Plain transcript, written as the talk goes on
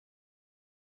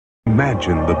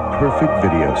Imagine the perfect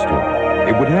video store.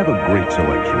 It would have a great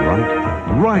selection,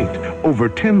 right? Right! Over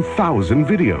 10,000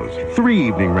 videos. 3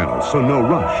 evening rentals, so no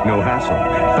rush, no hassle.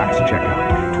 Fast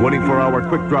checkout. 24-hour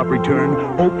quick drop return.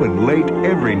 Open late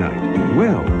every night.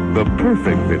 Well, the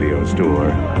perfect video store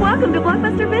Welcome to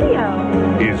Blockbuster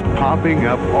Video. is popping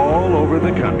up all over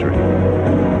the country.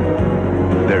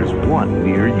 There's one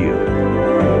near you.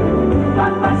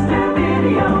 Blockbuster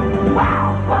Video.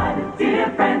 Wow, what a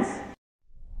difference.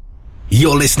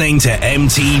 You're listening to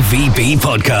MTVB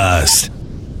Podcast.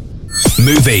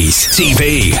 Movies,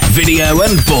 TV, video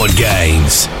and board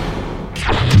games.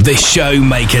 This show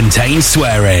may contain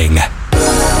swearing.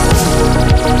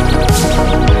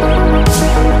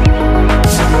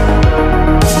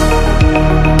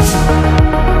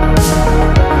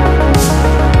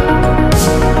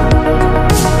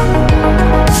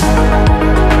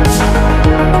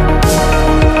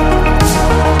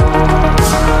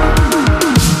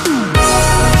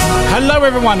 Hello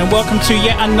everyone and welcome to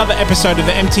yet another episode of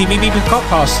the MTVB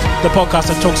Podcast, the podcast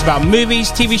that talks about movies,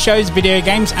 TV shows, video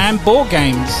games and board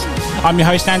games. I'm your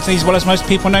host Anthony, as well as most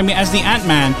people know me as the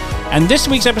Ant-Man, and this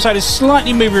week's episode is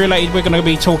slightly movie related. We're going to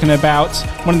be talking about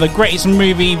one of the greatest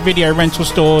movie video rental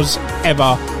stores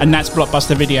ever, and that's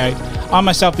Blockbuster Video. I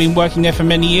myself have been working there for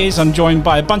many years. I'm joined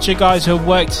by a bunch of guys who have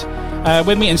worked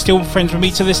with me and still friends with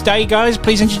me to this day. Guys,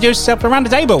 please introduce yourself around the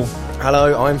table.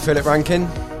 Hello, I'm Philip Rankin.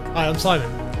 Hi, I'm Simon.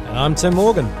 And I'm Tim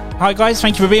Morgan. Hi guys,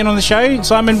 thank you for being on the show.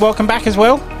 Simon, welcome back as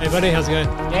well. Hey buddy, how's it going?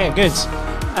 Yeah, good.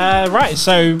 Right,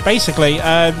 so basically,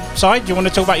 Si, do you want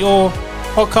to talk about your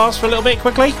podcast for a little bit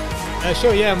quickly?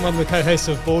 Sure, yeah, I'm one of the co-hosts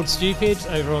of Board Stupid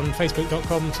over on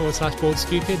facebook.com/Board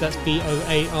Stupid. That's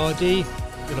BOARD.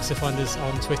 You'll also find us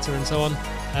on Twitter and so on.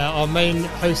 Our main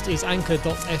host is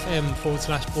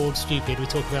anchor.fm/Board Stupid. We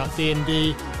talk about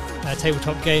D&D,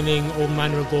 tabletop gaming, all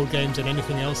manner of board games and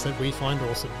anything else that we find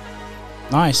awesome.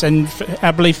 Nice, and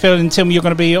I believe Phil and Tim, you're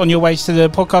going to be on your way to the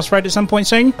podcast road at some point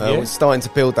soon? We're starting to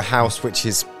build the house, which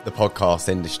is the podcast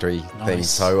industry thing.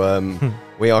 So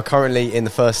we are currently in the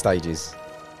first stages.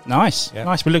 Nice,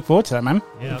 nice. We look forward to that, man.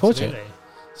 Yeah, look forward to absolutely. it.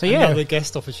 So yeah, Another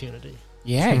guest opportunity.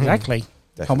 yeah, exactly. Can't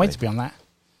Definitely. wait to be on that.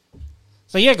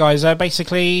 So yeah, guys,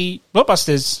 basically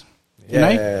Blockbusters. You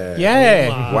know?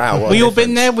 Yeah. Wow. what We a all been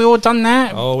difference. there. We all done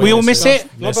that. Oh, we all miss it.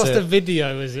 Blockbuster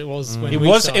Video as it was when It we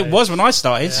was. started. It was when I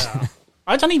started. Yeah.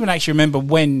 I don't even actually remember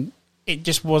when it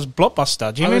just was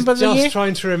Blockbuster. Do you I was remember the just year?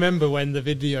 trying to remember when the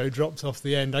video dropped off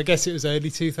the end. I guess it was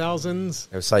early 2000s.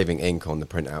 They were saving ink on the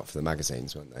printout for the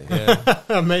magazines, weren't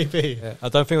they? Maybe. Yeah, I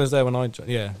don't think it was there when I joined.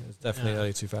 Yeah, it was definitely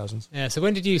early 2000s. Yeah, so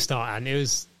when did you start, Anne? It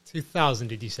was 2000,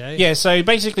 did you say? Yeah, so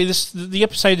basically the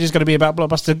episode is going to be about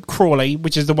Blockbuster Crawley,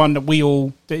 which is the one that we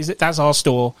all... That's our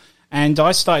store. And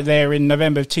I started there in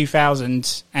November of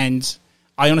 2000, and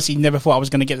I honestly never thought I was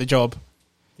going to get the job.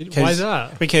 Why is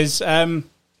that? Because,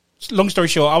 long story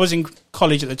short, I was in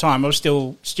college at the time. I was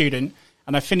still a student,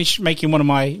 and I finished making one of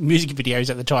my music videos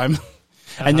at the time.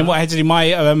 And then what I had to do,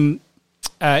 my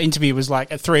interview was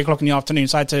like at 3 o'clock in the afternoon,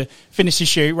 so I had to finish the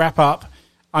shoot, wrap up.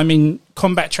 I'm in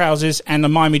combat trousers and a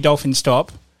Miami Dolphins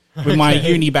top with my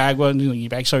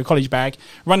college bag,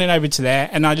 running over to there,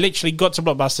 and I literally got to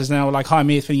Blockbusters, and they were like, hi, I'm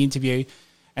here for the interview.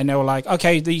 And they were like,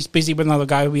 okay, he's busy with another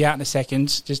guy, we'll be out in a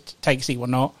second, just take a seat or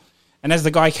not. And as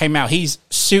the guy came out, he's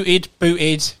suited,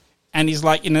 booted, and he's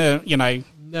like, no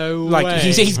like way.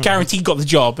 he's guaranteed got the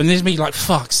job. And there's me like,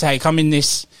 fuck's sake, I'm in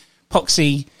this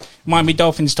poxy Miami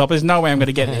Dolphins top. There's no way I'm going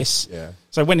to get this. Yeah.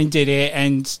 So I went and did it.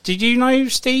 And did you know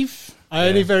Steve? I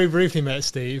only very briefly met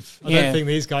Steve. I don't think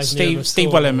these guys knew him Steve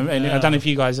at all. Wellham. And Yeah. I don't know if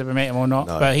you guys ever met him or not,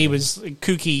 No. but he was a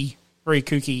kooky, very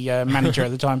kooky manager at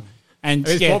the time. And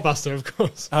It's yeah, Blockbuster, of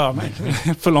course. oh man,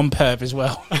 full on perv as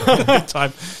well at the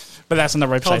time. But that's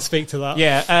another episode. Can't speak to that.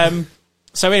 Yeah.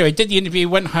 So anyway, did the interview,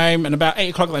 went home, and about 8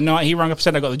 o'clock that night, he rang up and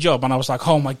said I got the job, and I was like,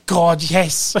 oh my God,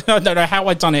 yes. I don't know how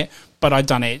I'd done it, but I'd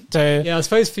done it. Yeah, I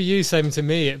suppose for you, same to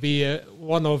me, it'd be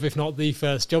one of, if not the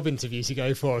first job interviews you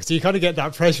go for. So you kind of get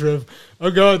that pressure of,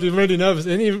 oh God, I'm really nervous.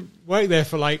 And you work there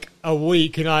for like a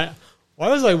week, and why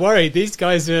was I worried? These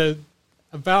guys are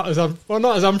about as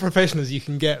not as unprofessional as you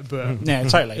can get, but Yeah,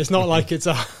 totally. it's not like it's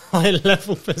a high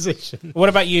level position. What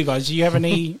about you guys? Do you have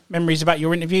any memories about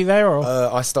your interview there? Or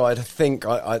I started, I think,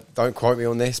 I don't quote me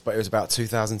on this, but it was about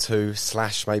 2002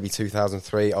 / maybe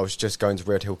 2003. I was just going to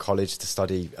Red Hill College to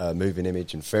study moving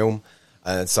image and film.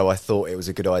 And so I thought it was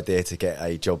a good idea to get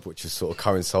a job which was sort of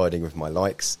coinciding with my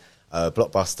likes.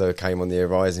 Blockbuster came on the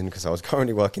horizon because I was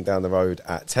currently working down the road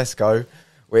at Tesco,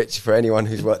 which for anyone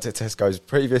who's worked at Tesco's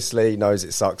previously knows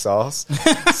it sucks ass.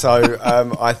 So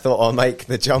I thought I'll make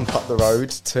the jump up the road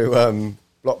to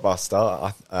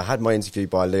Blockbuster. I had my interview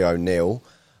by Leo Neal.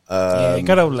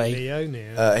 Good old Lee. Leon,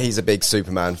 yeah. He's a big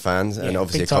Superman fan and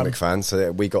obviously a big time. comic fan,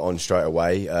 so we got on straight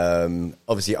away.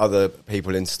 Obviously, other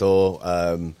people in store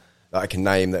that I can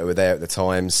name that were there at the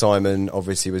time. Simon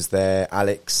obviously was there.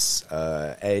 Alex,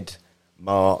 Ed,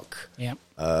 Mark, Yeah.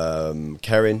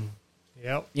 Karen,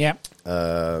 Yep. Yeah.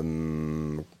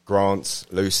 Grant,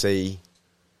 Lucy.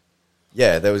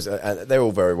 Yeah, there was. They're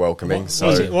all very welcoming.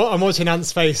 I'm watching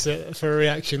Ant's face for a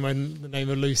reaction when the name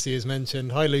of Lucy is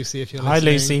mentioned. Hi, Lucy, if you're Hi,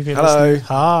 listening. Lucy. If you're Hello. listening.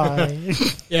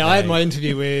 Hi. Yeah, I had my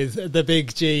interview with the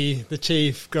big G, the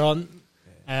Chief, Grant.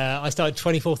 I started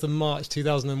 24th of March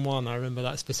 2001. I remember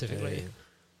that specifically.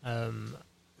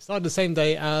 Started the same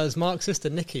day as Mark's sister,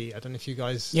 Nikki. I don't know if you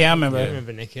guys Yeah, I remember.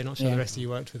 remember Nikki. I'm not sure the rest of you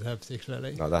worked with her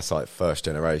particularly. No, that's like first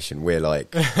generation. We're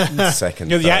like second.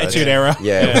 You're the third. Attitude Era.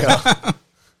 Yeah, we are.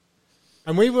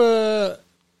 And we were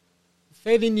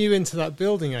fairly new into that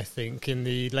building, I think, in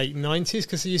the late 90s,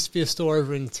 because there used to be a store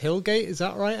over in Tilgate. Is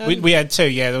that right, Anne? We had two,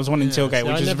 yeah. There was one in Yeah, Tilgate, see,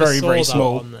 I which is never very, saw very that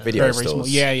small. one there. Video Very, very stores.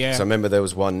 small. Yeah, yeah. So I remember there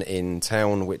was one in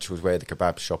town, which was where the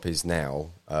kebab shop is now,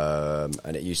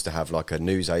 and it used to have like a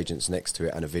news agents next to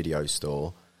it and a video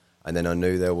store. And then I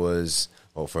knew there was,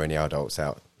 well, for any adults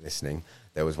out listening,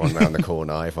 there was one round the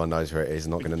corner. Everyone knows where it is.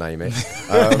 I'm not going to name it.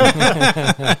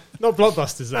 Not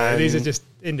Blockbusters, though. And- These are just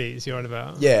indies you're on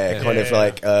about. Yeah, kind of yeah.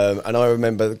 like, and I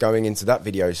remember going into that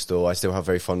video store. I still have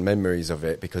very fond memories of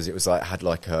it because it was like had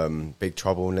like Big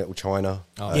Trouble in Little China,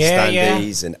 Yeah, yeah.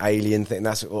 standees and Alien thing.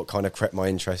 That's what kind of crept my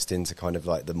interest into kind of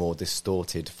like the more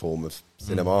distorted form of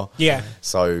cinema. Yeah.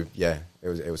 So yeah,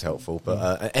 it was helpful.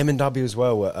 But M&W as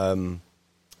well.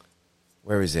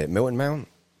 Where is it? Milton Mount.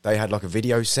 They had like a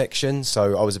video section,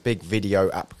 so I was a big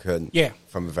video applicant. Yeah.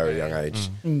 From a very young age.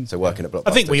 So working at Blockbuster.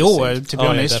 I think we just all were, seemed- to be Oh, yeah,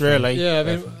 honest, definitely. really. Yeah, I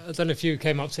mean, I don't know if you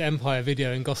came up to Empire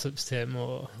Video and Gossips, Tim,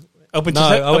 or... Open No,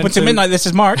 I to, went open to to- midnight, this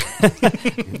is Mark.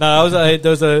 No,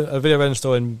 there was a video rental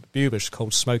store in Bubish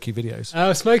called Smoky Videos.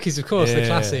 Oh, Smokies, of course, the Yeah.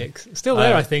 classics. Still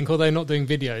there, I think, although not doing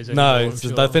videos anymore. No, I'm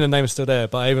sure. I think the name is still there,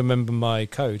 but I remember my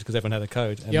code because everyone had a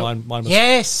code, and Yep. mine was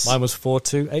Yes. mine was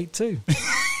 4282.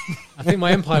 I think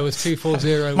my Empire was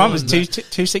 2401. Mine was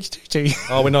 2622.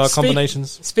 Oh, we know our Speak-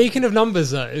 combinations. Speaking of numbers,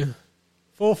 though,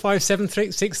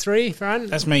 457363 for Ant.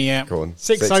 That's me, yeah. Go on.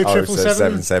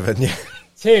 60777. Yeah.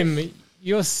 Tim,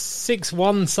 you're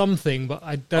 6'1" something, but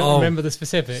I don't Oh. remember the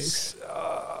specifics.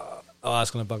 Oh, that's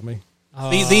going to bug me.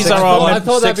 These are our I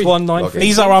thought that'd be- 6193.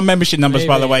 these are our membership numbers,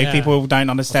 by the Maybe, way. yeah. People don't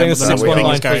understand I what think the it's number thing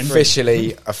is 6193. going.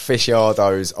 Officially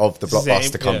aficionados of the This is it.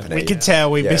 Blockbuster Yeah. company. We could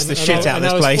tell we Yeah. missed the shit out of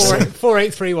this And place.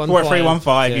 48315.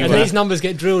 4315. Yeah. And these numbers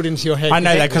get drilled into your head. I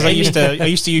know that because I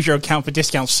used to use your account for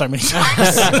discounts so many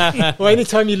times. Well,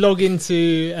 anytime you log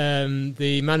into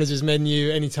the manager's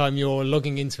menu, anytime you're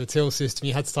logging into a till system,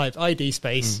 you had to type ID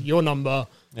space, your number,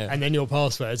 Yeah. and then your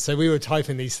password. So we were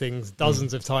typing these things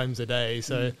dozens of times a day.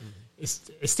 So it's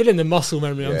still in the muscle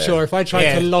memory, I'm Yeah. sure. If I tried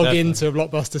Yeah, to log definitely. into a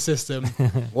Blockbuster system,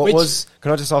 What was?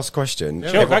 Can I just ask a question?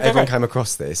 Sure, go, Everyone go. came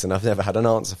across this, and I've never had an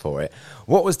answer for it.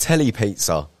 What was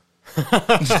Telepizza?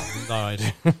 No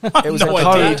idea. It was No a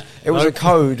idea. code. It was a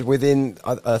code within,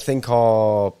 I think,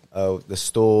 our the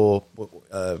store. Yeah, what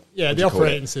do the you call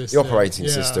operating it? system. The operating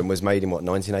Yeah. system was made in what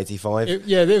 1985.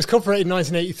 it was copyrighted in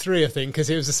 1983, I think, because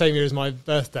it was the same year as my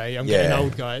birthday. I'm getting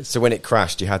old, guys. So when it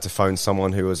crashed, you had to phone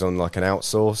someone who was on like an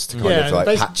outsource to kind of and like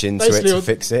basi- patch into it basically to all-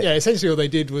 fix it. Yeah, essentially all they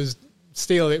did was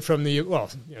steal it from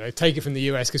take it from the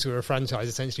US because we were a franchise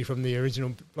essentially from the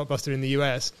original Blockbuster in the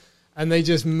US, and they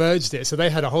just merged it. So they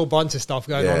had a whole bunch of stuff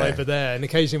going on Yeah. over there, and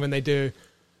occasionally when they do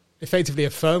effectively a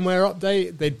firmware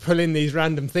update, they'd pull in these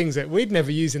random things that we'd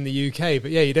never use in the UK. But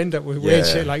yeah, you'd end up with weird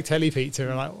Yeah. shit like Telepizza,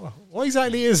 and like, what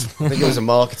exactly is? I think it was a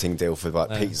marketing deal for like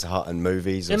Pizza Hut and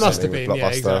movies. Or It must something have with been,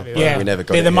 yeah, Blockbuster. exactly. but Yeah, we never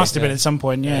got yeah, it there here. must have been at some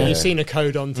point. Yeah. You've seen a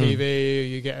code on TV,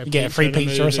 you get You get a free in a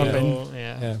pizza or movie, something.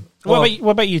 yeah. What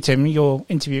about you, Tim? Your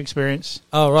interview experience?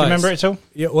 Oh, right. Do you remember it at all?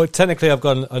 Yeah, well, technically, I've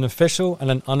got an official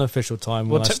and an unofficial time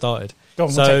when Well, I started. Go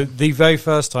on, So we'll the very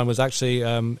first time was actually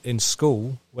in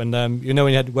school when when you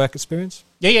had work experience.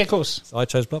 Yeah, of course. So I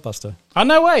chose Blockbuster. Oh,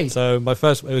 no way. So it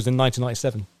was in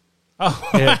 1997. Oh,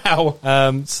 Yeah.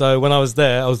 wow. So when I was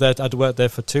there, I had to work there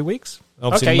for 2 weeks.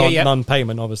 Obviously, Okay, yeah.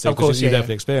 non-payment, obviously, Of course, because you'd yeah, have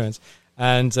the experience.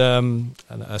 And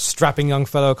a strapping young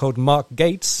fellow called Mark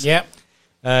Gates. Yep.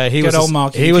 He Good was old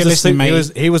Mark. He If was you're a listening,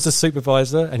 mate. he was the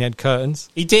supervisor, and he had curtains.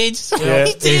 He did. Yeah,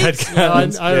 He he did. had Yeah,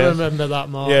 curtains. I yeah. remember that,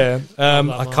 Mark. Yeah, Love that I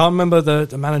Mark. can't remember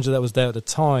the manager that was there at the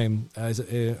time. It's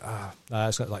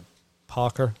got like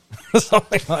Parker,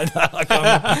 something like that. I can't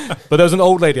remember. But there was an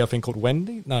old lady, I think, called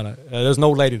Wendy. No, there was an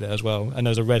old lady there as well, and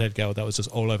there was a redhead girl that was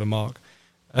just all over Mark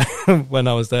when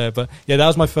I was there. But yeah, that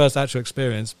was my first actual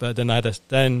experience. But then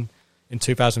then in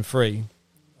 2003,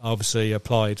 I obviously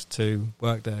applied to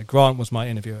work there. Grant was my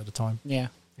interviewer at the time. Yeah.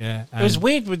 Yeah, It was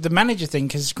weird with the manager thing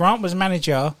because Grant was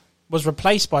manager, was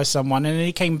replaced by someone, and then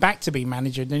he came back to be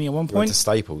manager. Didn't he? At one He went point, to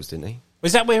Staples, didn't he?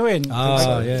 was that where we're in?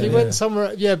 yeah, He yeah. went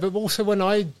somewhere, yeah, but also when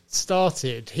I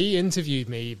started, he interviewed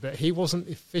me, but he wasn't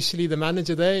officially the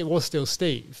manager there. It was still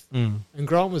Steve. And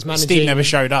Grant was managing... Steve never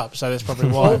showed up, so that's probably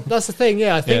Well, why. that's the thing,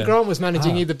 yeah. I think Yeah. Grant was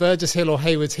managing either Burgess Hill or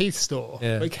Haywards Heath store,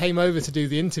 Yeah. but came over to do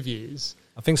the interviews.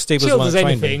 I think Steve was the Chilled one as that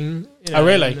trained me. anything. You Oh,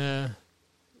 really? And,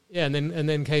 yeah, and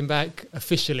then came back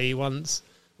officially once.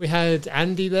 We had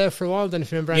Andy there for a while. Don't know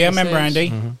if you remember Andy. Yeah, I remember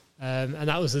Sage. Andy. And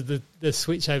that was the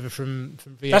switch over from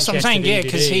VHS That's what I'm saying. to Yeah,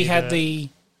 because he DVD, had but-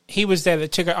 he was there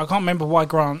that took it. I can't remember why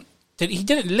Grant he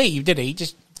didn't leave, did he? He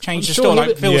just changed I'm the sure store, he like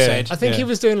would- Phil Yeah. said. I think Yeah. he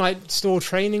was doing like store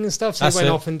training and stuff, so That's he went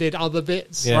it. off and did other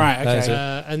bits. Yeah, Right, that is okay.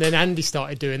 it. And then Andy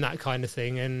started doing that kind of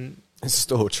thing, and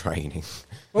Store training.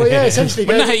 well, yeah, essentially.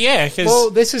 Well, no, yeah, because Well,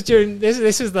 this was during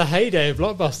this was the heyday of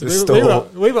Blockbuster. The store.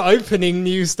 We were opening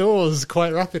new stores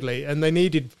quite rapidly, and they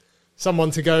needed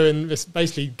someone to go and just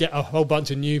basically get a whole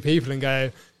bunch of new people and go,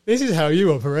 "This is how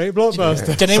you operate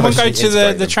Blockbuster." did anyone go Socially to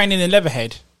integrate the them. training in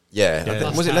Leatherhead? Yeah.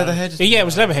 Yeah. Was it Leatherhead? Yeah, it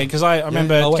was Leatherhead because I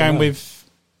remember Oh, wait, going no. with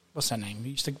what's her name?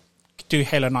 We used to do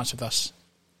Halo Nights with us.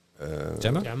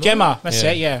 Gemma? Gemma, that's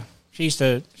Yeah. it. Yeah, she used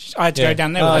to. I had to go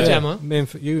down there Oh, with her. yeah. Gemma. Me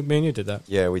and you did that.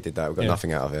 Yeah, we did that. We got Yeah.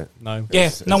 nothing out of it. No. Yeah,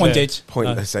 It's- no it's one a- did.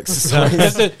 Pointless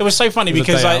exercise. It was so funny It was a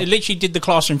because day I out. literally did the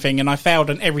classroom thing and I failed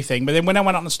on everything. But then when I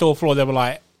went on the store floor, they were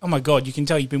like, "Oh my god, you can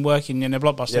tell you've been working in a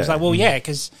Blockbuster." I was Yeah. like, "Well, yeah,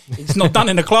 because it's not done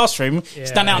in a classroom;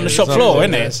 it's done out on the shop exactly. floor,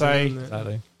 isn't Yeah. it?" So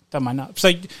Exactly. don't mind that.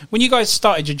 So when you guys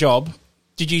started your job,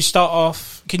 did you start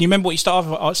off? Can you remember what you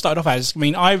started off as? I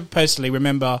mean, I personally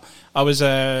remember I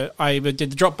either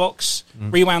did the Dropbox,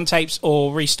 rewound tapes,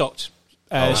 or restocked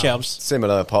shelves.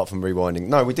 Similar, apart from rewinding.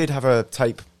 No, we did have a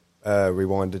tape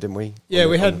rewinder, didn't we? Yeah, On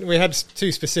we the- had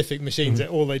two specific machines that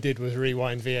all they did was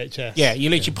rewind VHS. Yeah, you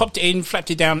literally popped it in, flapped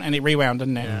it down, and it rewound,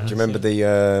 didn't it? Yeah. Do you remember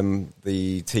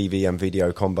the TV and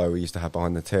video combo we used to have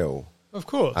behind the till? Of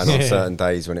course. And on Yeah. certain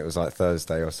days when it was like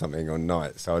Thursday or something on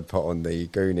night, so I'd put on the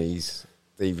Goonies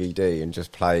DVD and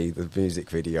just play the music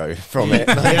video from it.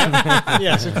 yeah.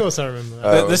 Yes, of course I remember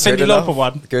that. The Cyndi good Lauper enough?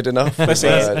 one. Good enough. That's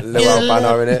With, it. Lil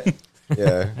Albano in it.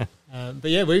 Yeah.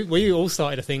 But yeah, we all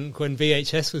started, I think, when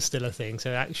VHS was still a thing,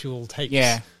 so actual tapes.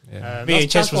 Yeah. Yeah.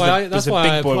 VHS was the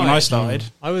big boy when I started.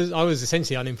 I was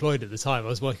essentially unemployed at the time. I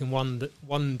was working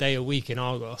one day a week in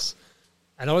Argos,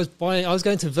 and I was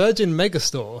going to Virgin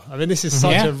Megastore. I mean, this is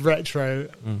such Yeah. a retro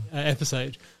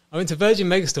episode. I went to Virgin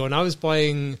Megastore and I was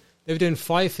buying. They were doing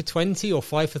 5 for £20 or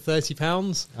 5 for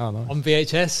 £30 Oh, nice. on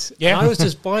VHS. Yeah. And I was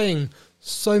just buying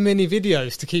so many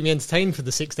videos to keep me entertained for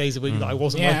the 6 days a week that I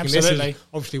wasn't Yeah, working. absolutely. This is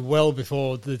obviously well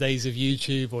before the days of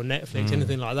YouTube or Netflix,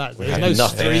 anything like that. There was had no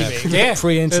nothing. streaming. Yeah. So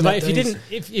Pre-internet like, if you days. didn't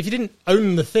if you didn't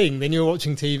own the thing, then you were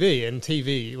watching TV, and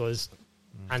TV was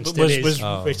and still is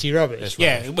Oh. pretty rubbish.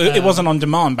 Yeah, it wasn't on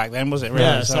demand back then, was it? Really?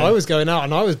 Yeah, so I was going out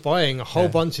and I was buying a whole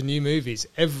bunch of new movies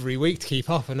every week to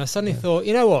keep up, and I suddenly thought,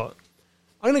 you know what?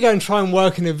 I'm going to go and try and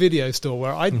work in a video store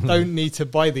where I don't need to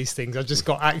buy these things. I've just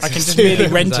got access I can just to really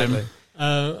them. rent Exactly.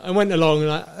 them. I went along and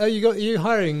like, oh, you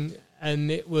hiring? And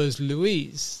it was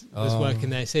Louise was working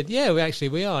there. Said, yeah, we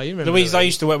are. You remember Louise, I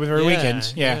used to work with her yeah,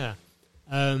 weekends. Yeah.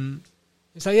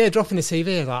 It's like, yeah, dropping a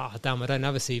CV. I was like, oh, damn, I don't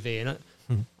have a CV.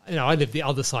 And I live the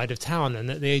other side of town, and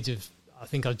at the age of, I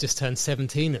think I've just turned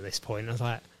 17 at this point. I was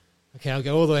like, okay, I'll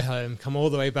go all the way home, come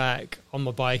all the way back on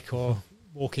my bike or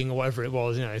walking or whatever it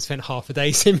was. I spent half a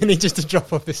day seemingly just to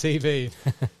drop off a CV.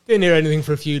 Didn't hear anything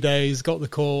for a few days. Got the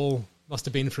call. Must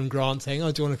have been from Grant saying,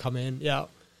 oh, do you want to come in? Yeah.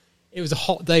 It was a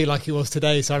hot day like it was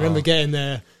today, so I remember getting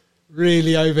there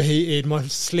really overheated. My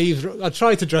sleeves, I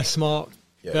tried to dress smart.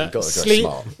 Yeah, but you've got to dress sleeve-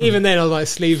 smart. Even then, I was like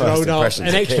sleeves First rolled up,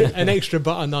 impression's a kid. an extra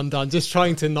button undone, just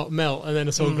trying to not melt. And then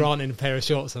I saw Grant in a pair of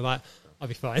shorts. I'm like, I'll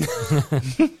be fine.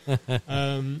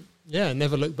 Yeah,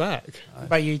 never looked back. What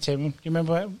about you, Tim? You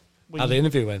remember How the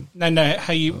interview went. No.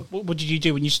 How you? What did you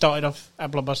do when you started off at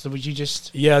Blockbuster? Was you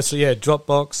just?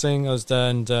 Dropboxing. I was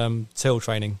doing till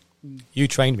training. You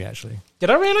trained me, actually.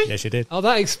 Did I really? Yes, you did. Oh,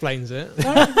 that explains it.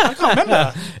 I can't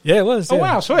remember. Yeah, it was. Oh yeah.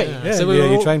 wow, sweet. Yeah, so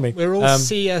you all, trained me. We're all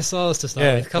CSRs to start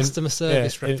yeah, with, customer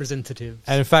service yeah, representatives.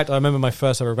 And in fact, I remember my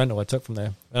first ever rental I took from there.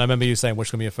 And I remember you saying,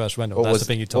 what's going to be your first rental? That's the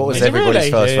thing you told what me. was everybody's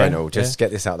really? first Yeah, rental? yeah. Just get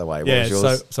this out of the way. What Yeah, was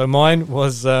yours? so mine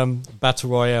was Battle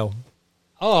Royale.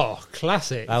 Oh,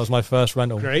 classic. That was my first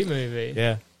rental. Great movie.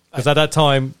 Yeah. Because at that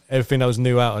time, everything that was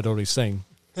new out, I'd already seen.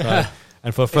 So,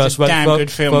 and for first a damn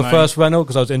good film, for though. first rental,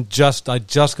 because I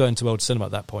just got into world cinema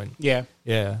at that point. Yeah.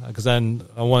 Yeah, because then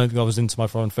I was into my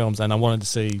foreign films, and I wanted to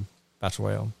see Battle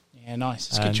Royale. Yeah, nice.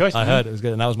 It's a And good choice. I man. heard it was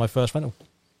good, and that was my first rental.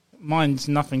 Mine's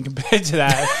nothing compared to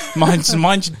that.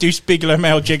 mine's Deuce Bigelow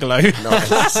Male Gigolo.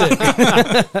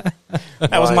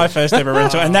 That was my first ever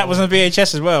rental, and that was on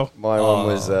VHS as well. My one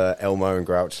was Elmo and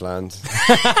Grouchland.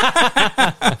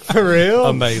 For real?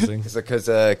 Amazing. Because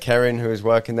Karen, who was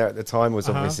working there at the time, was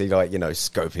obviously like,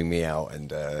 scoping me out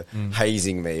and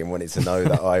hazing me and wanted to know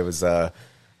that I was a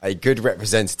good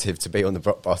representative to be on the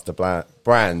Blockbuster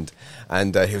brand.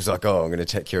 And he was like, I'm going to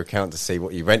check your account to see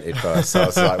what you rented first. So I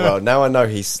was like, well, now I know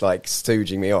he's like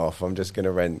stooging me off. I'm just going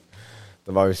to rent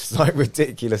the most like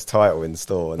ridiculous title in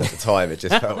store. And at the time, it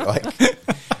just felt like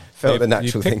the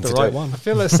natural thing to do. I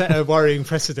feel that set a worrying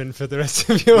precedent for the rest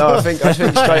of your No, life. I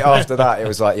think straight after that, it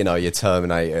was like, your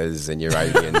Terminators and your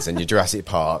Aliens and your Jurassic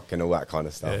Park and all that kind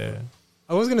of stuff. Yeah.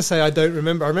 I was going to say I don't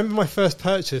remember. I remember my first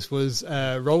purchase was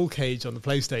Roll Cage on the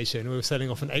PlayStation. We were selling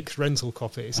off an ex-rental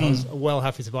copy, so I was well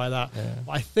happy to buy that. Yeah.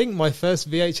 I think my first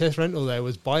VHS rental there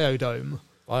was Biodome,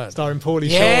 starring Paulie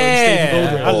Shaw Yeah, and Stephen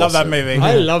Baldwin. I love that movie.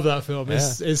 I love that film.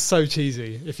 It's so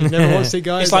cheesy. If you've never watched it,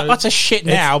 guys, It's like utter shit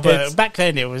now, but it's- back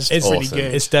then it was It's really awesome.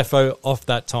 good. It's defo off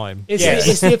that time.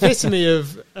 it's the epitome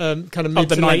of kind of mid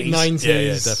the to late 90s. 90s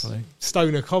Yeah, definitely.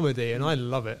 stoner comedy, and I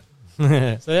love it. So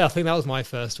yeah, I think that was my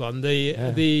first one.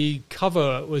 The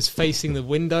cover was facing the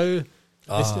window.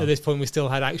 At this point, we still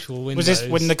had actual windows. Was this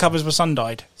when the covers were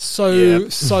sun-dyed?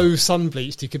 so sun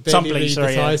bleached? You could barely read Sun-bleached, the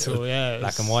sorry, yeah. title. Yeah,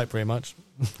 Black and white, pretty much.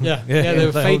 Yeah, Yeah, they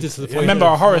were the faded whole- to the I point. remember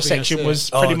of our horror not being able to section see it. was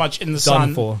pretty much in the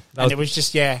sun, for. and it was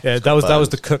just Yeah, that was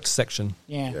the cooked section.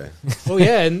 Yeah. Well,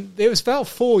 yeah, and it was about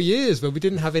 4 years where we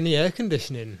didn't have any air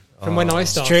conditioning from when I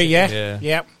started. true. Yeah, Yeah.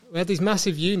 yeah. We had these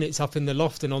massive units up in the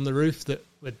loft and on the roof that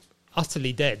were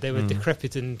utterly dead. They were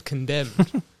decrepit and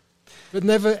condemned. But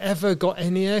never ever got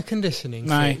any air conditioning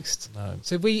No. fixed. No.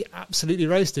 So we absolutely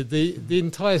roasted the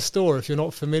entire store. If you're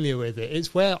not familiar with it,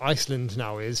 it's where Iceland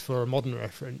now is for a modern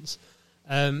reference.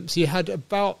 So you had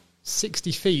about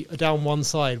 60 feet down one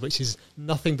side, which is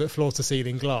nothing but floor to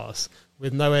ceiling glass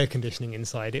with no air conditioning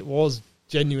inside. It was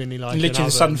genuinely like And literally an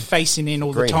the sun oven. facing in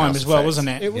all the Greenhouse time as well, effect. wasn't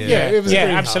it? It was a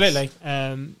greenhouse. absolutely.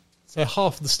 So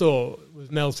half the store was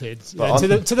melted But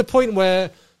to the point where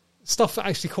stuff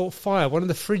actually caught fire. One of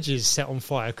the fridges set on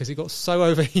fire because it got so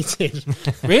overheated.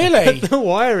 Really? The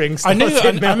wiring I started knew.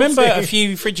 I remember a melting.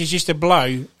 few fridges used to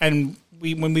blow, and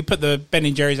when we put the Ben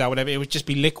and Jerry's out, whatever, it would just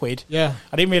be liquid. Yeah.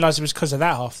 I didn't realise it was because of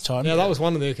that half the time. Yeah, that was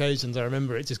one of the occasions I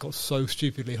remember. It just got so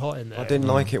stupidly hot in there. I didn't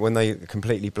like it when they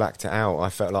completely blacked it out. I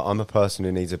felt like I'm a person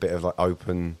who needs a bit of like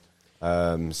open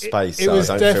space, it so was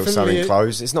I don't feel so definitely-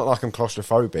 enclosed. It's not like I'm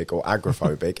claustrophobic or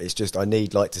agoraphobic. It's just I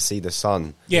need like to see the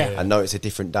sun. Yeah. and know it's a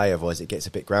different day. Otherwise, it gets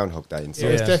a bit Groundhog Day inside.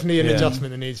 It was Yeah. definitely an Yeah.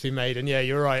 adjustment that needs to be made. And yeah,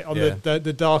 you're right. On Yeah.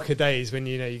 the darker days when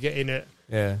you get in at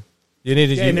Yeah. You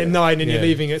needed get in at 9 and yeah. you're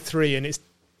leaving at 3 and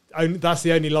that's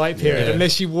the only light period Yeah.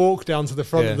 unless you walk down to the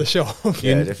front Yeah. of the shop.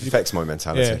 Yeah, it affects my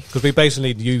mentality. Yeah, because we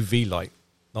basically need UV light,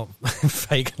 not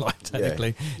fake light,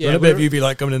 technically. Yeah, Yeah, a bit of we're- UV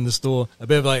light coming in the store, a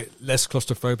bit of like less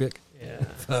claustrophobic. Yeah.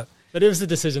 But it was a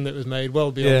decision that was made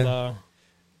well beyond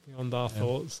our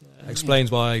thoughts.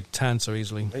 Explains why I tan so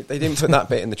easily. They didn't put that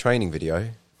bit in the training video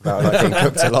about like being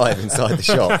cooked alive inside the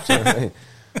shop. Do you know what I mean?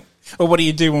 Or what do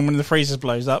you do when one of the freezers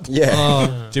blows up? Yeah, Oh,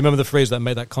 do you remember the freeze that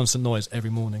made that constant noise every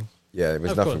morning? yeah. There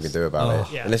was Of nothing course. we could do about Oh.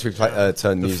 it Yeah. unless we turn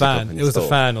The music up fan. in It was the store.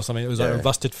 fan or something. It was like a Yeah.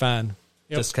 rusted fan.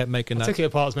 Yep. Just kept making I that. took it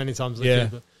apart as many times as I Yeah.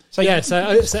 could. But So yeah,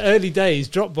 so early days,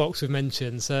 Dropbox was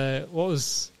mentioned. So what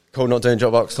was... Cool, not doing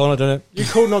Dropbox. Connor done it. You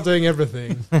call not doing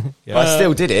everything. Yeah. But I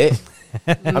still did it,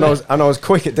 and I was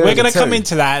quick at doing it. We're going to too. come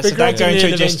into that, so don't go Begrudgingly into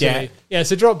and it just eventually. yet. Yeah,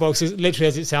 so Dropbox is literally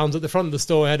as it sounds. At the front of the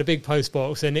store, it had a big post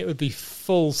box, and it would be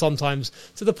full sometimes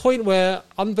to the point where,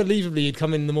 unbelievably, you'd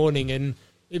come in the morning and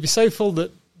it'd be so full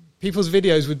that people's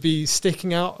videos would be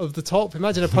sticking out of the top.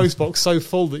 Imagine a post box so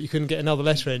full that you couldn't get another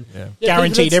letter in. Yeah.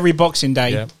 Guaranteed people would- every Boxing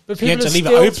Day. Yeah. But You had people to would leave it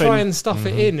still open. try and stuff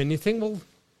it in, and you think, well,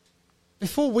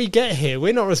 before we get here,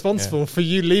 we're not responsible for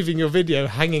you leaving your video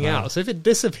hanging out. So if it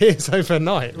disappears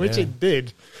overnight, which Yeah. it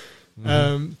did,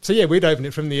 so yeah, we'd open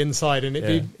it from the inside, and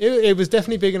it was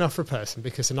definitely big enough for a person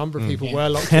because a number of people were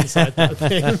locked inside that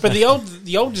thing. But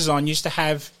the old design used to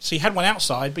have, so you had one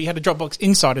outside, but you had a Dropbox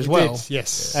inside as well. Did,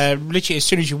 yes. Literally as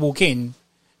soon as you walk in.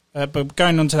 But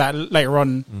going on to that later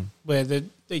on, where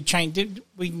they changed,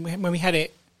 when we had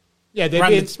it Yeah, they ran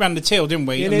did. the till, didn't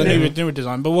we? Yeah, And they the did. newer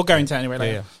design, but we'll go into that anyway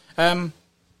later. Yeah.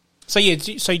 So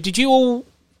did you all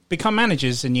become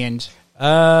managers in the end?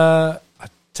 I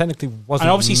technically wasn't.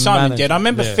 And obviously Simon managed. did. I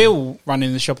remember Yeah. Phil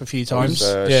running the shop a few I times. was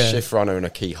a Yeah. shift runner and a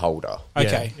key holder.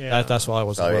 Okay. Yeah. That's what I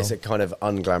was. So as well. it's a kind of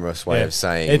unglamorous way Yeah. of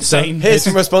saying It's Same. here's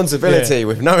some responsibility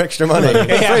with no extra money. Yeah, I was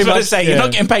Pretty about to much, say, you're yeah.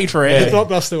 not getting paid for The it.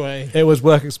 Blockbuster way. It was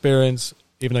work experience,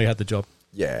 even though you had the job.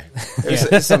 Yeah,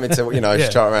 it's something to Yeah.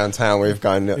 start around town with,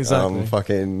 going Exactly.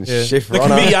 fucking Yeah. shift Look at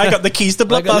runner. me, I got the keys to I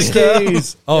got the Blockbuster.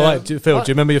 keys. Oh, right. Phil, do you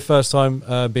remember your first time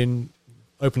being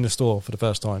opening the store for the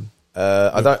first time?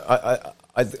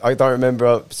 I don't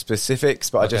remember specifics,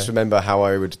 but I just Okay. remember how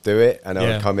I would do it, and I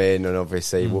Yeah. would come in, and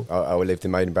obviously I lived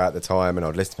in Maidenbow at the time, and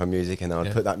I'd listen to my music, and I'd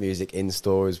Yeah. put that music in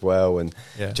store as well, and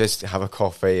Yeah. just have a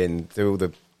coffee and do all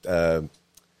the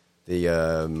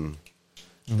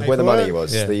where the Paperwork? money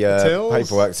was, Yeah. the Tills?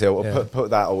 paperwork till, Yeah. put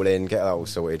that all in, get that all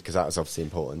sorted, because that was obviously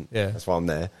important. Yeah. That's why I'm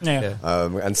there. Yeah.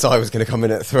 And Si was going to come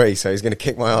in at 3, so he's going to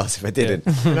kick my ass if I didn't.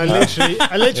 And I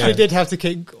literally did have to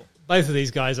kick both of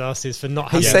these guys' asses for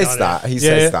not He having says done that, it. he Yeah,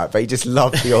 says yeah. that, but he just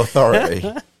loved the authority.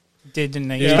 Did, didn't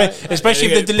he? Yeah.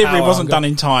 Especially if the delivery wasn't done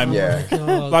in time. Yeah.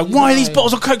 God, Like, you why are these guys-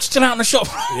 bottles of Coke still out in the shop?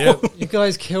 Yeah. You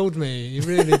guys killed me. You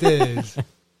really did.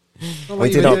 Not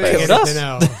like did you our were doing best. anything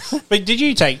else. But did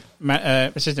you take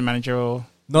assistant manager or?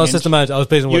 No, assistant manager. I was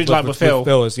busy You was like with Phil.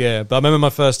 Phil's, yeah. But I remember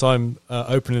my first time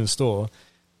opening the store,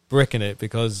 bricking it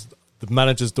because the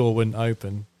manager's door wouldn't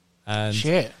open. And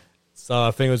Shit. so I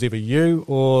think it was either you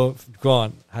or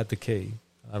Grant had the key.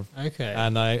 Okay.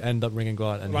 And I ended up ringing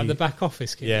Grant. And Like he, the back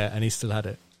office key. yeah, and he still had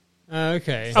it.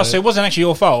 Okay. Oh, so it wasn't actually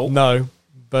your fault. No,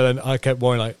 but then I kept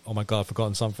worrying, like, oh my God, I've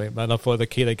forgotten something. And I thought the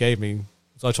key they gave me,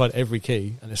 so I tried every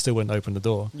key and it still wouldn't open the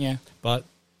door. Yeah. But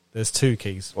there's 2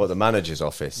 keys. What, the manager's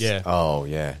office? Yeah. Oh,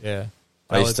 yeah. Yeah.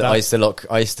 I used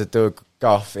to do a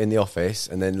guff in the office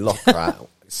and then lock that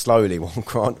slowly while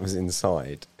Grant was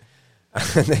inside,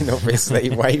 and then obviously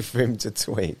wait for him to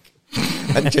tweak,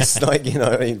 and just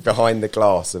behind the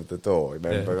glass of the door.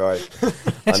 Remember, I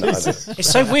know. It's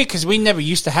so weird because we never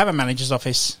used to have a manager's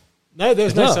office. No, there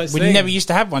was no No, such We thing. never used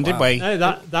to have one, did we? No,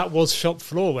 that was shop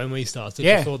floor when we started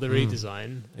Yeah. before the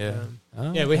redesign. Yeah.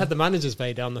 Oh. Yeah, we had the manager's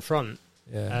bay down the front.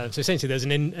 Yeah. So essentially, there's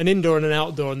an indoor and an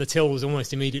outdoor, and the till was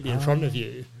almost immediately in front of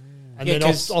you. And Yeah, then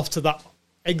 'cause- off to that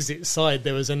exit side,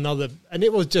 there was another, and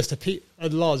it was just a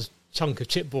large chunk of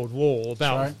chipboard wall,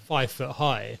 about Right. 5 foot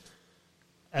high,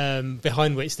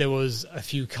 behind which there was a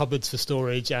few cupboards for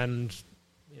storage, and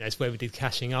it's where we did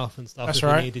cashing up and stuff That's if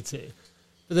right. we needed to.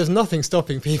 But there's nothing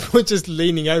stopping people just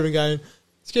leaning over and going,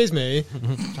 "Excuse me,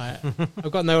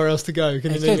 I've got nowhere else to go.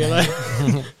 Can you leave me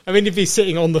alone?" I mean, you'd be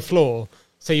sitting on the floor,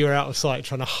 so you were out of sight,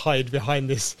 trying to hide behind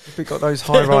this. We got those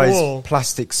Wall. high-rise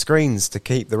plastic screens to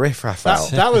keep the riffraff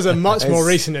out. That was a much more It's-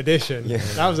 recent addition. Yeah.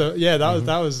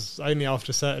 That was only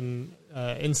after certain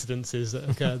incidences that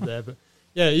occurred there. But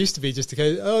yeah, it used to be just a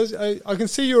case. Oh, I can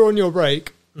see you're on your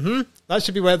break. That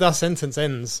should be where that sentence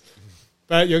ends.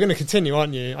 But you're going to continue,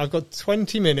 aren't you? I've got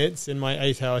 20 minutes in my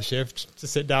 8-hour shift to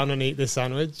sit down and eat this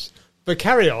sandwich. But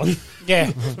carry on.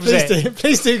 Yeah. that was it.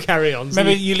 Please do carry on. So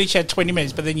Remember, you literally had 20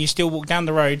 minutes, but then you still walk down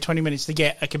the road 20 minutes to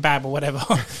get a kebab or whatever,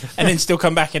 and then still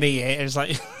come back and eat it. It was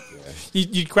like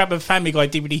you'd grab a Family Guy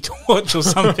DVD to watch or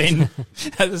something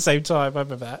at the same time. I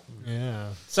remember that. yeah.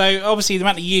 So, obviously, the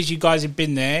amount of years you guys have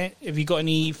been there, have you got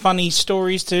any funny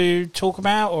stories to talk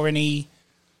about or any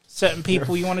certain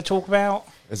people you want to talk about?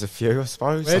 There's a few, I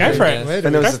suppose. Where Go do for we- it. where do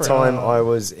And there we was go a for it? time I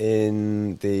was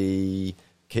in the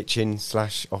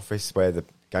kitchen/office where the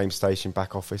game station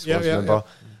back office Yeah, was, yeah, remember?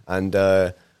 And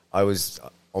I was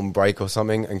on break or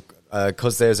something, and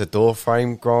because there's a door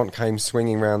frame, Grant came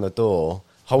swinging round the door,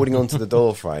 holding onto the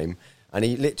door frame, and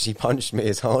he literally punched me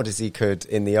as hard as he could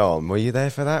in the arm. Were you there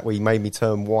for that? Where he made me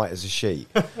turn white as a sheet?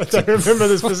 I don't remember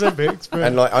the specifics. But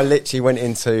And I literally went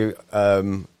into,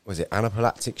 was it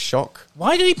anaphylactic shock?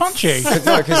 Why did he punch you?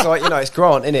 No, because it's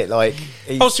Grant, innit? Like,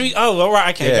 Oh, sweet. Oh, all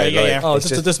right. Okay. Yeah, Yeah. like- Oh, It's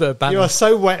just a just- bit of banter. you are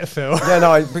so wet, Phil.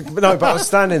 Yeah, but I was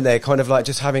standing there kind of like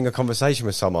just having a conversation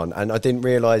with someone, and I didn't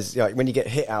realise, when you get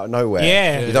hit out of nowhere,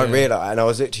 Yeah. you don't realise, and I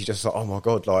was literally just like, oh my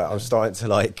God, like I was starting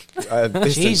to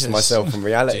distance Jesus. myself from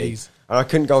reality. Jeez. And I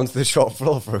couldn't go onto the shop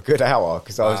floor for a good hour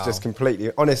because I was Wow. just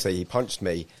completely, honestly, he punched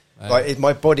me.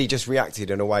 My body just reacted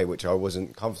in a way which I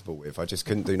wasn't comfortable with. I just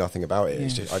couldn't do nothing about it.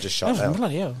 I just shut Oh, down.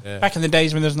 bloody hell. Yeah. Back in the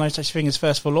days when there was no such thing as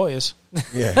first for lawyers.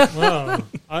 Yeah.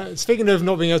 Wow. Speaking of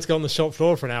not being able to go on the shop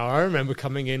floor for an hour, I remember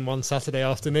coming in one Saturday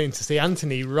afternoon to see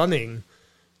Anthony running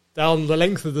down the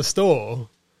length of the store.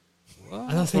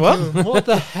 And I was thinking, what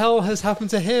the hell has happened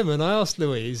to him? And I asked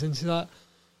Louise, and she's like,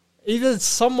 either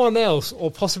someone else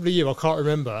or possibly you, I can't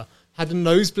remember, had a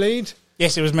nosebleed.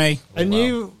 Yes, it was me. And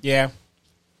you... Yeah.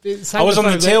 it I was on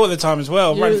the sounded till like- at the time as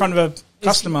well, right in You- front of a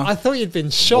customer. I thought you'd been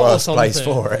shot or Worst something. place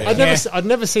for it. I'd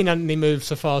never seen Anthony move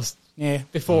so fast Yeah.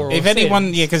 before. Or If anyone,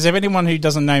 since. yeah, because if anyone who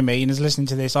doesn't know me and is listening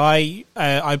to this, I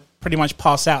pretty much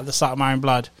pass out at the sight of my own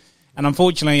blood, and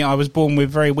unfortunately, I was born with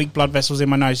very weak blood vessels in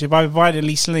my nose. If I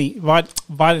violently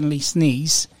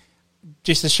sneeze,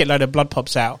 just a shitload of blood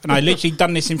pops out, and I literally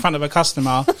done this in front of a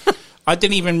customer. I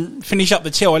didn't even finish up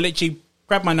the till. I literally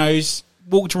grabbed my nose,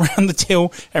 walked around the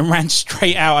till, and ran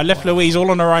straight out. I left Louise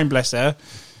all on her own, bless her.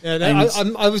 Yeah, no,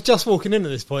 I was just walking in at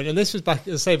this point, and this was back,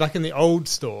 as I say, back in the old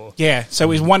store. Yeah, so it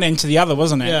was one end to the other,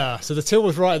 wasn't it? Yeah, so the till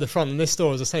was right at the front, and this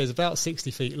store, as I say, is about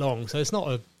 60 feet long, so it's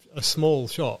not a small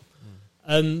shop.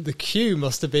 And the queue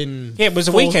must have been... Yeah, it was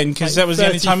a weekend, because that was the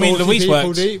only time me and Louise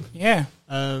worked. Deep. Yeah.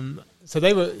 So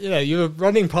they were, you were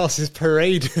running past this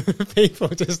parade of people,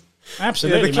 just...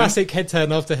 Absolutely, the classic head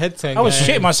turn after head turn. I was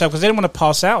shitting myself, because I didn't want to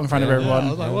pass out in front of everyone. I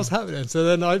was like, what's happening? So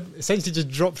then I essentially just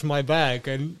dropped my bag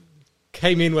and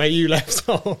came in where you left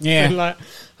off. Yeah. And like,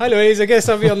 hi Louise, I guess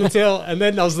I'll be on the till. And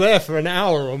then I was there for an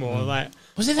hour or more. Like,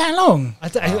 was it that long?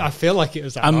 I feel like it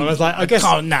was that long. I was like, I guess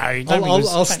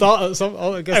I'll start at some.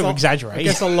 I guess I'll exaggerate. I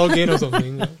guess I'll log in or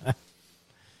something.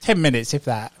 10 minutes, if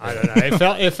that. I don't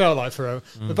know. It felt like forever.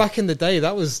 But back in the day,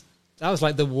 that was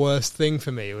like the worst thing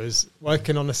for me. Was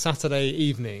working on a Saturday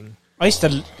evening. I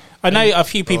know a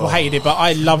few people hated it, but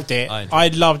I loved it. I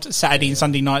loved Saturday and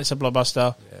Sunday nights at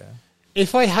Blockbuster. Yeah.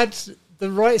 If I had the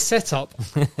right setup,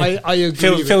 I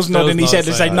agree. Phil's nodding his head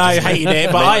and saying, no, I hated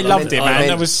it, but I loved it, man.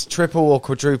 That was triple or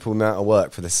quadruple amount of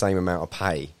work for the same amount of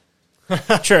pay.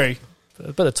 True.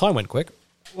 But the time went quick.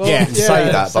 Well, yeah,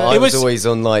 say that, but I was always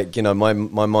on, like, you know, my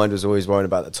mind was always worrying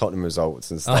about the Tottenham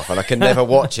results and stuff, and I could never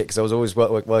watch it because I was always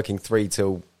working 3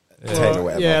 till 10 or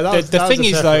whatever. Yeah,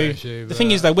 the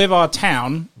thing is though, with our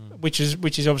town, which is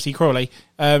obviously Crawley,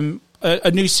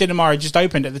 a new cinema had just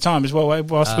opened at the time as well,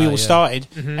 whilst we all started,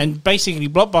 and basically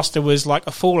Blockbuster was like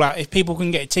a fallout. If people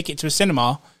couldn't get a ticket to a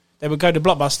cinema, they would go to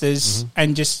Blockbusters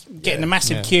and just get in a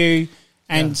massive queue.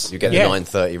 And you get the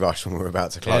 9:30 rush when we're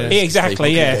about to close. Yeah,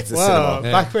 exactly. Yeah. Well,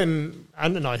 back when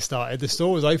Ant and I started, the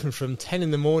store was open from 10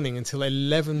 in the morning until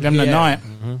 11 p.m. at night,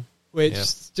 which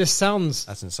just sounds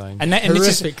that's insane. And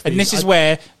this is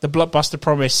where the Blockbuster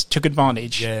promise took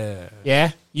advantage.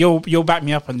 Yeah. You'll back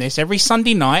me up on this. Every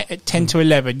Sunday night at 10 to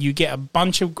 11, you get a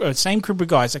bunch of same group of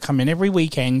guys that come in every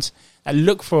weekend and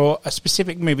look for a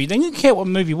specific movie. They didn't care what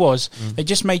the movie was. They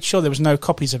just made sure there was no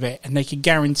copies of it, and they could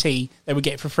guarantee they would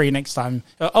get it for free next time.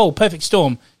 Perfect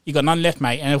Storm, you got none left,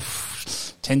 mate. And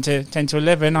 10 to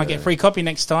 11, I get a free copy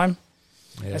next time.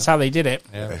 Yeah. That's how they did it.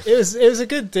 Yeah. It was a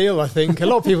good deal, I think. A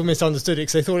lot of people misunderstood it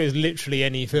because they thought it was literally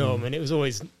any film, and it was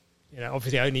always,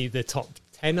 obviously only the top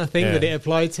 10, I think, that it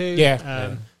applied to.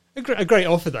 Yeah. A great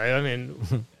offer, though. I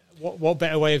mean, what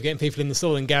better way of getting people in the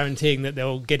store than guaranteeing that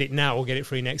they'll get it now or get it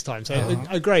free next time? So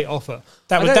a great offer.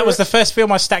 That was the first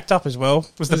film I stacked up as well.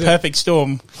 Was The Perfect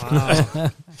Storm.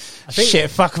 Wow.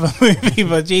 Fuck of a movie,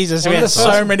 but Jesus, we had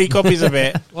so many copies of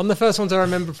it. One of the first ones I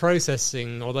remember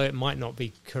processing, although it might not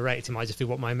be correct, it might just be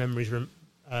what my memory's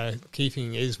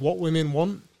keeping, is What Women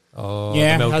Want. Oh,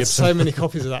 yeah, I had so many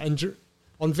copies of that, and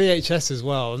on VHS as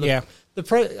well.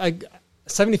 And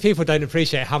so many people don't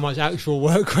appreciate how much actual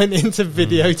work went into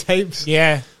videotapes.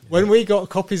 Yeah. When we got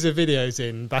copies of videos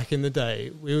in back in the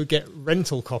day, we would get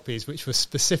rental copies, which were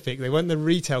specific. They weren't the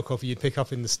retail copy you'd pick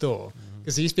up in the store.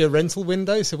 Because there used to be a rental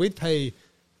window, so we'd pay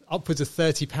upwards of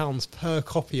 £30 per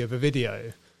copy of a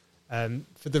video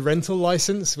for the rental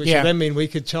license, which would then mean we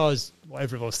could charge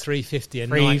whatever it was, $3.50 a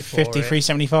night for it.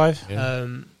 $3.75. Yeah.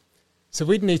 So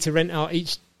we'd need to rent out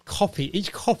each copy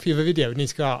of a video would need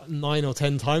to go out 9 or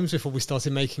 10 times before we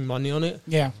started making money on it.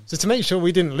 Yeah. So to make sure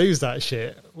we didn't lose that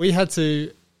shit, we had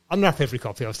to unwrap every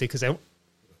copy, obviously, because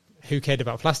who cared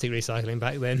about plastic recycling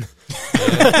back then?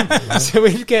 So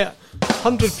we'd get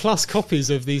 100 plus copies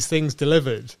of these things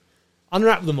delivered,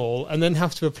 unwrap them all, and then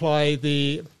have to apply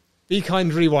the Be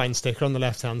Kind Rewind sticker on the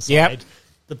left-hand side,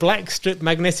 the black strip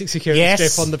magnetic security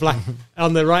strip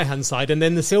on the right-hand side, and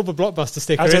then the silver Blockbuster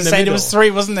sticker in the middle. There was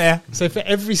 3, wasn't there? So for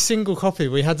every single copy,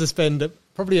 we had to spend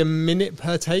probably a minute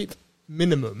per tape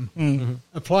minimum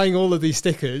applying all of these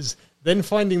stickers, then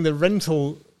finding the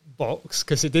rental box,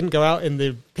 because it didn't go out in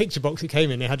the picture box it came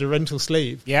in, it had a rental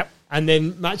sleeve. Yep. And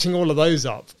then matching all of those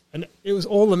up. And it was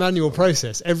all a manual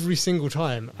process every single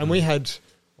time. And we had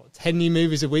 10 new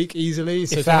movies a week easily.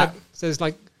 So there's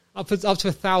like up to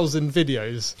 1,000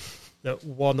 videos that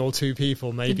 1 or 2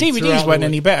 people made. The DVDs weren't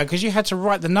any better because you had to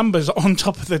write the numbers on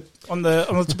top of the on the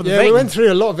top of the thing. we went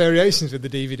through a lot of variations with the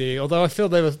DVD, although I feel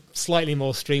they were slightly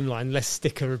more streamlined, less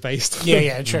sticker based.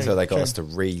 Yeah, true. So they got us to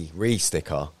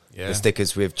re-sticker the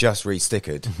stickers we've just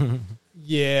re-stickered.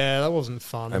 Yeah, that wasn't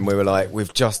fun. And we were like,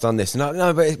 we've just done this.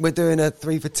 No, but we're doing a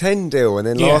 3 for 10 deal. And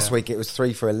then last week it was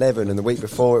 3 for 11. And the week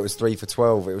before it was 3 for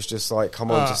 12. It was just like,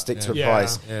 come on, just stick to a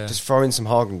price. Yeah. Just throw in some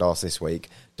Haagen-Dazs this week.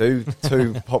 Do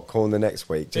 2 popcorn the next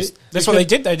week. Just That's what they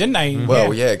did, though, didn't they?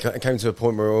 Well, yeah, it came to a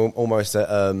point where we were almost at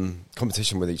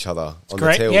competition with each other on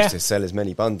correct, the tills yeah. to sell as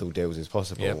many bundle deals as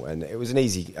possible. Yep. And it was an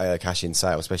easy cash-in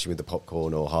sale, especially with the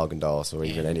popcorn or Haagen-Dazs or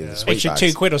even any of the sweet Extra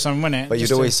bags. £2 or something, wasn't it? But you'd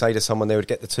Just always say to someone, they would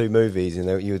get the 2 movies,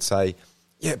 and you would say,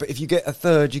 yeah, but if you get a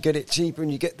third, you get it cheaper,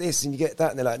 and you get this, and you get that.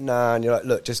 And they're like, nah. And you're like,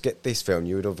 look, just get this film.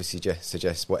 You would obviously just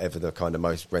suggest whatever the kind of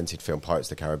most rented film,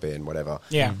 Pirates of the Caribbean, whatever.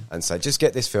 Yeah. And say, just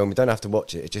get this film. You don't have to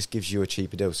watch it. It just gives you a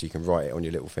cheaper deal so you can write it on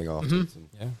your little thing afterwards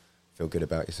and feel good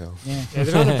about yourself. Yeah. Yeah,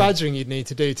 the amount of badgering you'd need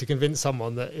to do to convince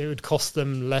someone that it would cost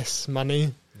them less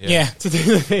money Yeah. to do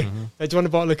the thing. Like, do you want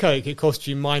a bottle of Coke? It costs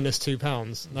you minus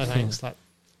 £2. No thanks. Like,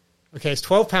 okay, it's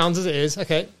 £12 as it is.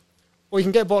 Okay. Or you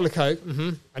can get a bottle of Coke,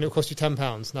 and it'll cost you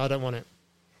 £10. No, I don't want it.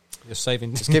 You're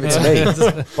saving. Just give it to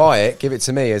me. Buy it, give it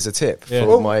to me as a tip Yeah. for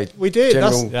Well, my we did.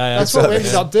 general That's what we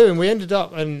ended up doing. We ended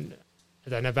up, and I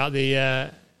don't know about the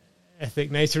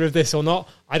ethic nature of this or not.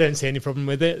 I don't see any problem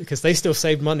with it because they still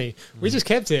saved money. We just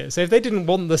kept it. So if they didn't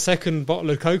want the second bottle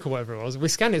of Coke or whatever it was, we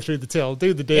scan it through the till,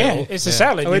 do the deal. Yeah, it's a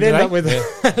salad. And we'd end up with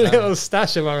a little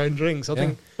stash of our own drinks. I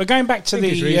think. But going back to I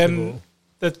think it's reasonable.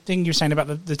 the thing you were saying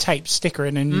about the tape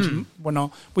stickering and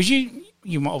whatnot, was you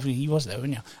might obviously you was there,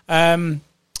 weren't you?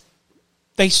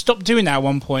 They stopped doing that at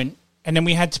one point, and then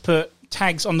we had to put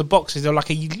tags on the boxes. They're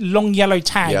like a long yellow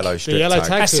tag. yellow strip yellow tag.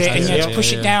 tag. That's it, and you had to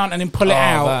push it down and then pull it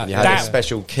out. that. You had a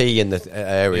special key in the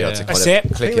area Yeah. to kind That's of it. I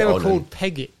click think it they were on. called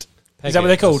Pegit. Is that what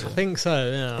they're called? I think so,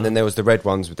 yeah. And then there was the red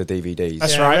ones with the DVDs.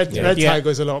 That's right. Red Yeah. tag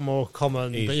was a lot more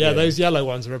common. But Yeah. those yellow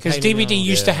ones were a Because pain in the DVD arse.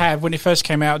 used to have, when it first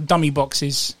came out, dummy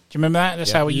boxes. Do you remember that?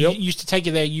 That's how you Yep. used to take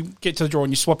it there, you get to the drawer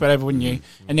and you swap it over, wouldn't you?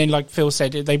 And then, like Phil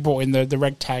said, they brought in the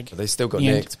red tag. But they still got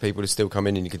Yeah. nicked. People would still come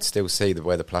in and you could still see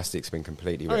where the plastic's been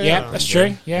completely ripped. Yeah, Yeah. that's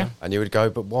true. Yeah. And you would go,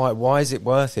 but why is it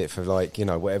worth it for, like, you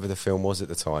know, whatever the film was at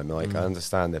the time? Like, I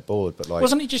understand they're bored, but like...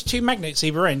 Wasn't it just 2 magnets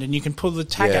either end and you can pull the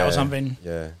tag out or something?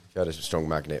 Yeah, if you had a strong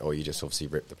magnet, or you just obviously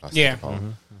rip the plastic Yeah. apart.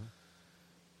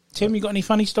 Tim, you got any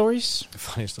funny stories?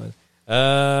 Funny story.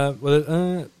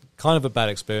 Kind of a bad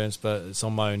experience, but it's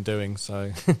on my own doing.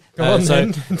 So, Go on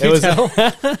then. It Do was,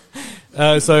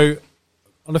 tell. so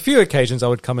on a few occasions, I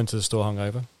would come into the store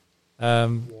hungover.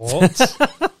 What?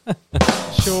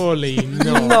 Surely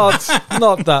not.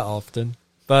 Not that often,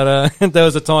 but there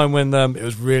was a time when it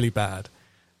was really bad,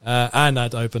 and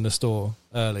I'd opened the store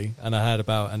early, and I had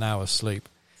about an hour's sleep.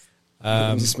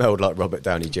 You smelled like Robert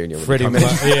Downey Jr. when Pretty you come in.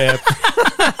 much,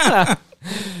 yeah.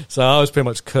 So I was pretty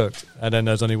much cooked, and then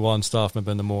there was only one staff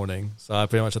member in the morning, so I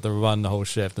pretty much had to run the whole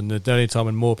shift. And the only time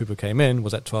when more people came in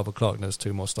was at 12 o'clock, and there was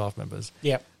 2 more staff members.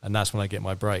 Yep. And that's when I get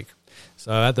my break.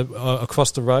 So at the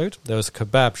across the road, there was a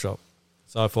kebab shop.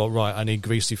 So I thought, right, I need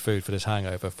greasy food for this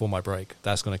hangover for my break.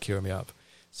 That's going to cure me up.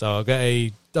 So I'll get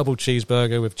a double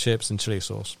cheeseburger with chips and chili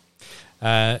sauce.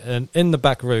 And in the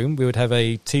back room, we would have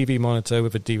a TV monitor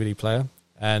with a DVD player.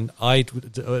 And I,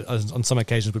 on some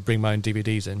occasions, would bring my own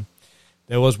DVDs in.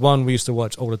 There was one we used to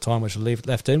watch all the time, which I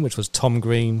left in, which was Tom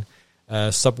Green,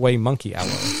 Subway Monkey Hour.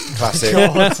 Classic.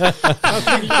 God.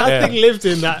 That thing lived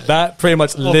in that. That pretty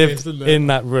much lived didn't it? in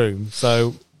that room.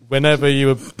 So whenever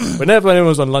anyone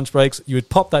was on lunch breaks, you would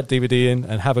pop that DVD in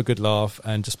and have a good laugh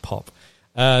and just pop.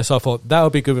 So I thought that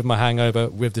would be good with my hangover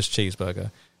with this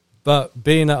cheeseburger. But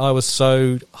being that I was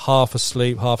so half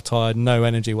asleep, half tired, no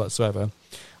energy whatsoever,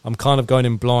 I'm kind of going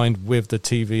in blind with the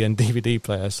TV and DVD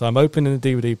player. So I'm opening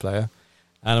the DVD player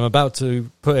and I'm about to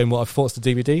put in what I thought's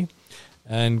the DVD.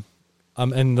 And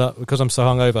I'm in that, because I'm so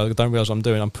hungover, I don't realise what I'm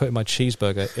doing. I'm putting my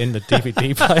cheeseburger in the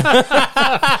DVD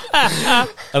player.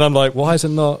 And I'm like, why is it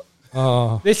not?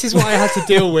 Oh. This is what I had to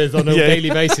deal with on a Yeah. daily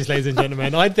basis, ladies and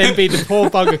gentlemen. I'd then be the poor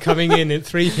bugger coming in at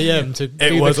 3 p.m. to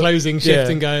do the closing shift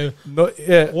and go,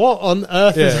 what on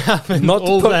earth has happened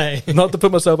all day? Not to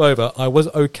put myself over, I was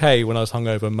okay when I was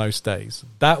hungover most days.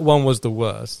 That one was the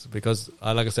worst because,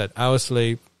 like I said, hour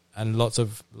sleep and lots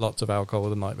of alcohol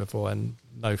the night before and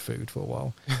no food for a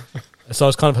while. So I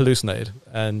was kind of hallucinated,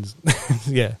 and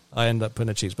yeah, I ended up putting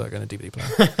a cheeseburger in a DVD player.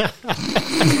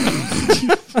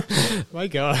 My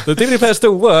God. The DVD player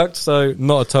still worked, so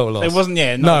not a total loss. It wasn't,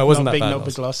 it wasn't that big, bad not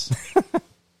big loss.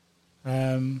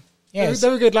 Yes. They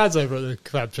were good lads over at the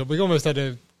kebab shop. We almost had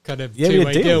a kind of Yeah, we had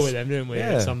two-way deal deals. with them, didn't we,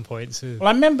 Yeah. at some point? So. Well,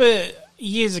 I remember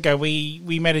years ago we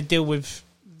made a deal with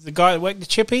the guy that worked the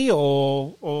Chippy,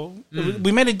 or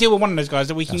we made a deal with one of those guys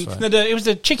that we can. That's right. No, it was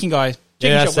the chicken guy, chicken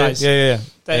Yeah, shop that's it. guys. Yeah.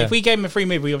 That Yeah. If we gave him a free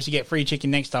movie, we obviously get free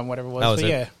chicken next time, whatever it was. That was but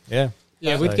it. Yeah.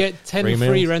 Yeah, we'd So, get 10 free free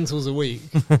meals. rentals a week.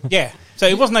 yeah. So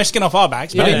it was no skin off our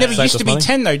backs, but Yeah. it never Saved used us to be money.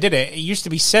 10 though, did it? It used to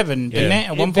be 7, didn't Yeah. it?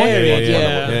 At It one point. varied, One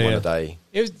yeah. a day.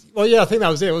 It was, well, yeah, I think that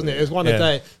was it, wasn't it? It was one Yeah. a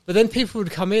day. But then people would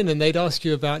come in and they'd ask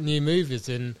you about new movies,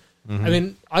 and I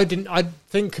mean, I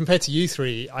think compared to you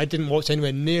three, I didn't watch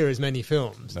anywhere near as many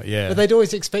films. Yeah. But they'd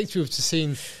always expect you to have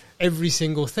seen every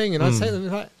single thing. And I'd say to them,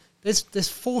 like, there's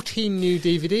 14 new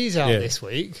DVDs out this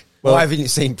week. Well, why haven't you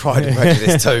seen Pride and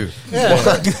Prejudice 2?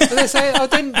 Yeah. And they say,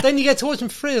 then you get to watch them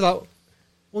for free. Like,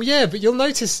 well, yeah, but you'll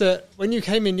notice that when you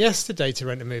came in yesterday to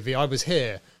rent a movie, I was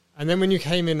here. And then when you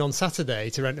came in on Saturday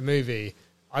to rent a movie,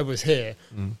 I was here.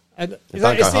 And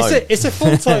it's a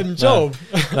full-time job.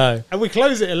 No. And we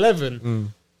close at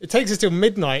 11. It takes us till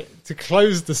midnight to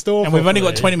close the store. And we've only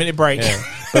got a 20-minute break. Yeah.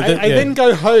 I then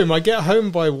go home. I get home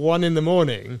by 1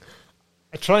 a.m.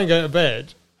 I try and go to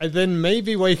bed. I then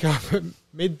maybe wake up at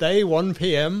midday, 1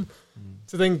 p.m.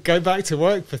 to then go back to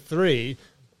work for 3.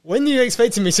 When are you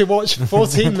expecting me to watch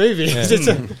 14 movies?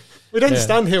 We don't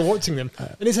stand here watching them.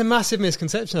 And it's a massive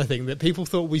misconception, I think, that people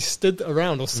thought we stood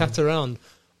around or sat around.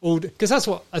 Because that's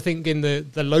what I think in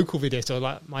the local video store,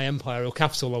 like My Empire or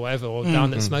Capital or whatever, or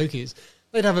down at Smokies,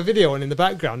 they'd have a video on in the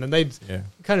background and they'd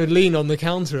kind of lean on the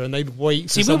counter and they'd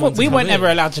wait for someone to we come weren't in. ever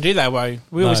allowed to do that, were we?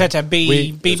 We always had to have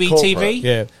BBTV.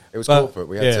 Yeah. It was But- corporate.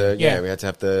 We had we had to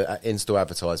have the in-store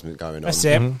advertisement going on. That's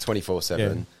it. 24/7.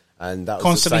 Yeah. And that was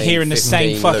Constantly the same hearing the same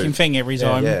 15 fucking loop. thing every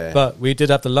time. Yeah. But we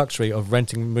did have the luxury of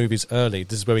renting movies early.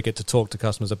 This is where we get to talk to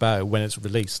customers about it when it's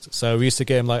released. So we used to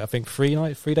get them, like, I think 3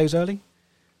 days early.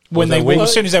 When they were,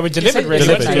 as soon as they were delivered, really.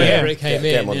 Delivered, wasn't it? whenever Yeah. it came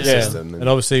Get them in. on the Yeah. system. And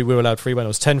obviously we were allowed free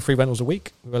rentals, 10 free rentals a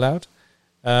week we were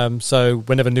allowed. So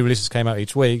whenever new releases came out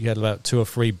each week, you had about 2 or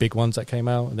 3 big ones that came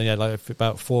out, and then you had like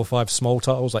about 4 or 5 small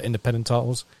titles, like independent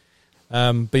titles.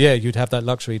 But yeah, you'd have that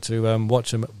luxury to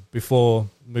watch them before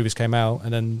movies came out,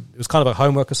 and then it was kind of a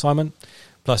homework assignment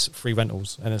plus free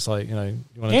rentals. And it's like, you know,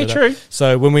 you want to do that. true.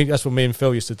 So that's what me and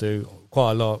Phil used to do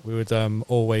quite a lot. We would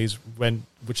always rent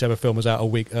whichever film was out a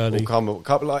week early. One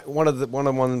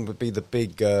would be the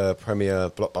big premiere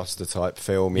blockbuster type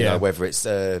film, you know, whether it's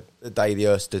The Day the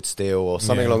Earth Stood Still or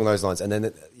something along those lines. And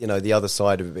then, you know, the other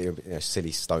side would be a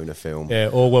silly stoner film. Yeah,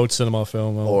 or world cinema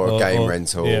film. Or a game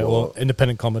rental. Yeah, or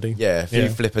independent comedy. Yeah, a few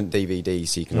flippant DVDs,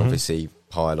 so you can obviously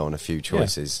pile on a few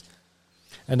choices.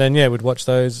 And then, we'd watch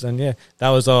those. And, that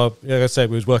was our, like I said,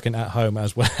 we was working at home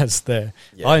as well as there.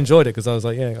 Yeah. I enjoyed it because I was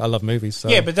like, I love movies. So.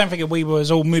 Yeah, but don't forget we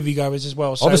was all moviegoers as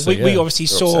well. So Obviously, we obviously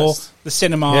We're saw obsessed. the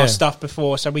cinema stuff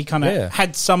before, so we kind of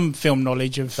had some film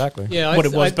knowledge of Exactly. what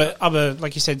it was. But other,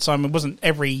 like you said, Simon, wasn't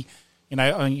every, you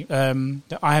know,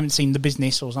 I haven't seen The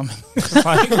Business or something.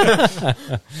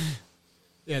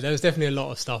 Yeah, there was definitely a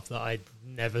lot of stuff that I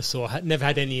never saw, never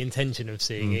had any intention of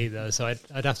seeing either. So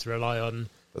I'd have to rely on.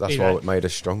 But that's why it made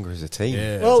us stronger as a team.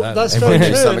 Yeah, Well, exactly. that's Everyone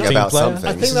very knew true. something And about player.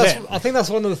 something. I think that's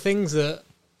one of the things that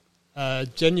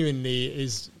genuinely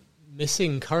is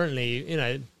missing currently. You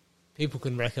know, people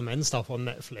can recommend stuff on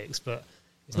Netflix, but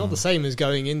it's not the same as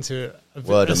going into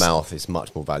Word of mouth is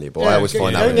much more valuable. Yeah, I always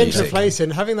find that going with into a music. place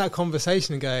and having that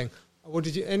conversation and going, what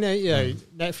did you? And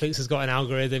Netflix has got an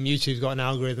algorithm, YouTube's got an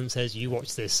algorithm that says you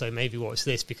watch this, so maybe watch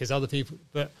this because other people.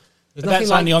 But there's That's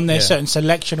nothing only on their Yeah. certain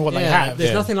selection of what they have.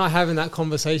 There's nothing like having that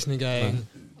conversation and going,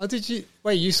 "Oh, did you?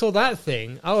 Wait, you saw that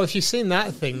thing? Oh, if you've seen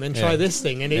that thing, then try this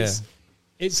thing." And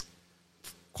it's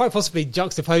quite possibly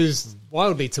juxtaposed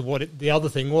wildly to what the other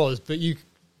thing was, but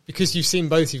because you've seen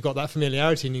both, you've got that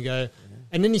familiarity, and you go.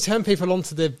 And then you turn people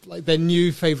onto their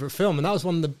new favourite film, and that was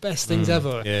one of the best things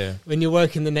ever. Yeah. When you're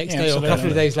working the next day or a couple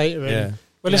of days later, and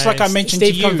Well, it's like I mentioned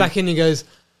Steve to comes you. back in and goes,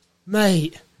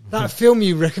 "Mate, that film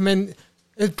you recommend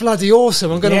is bloody awesome.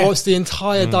 I'm going to watch the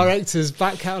entire director's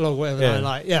back catalogue, whatever." And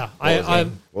I'm like,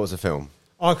 What was the film?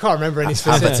 I can't remember any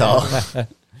specific. Avatar.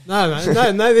 No,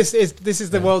 man, no. This is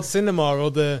the World Cinema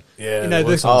or the okay.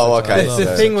 It's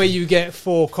the thing where you get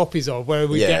 4 copies of, where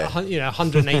we Yeah. get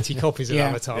 180 copies of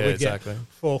Avatar. Yeah, we exactly. get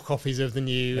 4 copies of the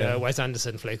new Wes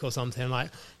Anderson flick or something.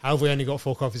 Like, how have we only got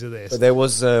 4 copies of this? But there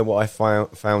was what I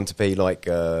found to be like,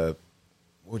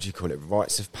 what do you call it,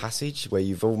 rites of passage, where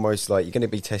you've almost like, you're going to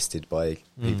be tested by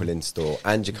people in store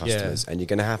and your customers, and you're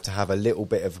going to have a little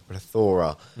bit of a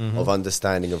plethora of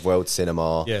understanding of world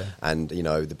cinema and, you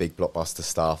know, the big blockbuster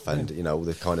stuff and, you know, all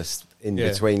the kind of in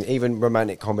between, even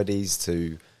romantic comedies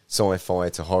to sci-fi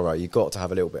to horror. You've got to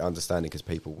have a little bit of understanding because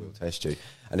people will test you.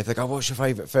 And if they go, what's your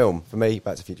favourite film? For me,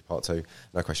 Back to the Future Part 2,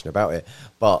 no question about it.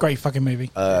 But Great fucking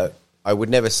movie. I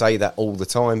would never say that all the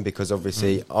time because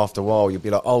obviously after a while you'll be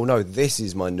like, oh no, this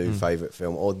is my new favourite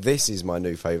film or this is my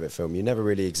new favourite film. You never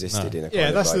really existed in a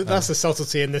kind of that's the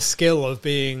subtlety and the skill of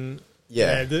being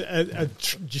a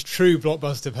true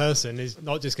blockbuster person is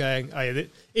not just going, either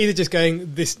just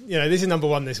going, this is number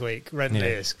 1 this week, rent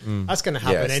this. That's going to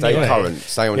happen stay anyway. current,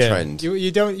 stay on trend. You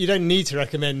don't need to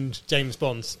recommend James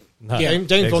Bond. No. James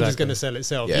Bond is Exactly. going to sell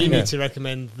itself. Yeah. You need to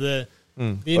recommend the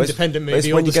the independent It's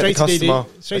movie or when the you get the straight to customer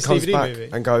DVD, straight that to comes DVD back movie.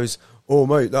 and goes, "Oh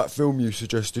mate, that film you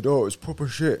suggested, it's proper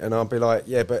shit," and I'll be like,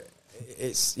 "Yeah, but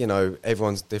it's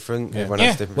everyone's different. Everyone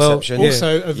has a different perception."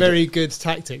 Also, a very good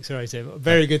tactic, sorry Tim, a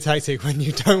very good tactic when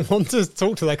you don't want to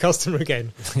talk to that customer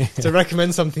again, to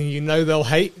recommend something you know they'll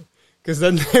hate, because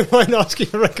then they won't ask you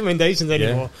for recommendations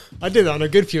anymore. I did that on a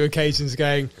good few occasions,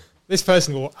 going, this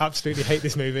person will absolutely hate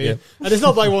this movie. Yeah. And it's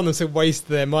not that I want them to waste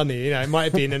their money. It might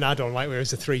have been an add-on, like where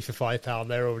it's a 3 for £5,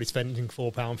 they're already spending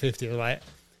 £4.50. I'm like,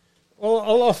 well,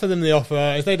 I'll offer them the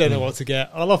offer. If they don't know what to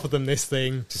get, I'll offer them this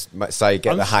thing. Just say,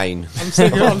 get the Hain.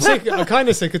 I'm kind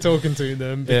of sick of talking to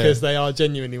them because they are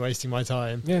genuinely wasting my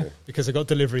time. Yeah. Because I got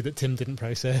delivery that Tim didn't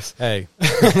process. Hey,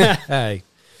 hey.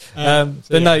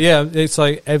 It's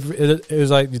like it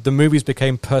was like the movies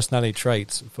became personality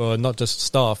traits for not just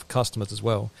staff, customers as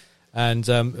well. And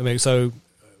so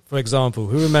for example,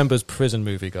 who remembers Prison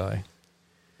Movie Guy?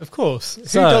 Of course. Who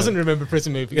So- doesn't remember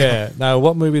Prison Movie? Yeah. Now,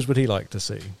 what movies would he like to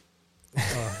see?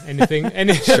 Anything?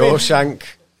 Shawshank.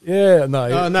 Yeah, no.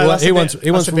 Oh, no, well, that's he a wants bit-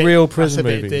 he wants that's a bit- real that's prison a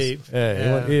bit movies. deep.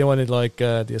 Yeah, he wanted like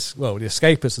the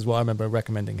Escapist is what I remember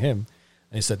recommending him,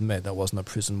 and he said, "Mate, that wasn't a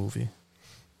prison movie."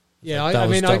 Yeah, That I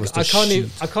was- mean, that was the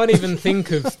I can't even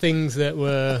think of things that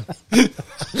were.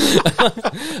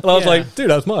 And I was like, "Dude,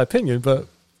 that's my opinion, but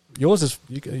yours is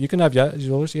you can have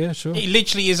yours, yeah, sure." It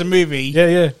literally is a movie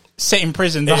Yeah. set in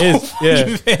prison. The It whole is, yeah.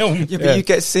 fucking film. Yeah, but Yeah. you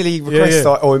get silly requests yeah.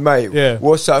 like, "Oh mate, Yeah.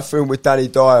 what's that film with Danny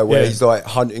Dyer where Yeah. he's like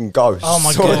hunting ghosts?" Oh,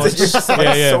 my So God. you just like,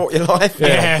 Yeah. sort your life.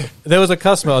 Yeah. There was a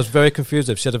customer I was very confused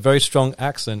with. She had a very strong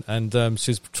accent, and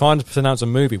she was trying to pronounce a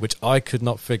movie which I could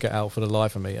not figure out for the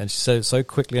life of me. And she said it so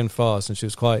quickly and fast, and she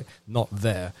was quite not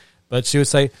there. But she would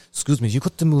say, "Excuse me, you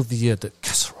got the movie the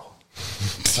casserole."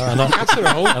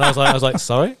 Casserole? And I was like,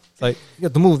 "Sorry?" It's like, "Yeah,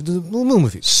 the movie,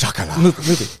 movie,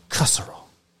 casserole."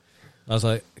 I was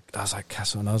like,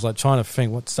 casserole, and I was like trying to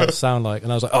think, what does that sound like?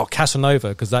 And I was like, "Oh, Casanova,"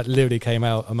 because that literally came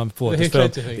out a month before. The this Heath film,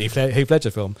 Ledger thing. the Heath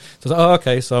Ledger film. So I was like, "Oh,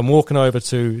 okay." So I'm walking over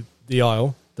to the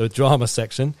aisle, the drama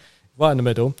section, right in the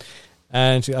middle,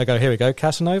 and I go, "Here we go,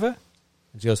 Casanova,"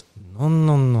 and she goes,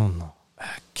 "No,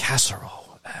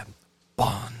 casserole,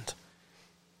 Bond,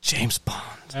 James Bond."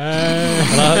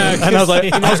 And I was like,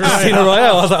 Casino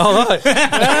Royale. I was like, all right.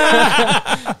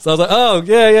 So I was like, oh,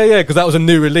 yeah, because that was a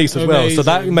new release as well. So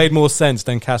that Amazing. made more sense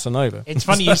than Casanova. It's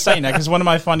funny you saying that because one of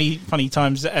my funny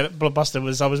times at Blockbuster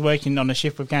was I was working on a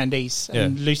shift with Candice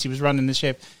and Yeah. Lucy was running the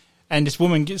ship, and this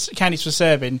woman, Candice was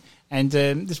serving, and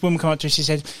this woman came up to her. She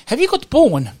said, "Have you got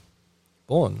porn?"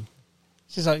 Born.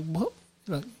 She's like, "What?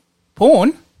 Like,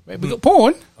 porn? We got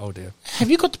porn? Oh, dear. Have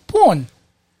you got porn?"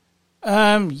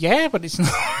 Yeah, but it's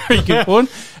not very good porn.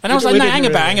 And I was like, We "No,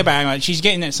 didn't hang about. Like, she's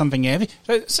getting at something here.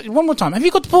 So, one more time. Have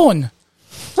you got porn?"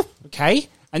 Okay.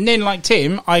 And then, like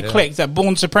Tim, I clicked that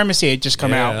Bourne Supremacy had just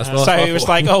come Yeah, out. that's what So I it was thought.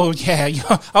 like, oh,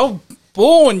 yeah. Oh,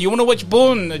 Bourne. You want to watch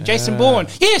Bourne? Jason Bourne.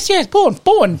 Yes, Bourne.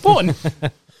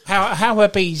 How her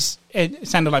B's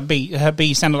sounded like B. Her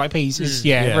B's sounded like P's. Is,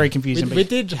 Yeah. very confusing. We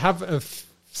did have a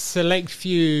select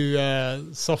few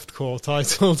softcore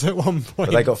titles at one point.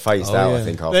 But they got phased Oh, out, yeah. I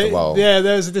think, after a while. Yeah,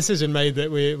 there was a decision made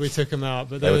that we took them out,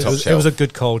 but there were was, top It was a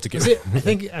good call to get was it, I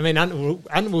think, I mean, Ant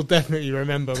will definitely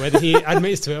remember whether he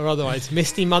admits to it or otherwise.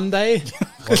 Misty Monday?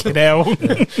 Fucking hell.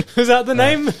 Was that the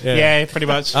name? Yeah, pretty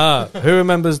much. Who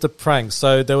remembers the pranks?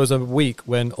 So there was a week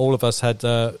when all of us had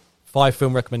 5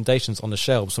 film recommendations on the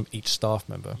shelves from each staff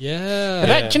member.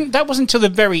 Yeah. That wasn't until the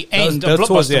very end that of was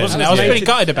towards the Blockbuster, end. wasn't it? I was That was pretty later-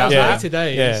 gutted about that was that. later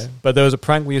days. Yeah, but there was a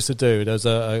prank we used to do. There was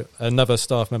another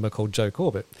staff member called Joe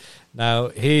Corbett. Now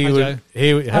Hi, Joe.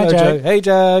 Hello, Joe. Hey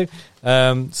Joe.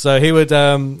 So he would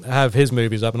have his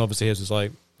movies up, and obviously his was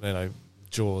like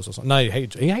Jaws or something. No, he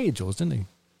hated Jaws, didn't he?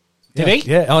 Did yeah,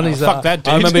 he? Yeah, Oh, his, fuck that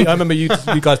dude. I remember you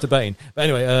guys debating. But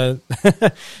anyway,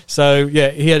 so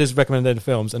yeah, he had his recommended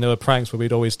films, and there were pranks where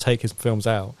we'd always take his films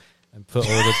out and put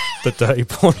all the dirty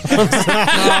porn ones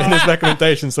in his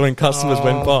recommendations. So when customers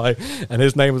went by and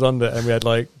his name was on there, and we had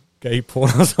like gay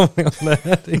porn or something on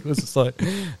there, he was just like,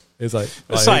 it's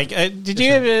like, Did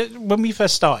you ever, when we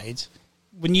first started,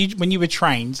 when you were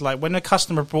trained, like when a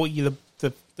customer brought you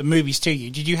the movies to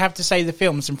you, did you have to say the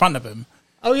films in front of them?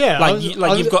 Oh, yeah. Like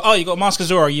you've got Mask of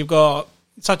Zorro, you've got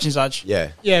such and such.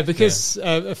 Yeah. Yeah, because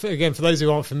again, for those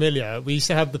who aren't familiar, we used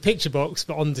to have the picture box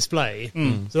but on display,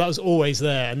 so that was always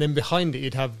there. And then behind it,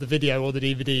 you'd have the video or the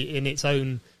DVD in its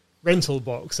own rental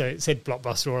box, so it said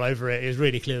Blockbuster all over it. It was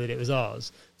really clear that it was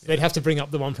ours. So they'd have to bring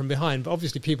up the one from behind, but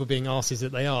obviously, people being asses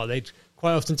that they are, they'd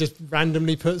quite often just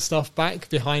randomly put stuff back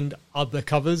behind other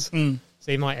covers.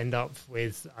 So you might end up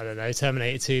with, I don't know,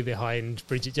 Terminator 2 behind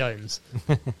Bridget Jones.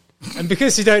 And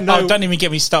because you don't know... Oh, don't even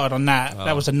get me started on that.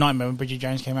 That was a nightmare when Bridget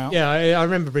Jones came out. Yeah, I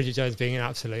remember Bridget Jones being an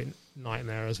absolute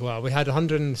nightmare as well. We had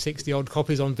 160 odd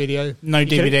copies on video. No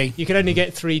DVD. You could only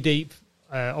get 3 deep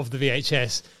of the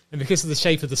VHS, and because of the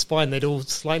shape of the spine, they'd all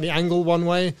slightly angle one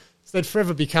way, so they'd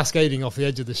forever be cascading off the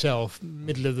edge of the shelf,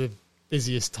 middle of the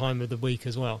busiest time of the week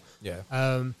as well.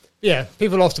 Yeah.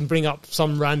 People often bring up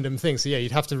some random thing, so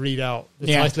you'd have to read out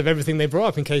the title of everything they brought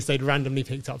up in case they'd randomly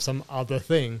picked up some other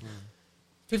thing.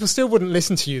 People still wouldn't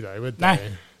listen to you, though, would they? No.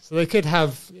 So they could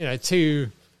have, 2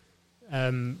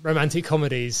 romantic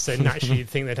comedies, so naturally you'd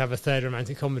think they'd have a third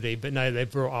romantic comedy, but no, they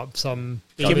brought up some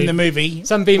Give them the movie.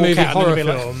 some B-movie walk out horror and they'll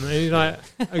be like- film. And you're like,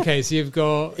 okay, so you've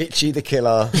got... Itchy the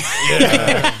Killer,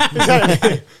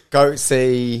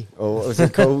 Goatsy, or what was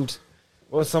it called?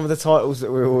 What were some of the titles that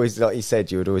we always, like you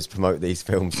said, you would always promote these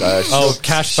films?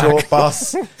 Cashback. Short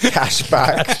Bus,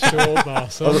 Cashback, Short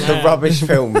Bus. all of the rubbish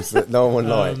films that no one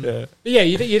liked. But yeah,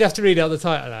 you'd have to read out the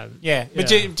title. Adam. Yeah,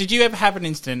 but Yeah. did you ever have an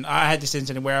incident? I had this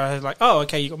incident where I was like, "Oh,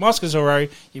 okay, you got Mask of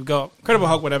Zorro, you've got Incredible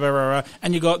Hulk, whatever,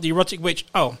 and you got the Erotic Witch."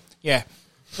 Oh, yeah.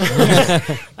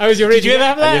 Oh, was you reading? Did you ever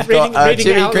have that? And you've got reading it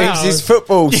Jimmy out Greaves' loud.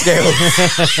 football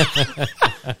skills.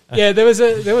 Yeah, there was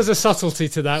a subtlety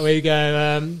to that where you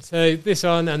go, so this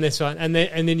one and this one, and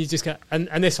then you just go, and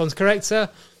this one's correct, sir.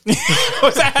 Is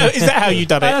that how you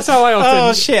done it? That's how I often.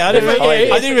 Oh shit! I didn't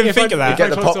even if think of You that.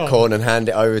 get the Clock's on. popcorn and hand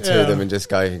it over to Yeah. them and just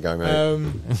go,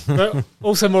 mate. But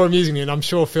also more amusingly, and I'm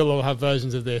sure Phil will have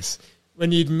versions of this,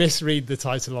 when you'd misread the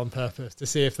title on purpose to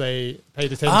see if they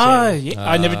paid attention.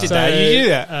 I never did that. You do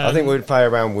that? I think we'd play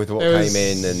around with what there was-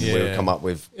 came in and we would come up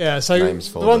with Yeah, so names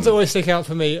for the ones that them. always stick out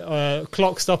for me are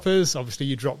clock stoppers. Obviously,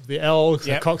 you drop the L,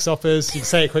 so Yep. clock stoppers. You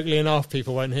say it quickly enough,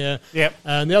 people won't hear. Yep.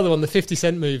 And the other one, the 50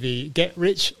 Cent movie, Get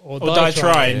Rich or Or Die Die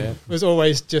Trying. Trying, was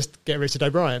always just Get Richard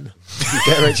O'Brien.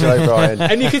 Get Richard O'Brien.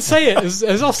 And you could say it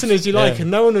as often as you like,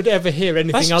 and no one would ever hear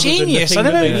anything That's other genius. than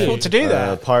I the thing never that they thought knew. to do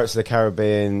that. Pirates of the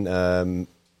Caribbean,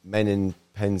 Men in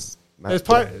Pens. There's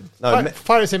No,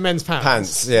 Pirates in Men's Pants.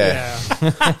 Pants, yeah.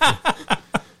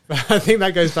 I think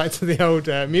that goes back to the old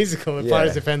musical, of Yeah.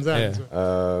 Pirates of Penzance.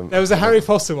 Yeah. There was a Harry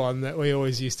Potter one that we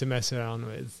always used to mess around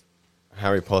with.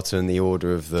 Harry Potter and the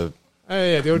Order of the... Oh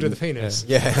yeah, the Order of the Penis.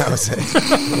 Yeah, that was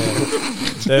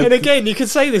it. And again, you could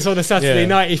say this on a Saturday Yeah.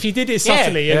 night if you did it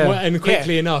subtly Yeah. and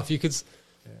quickly enough. You could.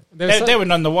 There was They were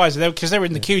none the wiser because they were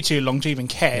in the queue too long to even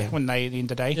care, weren't they? At the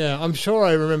end of the day. yeah, I'm sure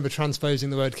I remember transposing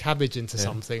the word cabbage into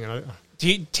something. And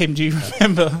Tim, do you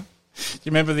remember? Do you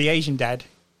remember the Asian dad?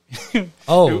 Who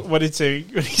Oh, wanted to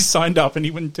when he signed up and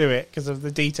he wouldn't do it because of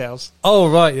the details. oh,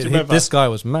 right. you remember? This guy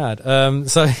was mad.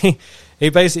 So he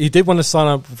basically did want to sign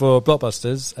up for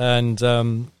Blockbusters, and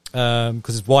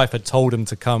because his wife had told him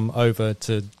to come over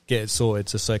to get it sorted,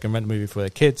 so he can rent a movie for their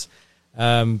kids.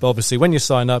 But obviously, when you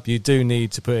sign up, you do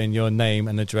need to put in your name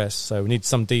and address. So we need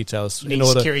some details Need in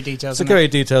order. security details. Security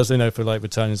details, for like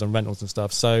returns and rentals and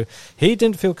stuff. So he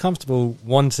didn't feel comfortable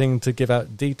wanting to give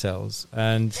out details,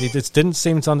 and he just didn't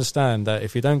seem to understand that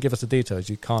if you don't give us the details,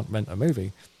 you can't rent a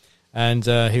movie. And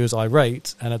he was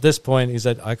irate, and at this point, he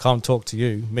said, "I can't talk to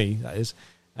you, me, that is."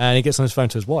 And he gets on his phone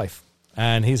to his wife,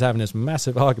 and he's having this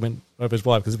massive argument over his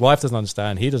wife because his wife doesn't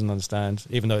understand, he doesn't understand,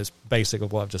 even though it's basic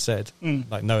of what I've just said,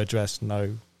 like no address,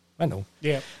 no rental.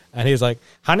 Yeah. And he was like,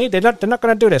 "Honey, they're not going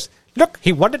to do this. Look,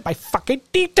 he wanted my fucking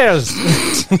details."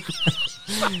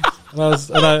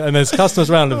 and there's customers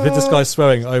around him. This guy's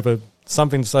swearing over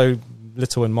something so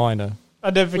little and minor.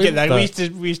 I'll never forget that.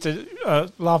 But- We used to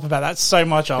laugh about that so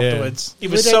much afterwards. He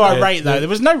was We so don't- irate though. There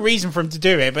was no reason for him to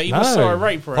do it, but he was so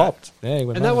irate for it. Popped. Yeah, he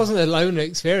went And that mad. wasn't a lone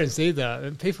experience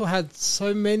either. People had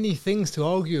so many things to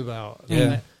argue about.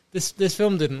 Yeah. Like, this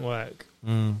film didn't work.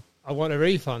 I want a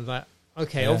refund. Like,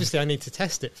 okay, Yeah. obviously I need to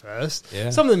test it first.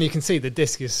 Yeah. Some of them you can see the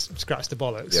disc is scratched to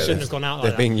bollocks. Yeah, Shouldn't have gone out They've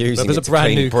like been that. using But it was it a to brand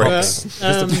clean new copy. bricks. Just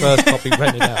the first copy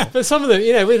rented out. But some of them,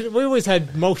 we always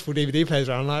had multiple DVD players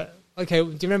around. Like, okay, do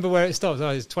you remember where it stops? Oh,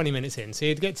 it's 20 minutes in. So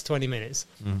you'd get to 20 minutes.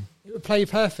 It would play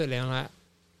perfectly. I'm like,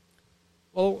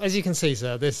 well, as you can see,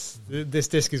 sir, this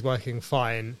disc is working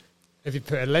fine. If you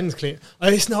put a lens clean, oh,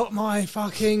 it's not my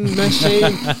fucking machine.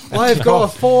 I've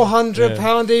got a £400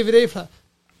 DVD player.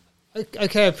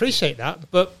 Okay, I appreciate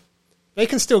that, but they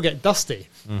can still get dusty.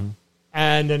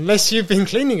 And unless you've been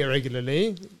cleaning it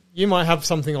regularly, you might have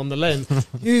something on the lens.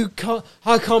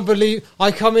 I can't believe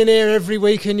I come in here every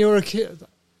week and you're a kid.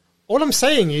 All I'm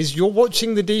saying is you're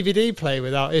watching the DVD play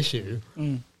without issue.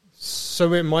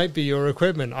 So it might be your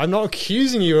equipment. I'm not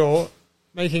accusing you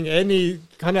making any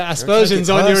kind of aspersions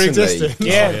on your existence.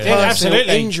 Yeah, Personal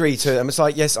absolutely. injury to them. It's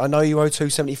like, yes, I know you owe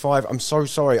 $275. I'm so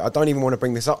sorry. I don't even want to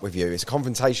bring this up with you. It's a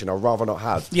confrontation I'd rather not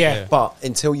have. Yeah. But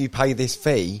until you pay this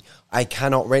fee, I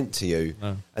cannot rent to you.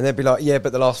 No. And they'd be like, yeah,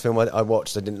 but the last film I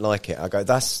watched, I didn't like it. I go,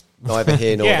 that's neither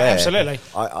here nor Yeah, there. absolutely.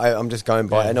 I'm just going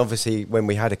by. And obviously, when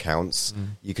we had accounts,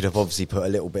 you could have obviously put a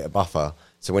little bit of buffer.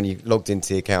 So when you logged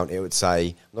into the account, it would say,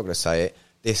 I'm not going to say it,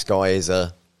 this guy is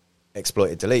a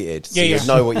exploited, deleted. So Yeah, you'd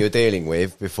know what you're dealing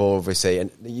with before, obviously, and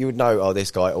you would know, oh,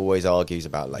 this guy always argues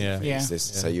about late Yeah. fees. Yeah.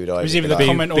 So you would It was either either be the like,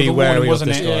 comment or be the wary warning, of wasn't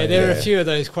this it? guy. Yeah, there are a Yeah. few of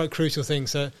those quite crucial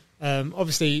things. So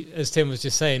obviously, as Tim was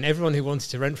just saying, everyone who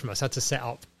wanted to rent from us had to set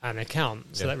up an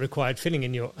account. So that required filling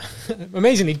in your,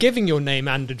 amazingly, giving your name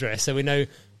and address so we know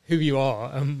who you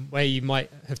are and where you might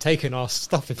have taken our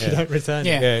stuff if you don't return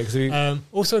Yeah. it. Yeah, because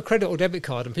Also a credit or debit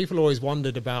card, and people always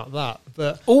wondered about that.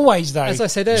 But Always, though. as I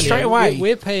said earlier, straight away.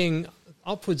 we're paying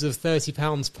upwards of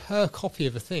 £30 per copy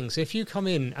of a thing. So if you come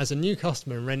in as a new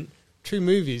customer and rent 2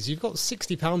 movies, you've got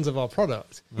 £60 of our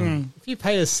product. If you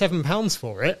pay us £7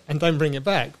 for it and don't bring it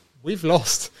back, we've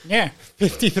lost Yeah.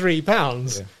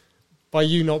 £53 by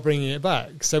you not bringing it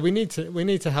back. So we need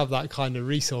to have that kind of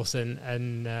resource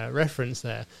and reference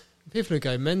there. People would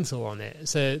go mental on it.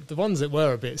 So the ones that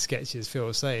were a bit sketchy, as Phil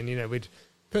was saying, we'd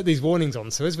put these warnings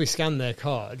on. So as we scan their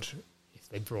card, if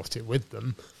they brought it with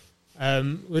them,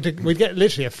 we'd get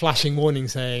literally a flashing warning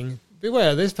saying,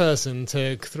 beware, this person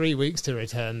took 3 weeks to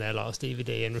return their last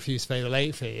DVD and refused to pay the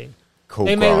late fee. Cool,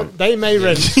 They Grant. may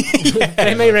rent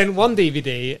they may rent one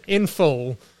DVD in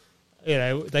full.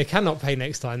 They cannot pay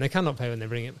next time. They cannot pay when they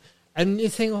bring it. And you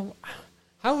think, well,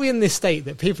 how are we in this state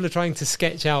that people are trying to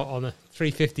sketch out on a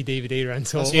 $3.50 DVD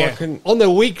rental That's why I couldn't- on a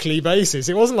weekly basis?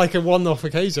 It wasn't like a one-off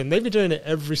occasion. They'd be doing it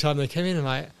every time they came in. And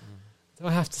like, do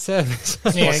I have to service? Yeah,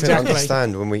 I can exactly.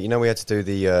 understand when we had to do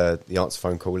the answer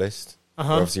phone call list.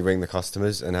 Uh-huh. We obviously ring the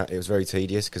customers, and it was very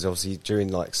tedious because obviously during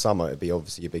like summer it'd be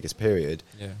obviously your biggest period,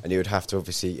 and you would have to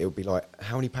obviously it would be like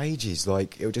how many pages,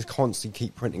 like it would just constantly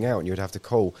keep printing out, and you would have to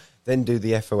call, then do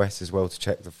the FOS as well to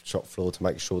check the shop floor to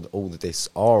make sure that all the discs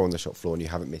are on the shop floor and you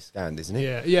haven't misscanned, isn't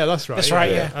it? Yeah, that's right. That's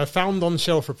right, yeah. A found on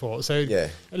shelf report. So Yeah.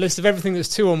 a list of everything that's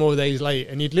 2 or more days late,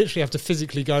 and you'd literally have to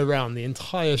physically go around the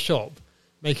entire shop,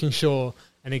 making sure.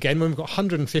 And again, when we've got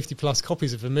 150 plus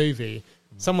copies of a movie,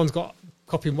 someone's got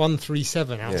copy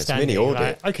 137 it's outstanding. mini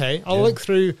audit. Like, okay, I'll look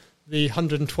through the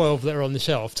 112 that are on the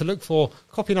shelf to look for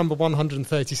copy number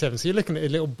 137. So you're looking at a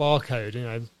little barcode,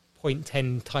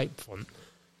 0.10 type font.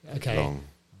 Okay. Long.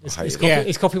 Is I hate copy, it.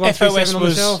 is copy FOS 137 on the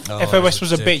was shelf? FOS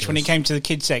was a bitch ridiculous. when it came to the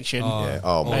kids section. Yeah.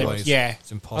 Oh, my always. God. Yeah.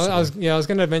 It's impossible. I was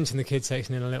going to mention the kids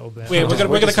section in a little bit. We're going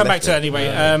to just come back left to that it.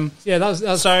 anyway. Yeah, that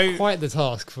was So- quite the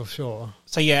task for sure.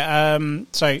 So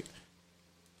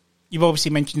you've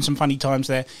obviously mentioned some funny times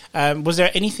there. Was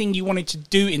there anything you wanted to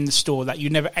do in the store that you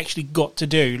never actually got to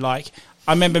do? Like,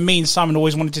 I remember me and Simon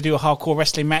always wanted to do a hardcore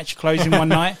wrestling match closing one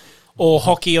night, or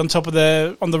hockey on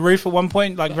the roof at one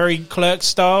point, like very Clerks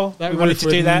style. That we wanted roof to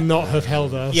would do that. not have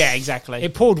held us. Yeah, exactly.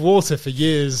 It poured water for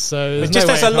years, so there's But just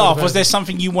no as way a it held laugh, us. was there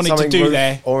something you wanted to do roof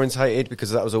there? orientated,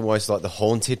 because that was almost like the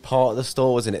haunted part of the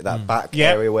store, wasn't it? That back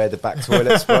Yeah. area where the back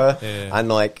toilets were, Yeah. and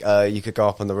like you could go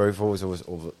up on the roof. Always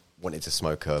wanted to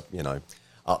smoke up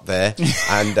there,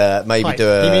 and maybe Pipe. do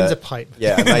a. He means a pipe.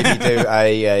 Yeah, maybe do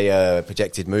a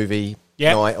projected movie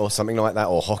Yeah. night or something like that,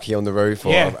 or hockey on the roof,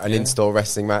 or Yeah. an in-store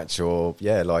wrestling match, or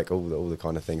like all the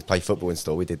kind of things. Play football in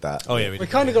store. We did that. Oh yeah, We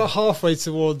kind of got halfway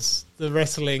towards the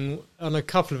wrestling on a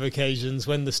couple of occasions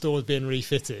when the store was being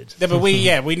refitted. Yeah, but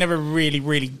we never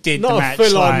really did the Not match.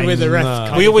 full on like- with the ref. No.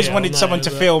 kind We of always deal, wanted no, someone to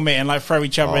but- film it and like throw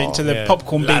each other into the yeah.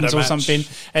 popcorn Ladder bins or match. something.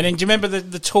 And then do you remember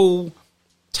the tall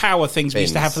tower things we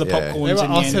used to have for the Bins, yeah. popcorns? They were in the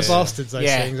utter end? bastards, those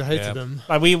Yeah. things. I hated Yeah. them.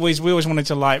 Like we always wanted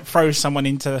to like throw someone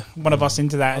into one of us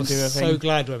into that I and was do a so thing.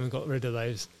 glad when we got rid of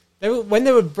those. When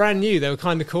they were brand new, they were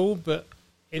kind of cool, but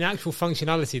in actual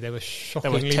functionality, they were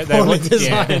shockingly they poorly were-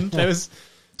 designed. They was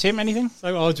Tim, anything?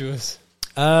 so arduous.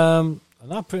 No,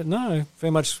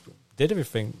 pretty much did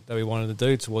everything that we wanted to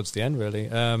do towards the end. Really,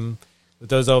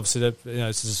 there's obviously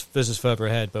this is further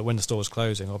ahead, but when the store was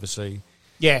closing, obviously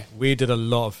Yeah. we did a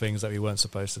lot of things that we weren't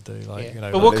supposed to do. Like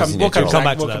Yeah. But we'll come losing we'll your come job. come back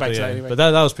back to we'll that. come back But, to that yeah. anyway. But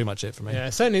that was pretty much it for me. Yeah,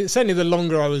 certainly the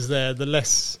longer I was there, the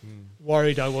less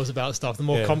worried I was about stuff, the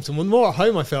more Yeah. comfortable, the more at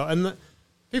home I felt. And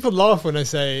people laugh when I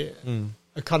say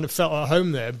I kind of felt at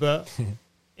home there, but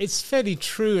it's fairly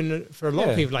true and for a lot of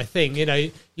Yeah. people, I think.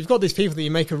 You've got these people that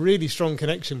you make a really strong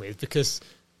connection with because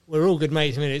we're all good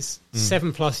mates. I mean, it's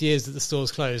 7+ years that the store's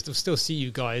closed. I'll still see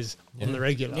you guys on the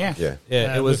regular. Yeah. Yeah.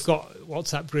 Yeah, it was. We've got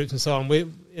WhatsApp groups and so on.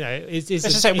 you know, As I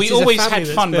say, we always had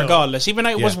fun regardless. Even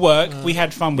though it was work, we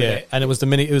had fun with it. And it was the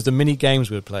mini games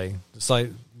we would play. It's like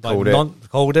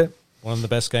called it one of the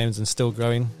best games and still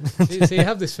growing. So you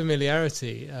have this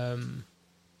familiarity.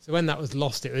 So when that was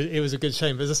lost, it was a good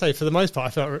shame. But as I say, for the most part, I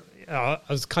felt I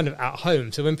was kind of at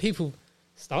home. So when people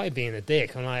started being a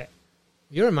dick, I'm like,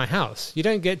 you're in my house. You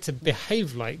don't get to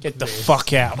behave like Get the this.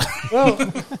 fuck out.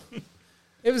 Well,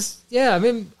 it was, I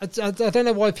mean, I don't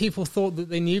know why people thought that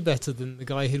they knew better than the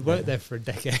guy who'd worked there for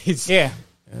decades. Yeah.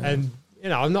 And, you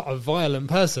know, I'm not a violent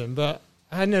person, but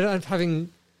I ended up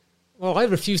I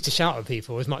refused to shout at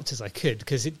people as much as I could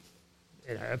because it,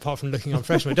 you know, apart from looking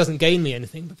unprofessional, it doesn't gain me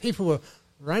anything. But people were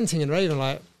ranting and raving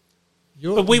like,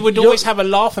 but we would always have a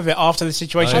laugh of it after the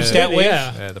situation was dealt with.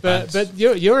 Yeah. But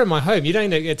you're in my home. You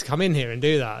don't get to come in here and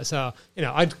do that. So, you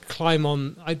know, I'd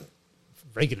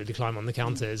regularly climb on the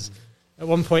counters. At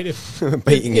one point,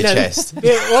 beating your chest.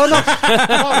 Yeah,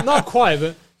 well, not quite,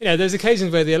 but you know, there's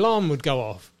occasions where the alarm would go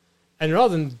off, and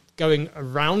rather than going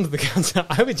around the counter,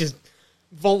 I would just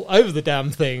vault over the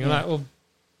damn thing. And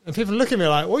and people look at me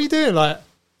like, "What are you doing?" Like,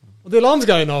 well, the alarm's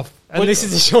going off, and this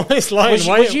is the shortest line.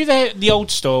 Was you there at the old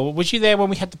store? Was you there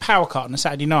when we had the power cut on a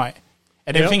Saturday night?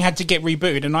 And everything had to get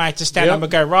rebooted, and I had to stand up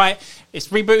and go, right, it's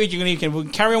rebooted, you can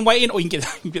carry on waiting, or you can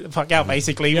get the fuck out,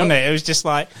 basically, wasn't it? It was just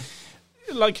like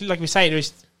we say, it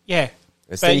was,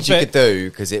 There's things you could do,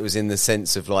 because it was in the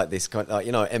sense of like this kind of, like,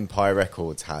 you know, Empire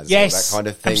Records has. Yes, that kind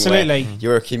of thing. absolutely. Where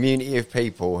you're a community of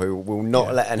people who will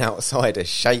not let an outsider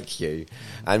shake you.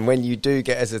 And when you do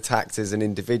get as attacked as an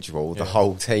individual, the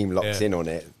whole team locks in on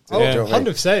it. Oh,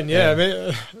 100%, I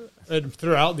mean,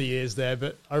 throughout the years there,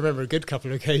 but I remember a good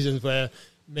couple of occasions where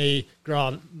me,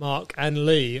 Grant, Mark and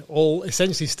Lee all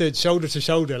essentially stood shoulder to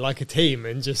shoulder like a team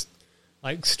and just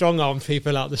like strong-armed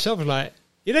people out the shop. Like,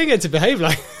 you don't get to behave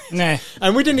like nah.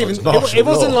 And we didn't even, it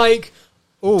wasn't like,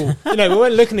 we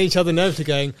weren't looking at each other nervously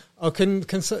going, we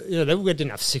didn't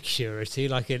have security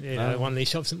like in one of these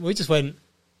shops. We just went,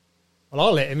 well,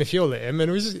 I'll let him if you'll let him. And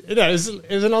it was, it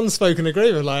was an unspoken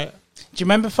agreement. Like, do you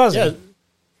remember Fuzzy?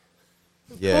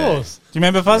 Yeah. Of course. Do you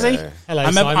remember Fuzzy? Yeah. Hello,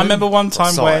 I remember one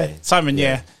time where Simon,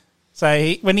 yeah.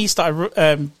 So when he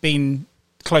started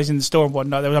closing the store and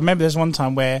whatnot, I remember there's one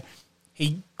time where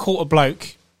he caught a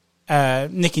bloke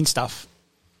nicking stuff,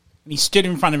 and he stood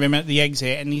in front of him at the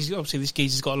exit, and he's obviously, this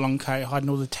geezer's got a long coat, hiding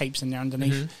all the tapes in there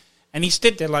underneath, and he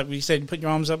stood there like we said, put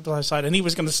your arms up by the side, and he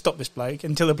was going to stop this bloke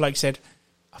until the bloke said,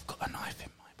 "I've got a knife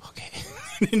in my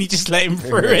pocket." And he just let him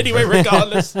through anyway,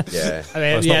 regardless. Yeah, I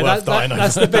mean,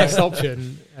 that's the best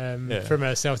option from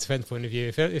a self-defense point of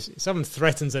view. If someone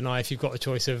threatens a knife, you've got a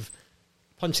choice of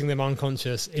punching them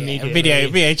unconscious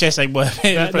immediately. VHS ain't worth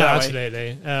it. No,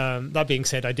 absolutely. That being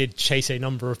said, I did chase a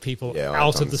number of people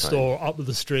out of the store, up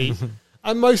the street.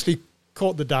 I mostly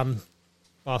caught the damn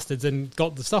bastards and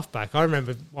got the stuff back. I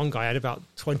remember one guy had about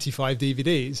 25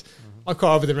 DVDs. I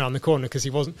caught up with him around the corner because he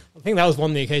wasn't. I think that was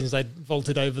one of the occasions I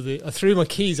vaulted over I threw my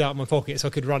keys out of my pocket so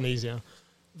I could run easier.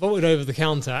 Vaulted over the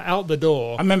counter, out the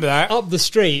door. I remember that. Up the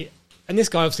street, and this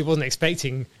guy obviously wasn't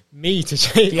expecting me to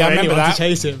chase. I remember that. To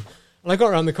chase him. And I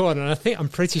got around the corner, and I'm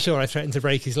pretty sure I threatened to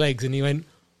break his legs, and he went,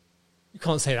 "You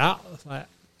can't say that." I was like,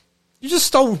 "You just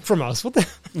stole from us. What the?"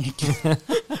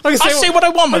 I say what I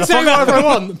want, motherfucker. I say whatever I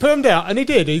want. Put him down, and he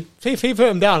did. He put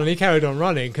him down, and he carried on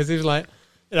running because he was like,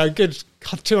 a good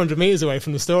 200 meters away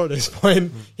from the store at this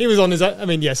point. He was on his own. I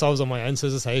mean, yes, I was on my own. So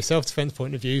as I say, self-defense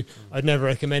point of view, I'd never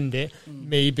recommend it.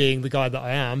 Me being the guy that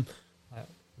I am,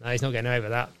 no, he's not getting away with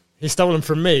that. He's stolen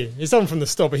from me. He's stolen from the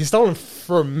store, but he's stolen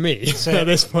from me at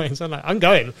this point. So I'm like, I'm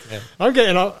going. Yeah. I'm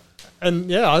getting up.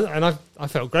 And I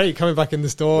felt great coming back in the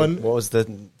store. And what was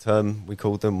the term we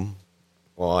called them?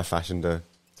 Well, I fashioned a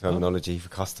terminology for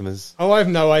customers. Oh, I have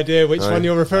no idea which one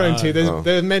you're referring to.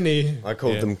 There's many. I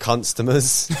called them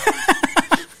customers.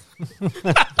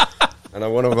 And I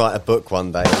want to write a book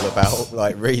one day all about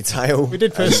like retail. We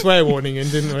did put a swear warning in,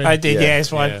 didn't we? I did, it's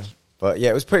fine. Yeah. But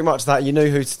yeah, it was pretty much that. You knew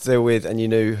who to deal with and you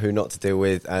knew who not to deal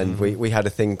with. And we had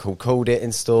a thing called Called It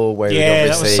in store where we'd obviously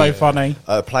that was so funny.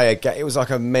 Play a game. It was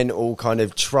like a mental kind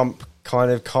of Trump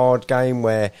kind of card game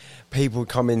where people would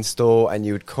come in store and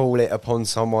you would call it upon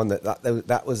someone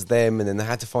that was them, and then they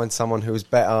had to find someone who was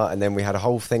better. And then we had a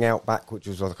whole thing out back which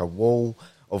was like a wall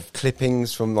of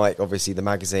clippings from like obviously the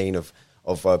magazine of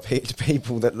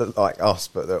people that look like us,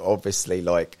 but they're obviously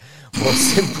like more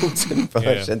simpleton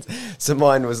versions. So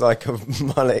mine was like a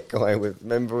mullet guy with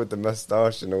the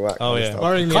moustache and all that kind of stuff.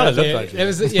 Kind of looked like it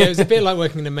was. It was a bit like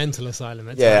working in a mental asylum.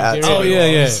 At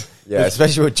times. Yeah,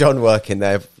 especially with John working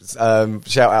there.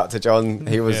 shout out to John.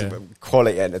 He was Yeah.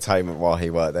 quality entertainment while he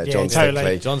worked there. Yeah, John totally.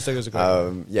 Stickley. John Sticker's a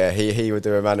great Yeah, he would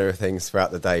do a manner of things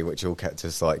throughout the day, which all kept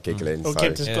us like giggling. Or So,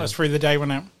 kept us, got us through the day,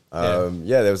 wasn't it?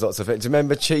 yeah, there was lots of it. Do you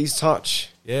remember Cheese Touch?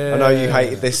 Yeah. I know you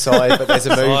hated this side, but there's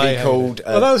a I movie hated called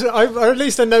Well, that was, at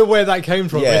least I know where that came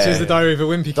from, Yeah. which is the Diary of a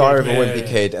Wimpy Kid. Diary of a Yeah. Wimpy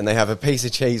Kid, and they have a piece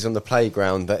of cheese on the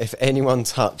playground that if anyone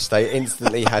touched, they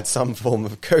instantly had some form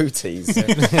of cooties.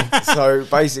 So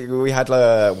basically, we had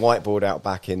a whiteboard out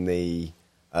back in the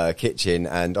kitchen,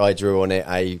 and I drew on it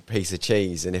a piece of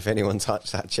cheese, and if anyone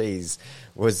touched that cheese,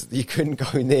 you couldn't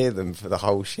go near them for the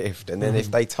whole shift. And then if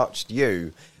they touched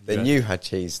you, then you had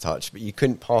cheese touch, but you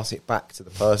couldn't pass it back to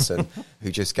the person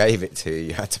who just gave it to you.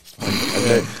 You had to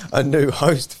find a new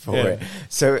host for it.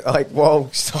 So, like, while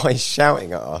he's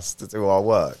shouting at us to do our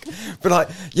work, but like,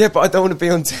 yeah, but I don't want to be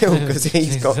on till because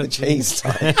he's got the cheese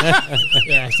touch.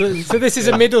 Yeah, so this is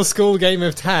a middle school game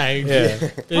of tag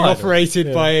being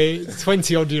operated by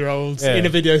 20-odd-year-olds in a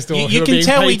video store. You who are can being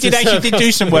tell paid we to did actually serve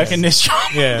do some work in this job.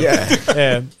 Yeah.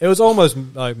 Yeah. It was almost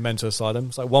like Mental Asylum.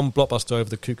 It's like one blockbuster over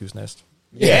the Cuckoo's Nest.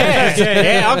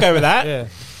 Yeah, I'll go with that. Yeah.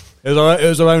 It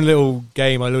was our own little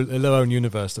game, our little own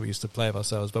universe that we used to play of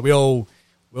ourselves. But we were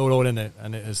all in it,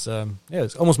 and it was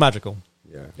it's almost magical.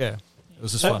 Yeah. It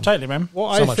was just fun. Totally, man.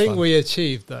 What So I much think fun. we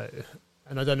achieved, though,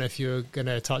 and I don't know if you're going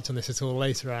to touch on this at all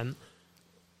later, Ant,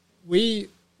 we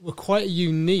were quite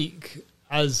unique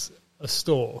as a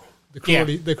store.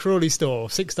 The Crawley store,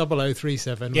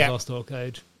 60037 was our store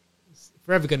code. It's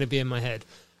forever going to be in my head.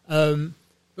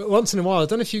 But once in a while, I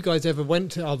don't know if you guys ever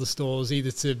went to other stores,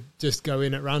 either to just go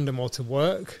in at random or to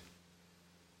work.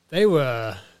 They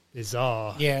were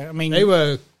bizarre. Yeah, I mean, They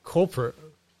were corporate.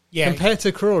 yeah, Compared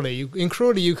to Crawley, in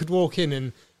Crawley you could walk in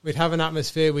and we'd have an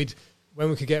atmosphere. When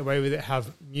we could get away with it, have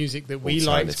music that we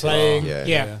liked playing.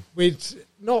 yeah. We'd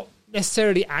not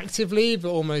necessarily actively, but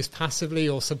almost passively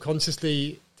or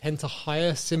subconsciously tend to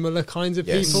hire similar kinds of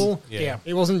Yes. people. Yeah.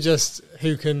 It wasn't just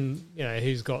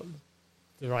who's got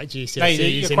the right GCSEs. No,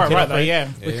 you're in quite right, though, Pinocchio. yeah.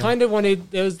 We kind of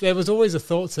wanted. There was always a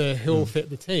thought to who'll fit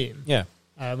the team. Yeah.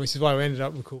 Which is why we ended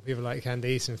up with cool people like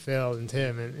Candice and Phil and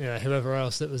Tim and whoever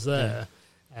else that was there.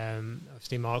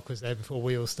 Obviously, Mark was there before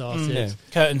we all started. Yeah.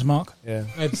 Curtains, Mark. Yeah.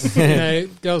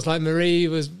 And, girls like Marie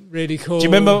was really cool. Do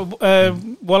you remember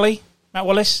Wally? Matt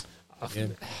Wallace? Yeah.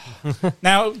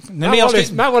 Now, let me ask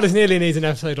you. Matt Wallace nearly needs an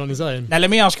episode on his own. Now,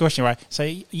 let me ask you a question, right? So,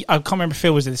 I can't remember if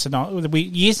Phil was this or not.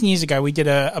 Years and years ago, we did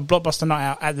a blockbuster night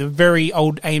out at the very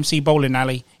old AMC bowling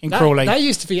alley in Crawley. That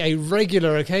used to be a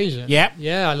regular occasion. Yeah.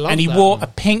 Yeah, I love And he that. wore a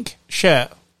pink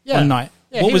shirt one night.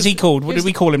 Yeah, What was he called? What did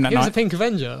we call him that he night? was the Pink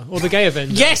Avenger, or the Gay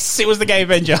Avenger. Yes, it was the Gay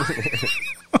Avenger.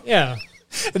 Yeah.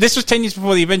 This was 10 years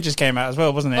before the Avengers came out as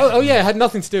well, wasn't it? Oh, yeah, it had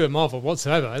nothing to do with Marvel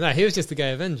whatsoever. No, he was just the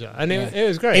Gay Avenger. And it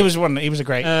was great. He was a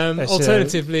great.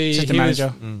 Alternatively, assistant he was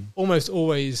manager. almost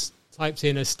always typed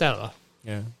in as Stella.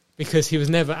 Yeah. Because he was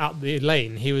never out the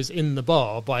lane. He was in the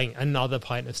bar buying another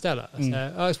pint of Stella.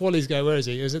 So, it's Wally's Go. Where is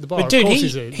he? He was at the bar. But dude, of course he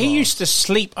he's at the bar. used to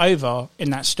sleep over in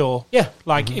that store. Yeah.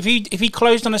 Like if he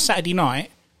closed on a Saturday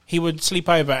night, he would sleep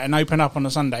over and open up on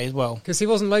a Sunday as well. Because he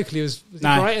wasn't local. He was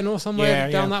No. Brighton or somewhere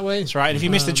down that way. That's right. And if you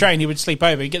missed the train, he would sleep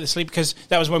over. He'd get the sleep because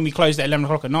that was when we closed at 11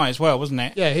 o'clock at night as well, wasn't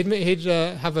it? Yeah, he'd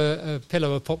have a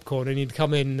pillow of popcorn and he'd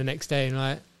come in the next day and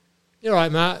like, "You all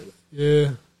right, Matt?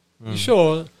 Yeah. You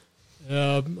sure?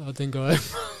 Yeah, I think I am."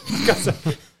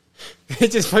 He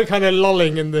just went kind of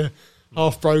lolling in the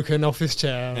half-broken office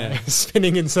chair, like,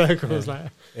 spinning in circles. Like,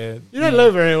 Yeah. "You don't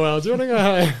look very well. Do you want to go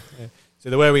home?" So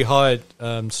the way we hired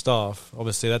staff,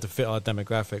 obviously they had to fit our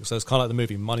demographic. So it's kind of like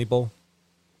the movie Moneyball.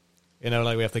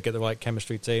 Like we have to get the right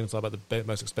chemistry team. It's about the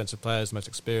most expensive players, the most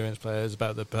experienced players,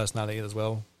 about the personality as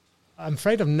well. I'm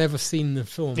afraid I've never seen the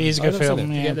film. It is a good I've never film,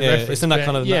 seen it to yeah. get the Yeah, reference, it's in that but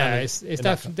kind of- yeah. It's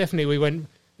definitely we went.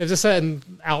 There's a certain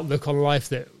outlook on life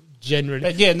that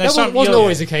generally Yeah, no, that some- wasn't yeah.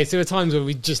 always the case. There were times where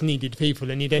we just needed people,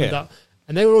 and you'd end Yeah. up,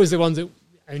 and they were always the ones that,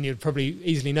 and you'd probably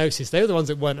easily notice they were the ones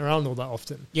that weren't around all that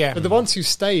often. Yeah. But the ones who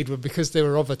stayed were because they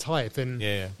were of a type, and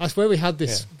Yeah. that's where we had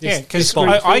this. Yeah, this because group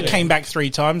I feeling. came back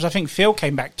 3 times. I think Phil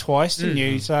came back twice, didn't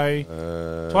you?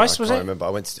 So twice, I was can't it? remember. I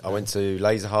went to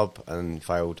Laser Hub and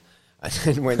failed, and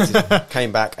then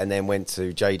came back, and then went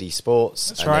to JD Sports,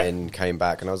 That's and right. then came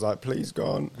back, and I was like, "Please,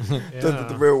 gone.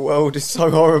 The real world is so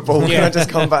horrible. Can Yeah. I just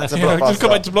come back to Yeah, Blockbuster?" just come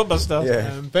back to Blockbuster.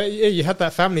 Yeah. But yeah, you had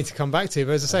that family to come back to.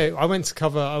 But as I say, I went to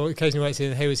cover. I would occasionally went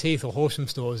to Haywards Heath or Horsham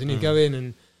stores, and you'd go in,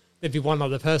 and there'd be one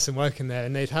other person working there,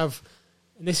 and they'd have.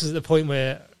 And this is the point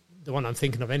where the one I'm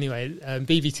thinking of anyway.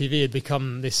 BBTV had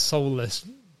become this soulless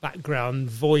background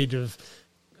void of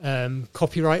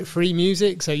copyright-free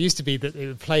music. So it used to be that they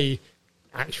would play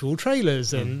actual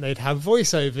trailers, and they'd have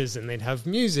voiceovers, and they'd have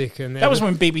music, and That was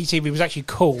when BBTV was actually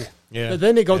cool. Yeah. But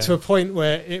then it got to a point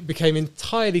where it became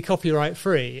entirely copyright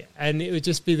free, and it would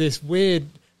just be this weird.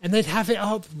 And they'd have it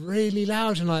up really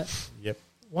loud, and like, Yep.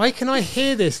 why can I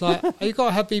hear this? Like, oh, you got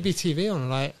to have BBTV on.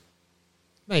 Like,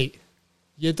 mate,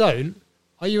 you don't.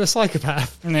 Are you a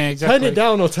psychopath? Yeah, exactly. Turn it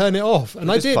down or turn it off. And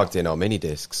We I just did. plugged in our mini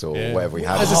discs or Yeah. whatever we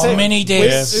had. As I say, mini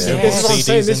This, discs. this is what I'm CDs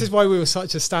saying. This and- is why we were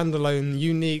such a standalone,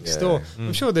 unique Yeah. store.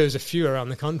 I'm sure there was a few around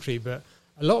the country, but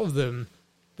a lot of them,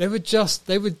 they would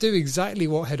do exactly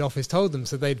what head office told them.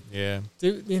 So they'd Yeah.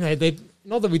 do, they'd,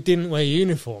 not that we didn't wear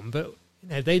uniform, but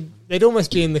they'd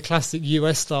almost be in the classic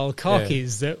US style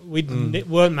khakis that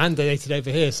weren't mandated over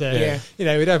here. So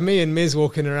we'd have me and Miz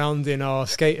walking around in our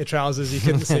skater trousers. You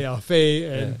couldn't see our feet,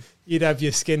 and you'd have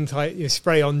your skin tight, your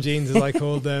spray on jeans, as I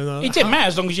called them. It didn't matter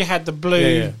as long as you had the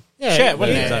blue shirt,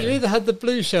 wasn't it? You either had the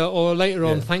blue shirt, or later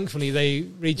on, thankfully, they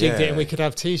rejigged it and we could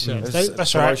have T-shirts.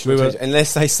 That's right.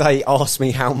 Unless they say, ask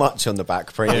me how much on the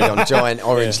back, printed on giant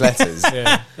orange letters.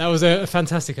 That was a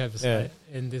fantastic oversight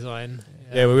in design.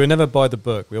 Yeah, we were never by the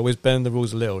book. We always bend the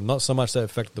rules a little. Not so much that it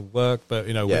affected the work, but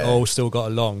we all still got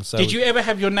along. So Did you ever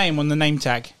have your name on the name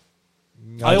tag? I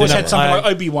didn't always had have- something I- like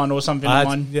Obi-Wan or something I on had-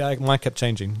 mine. Yeah, mine kept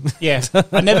changing. Yeah,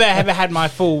 I never ever had my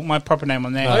proper name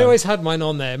on there. I always had mine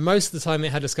on there. Most of the time,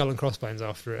 it had a skull and crossbones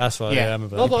after it. That's right. Yeah. Yeah, I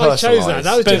remember Not that. that I chose that.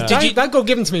 That was But just, did you- that got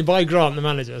given to me by Grant, the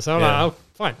manager. So I'm Yeah. like,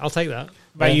 fine, I'll take that. How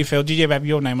about you, Phil? Did you ever have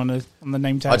your name on the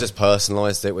name tag? I just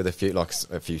personalised it with a few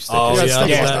stickers. Oh, yeah, Stuff like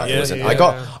yeah, that, yeah, wasn't it? yeah. I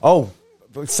got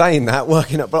but saying that,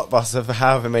 working at Blockbuster for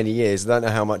however many years, I don't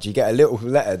know how much, you get a little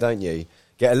letter, don't you?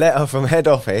 Get a letter from head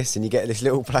office, and you get this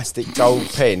little plastic gold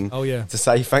pin Oh, yeah. to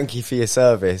say thank you for your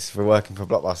service for working for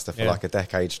Blockbuster for Yeah. like a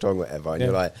decade strong, whatever. And Yeah.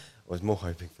 you're like, I was more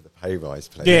hoping for the pay rise,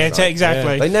 please. yeah, Like,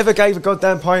 exactly. They never gave a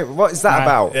goddamn pay. What is that Right.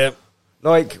 about? Yeah.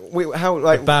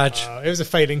 Like, Badge. It was a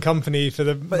failing company for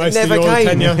the But it most of never your came.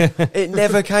 tenure. It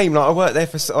never came. Like, I worked there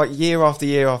for like year after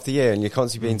year after year, and you're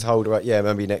constantly being told, right, yeah,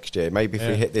 maybe next year, maybe if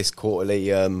we hit this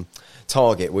quarterly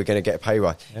target, we're going to get a pay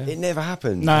rise. Yeah. It never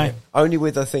happened. No. Only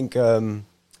with, I think,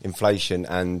 inflation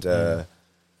and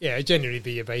Yeah, it'd generally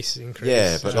be your base increase.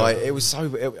 yeah, but like it was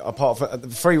apart from the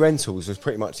free rentals was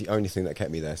pretty much the only thing that kept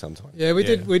me there sometimes. Yeah, we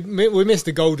did. We missed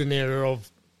the golden era of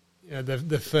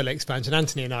the full expansion.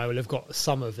 Anthony and I will have got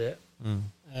some of it,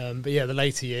 but yeah, the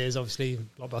later years, obviously,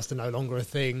 Blockbuster no longer a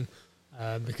thing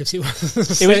because it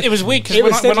was It was weird because it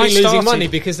was when I steadily losing started, money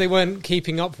because they weren't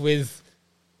keeping up with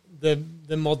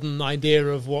the modern idea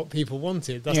of what people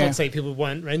wanted. That's Yeah. not to say people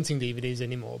weren't renting DVDs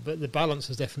anymore, but the balance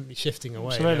was definitely shifting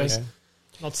away. Absolutely. There was-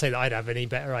 Not to say that I'd have any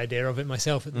better idea of it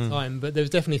myself at the time, but there was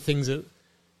definitely things that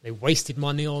they wasted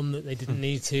money on that they didn't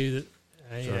need to.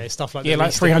 That stuff like yeah, the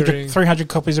like restickering. 300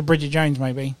 copies of Bridget Jones,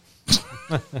 maybe.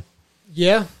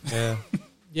 Yeah, Yeah.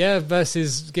 yeah.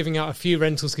 Versus giving out a few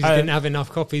rentals because you didn't have enough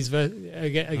copies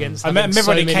against. I having remember so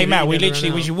when it many came that out. We you never literally,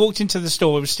 ran when out. you walked into the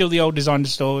store, it was still the old designer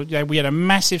store. Yeah, we had a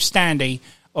massive standee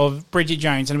of Bridget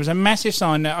Jones, and it was a massive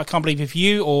sign that I can't believe if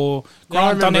you or Yeah, I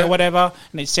Grant done it remember or it. whatever,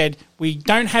 and it said we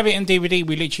don't have it in DVD.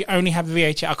 We literally only have the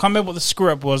VHS. I can't remember what the screw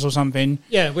up was or something.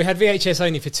 Yeah, we had VHS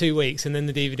only for 2 weeks, and then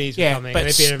the DVDs were Yeah, coming. but and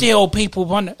they'd be- still, people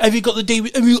want. Have you got the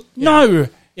DVD? Have you, No,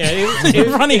 yeah, it,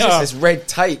 run it up. There's red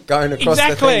tape going across the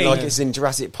Exactly. thing like it's in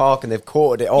Jurassic Park and they've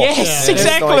quartered it off. Yes, Yeah. It's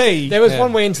exactly. There was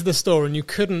one way into the store, and you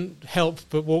couldn't help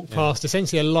but walk past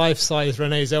essentially a life-size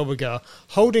Renee Zellweger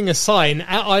holding a sign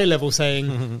at eye level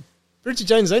saying, "Bridget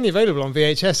Jones is only available on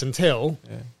VHS until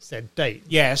said date."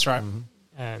 yeah, that's right.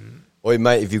 Oi,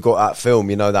 mate, if you've got that film,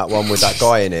 you know that one with that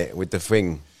guy in it, with the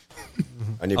thing.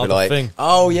 And you'd Oh, be the like, Thing.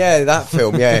 oh, yeah, that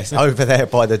film, yeah, it's over there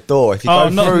by the door. If you Oh, go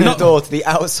not- through not- the door to the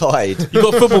outside, You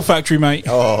got a football factory, mate.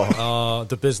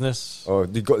 The business. oh,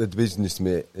 you've got the business,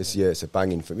 mate. It's a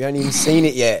banging film. You haven't even seen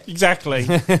it yet. Exactly.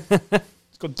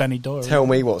 It's got Danny Doyle. Tell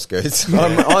me what's good.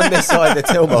 I'm this side of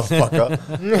the till,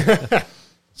 motherfucker.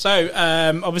 So,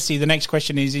 obviously, the next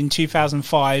question is, in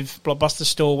 2005, Blockbuster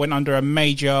Store went under a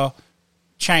major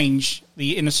change.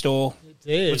 The inner store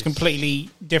did. was completely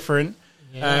different,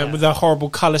 Yeah. with a horrible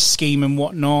colour scheme and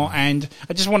whatnot. And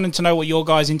I just wanted to know what your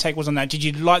guys' intake was on that. Did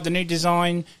you like the new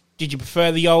design? Did you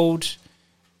prefer the old?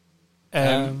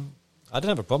 I didn't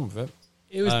have a problem with it.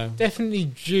 It was definitely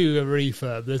due a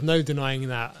refurb. There's no denying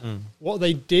that. What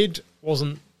they did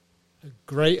wasn't a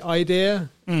great idea.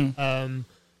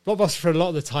 Blockbuster for a lot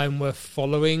of the time were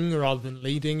following rather than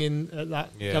leading in at that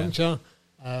Yeah. juncture.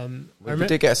 We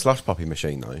did get a slush puppy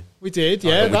machine, though. We did,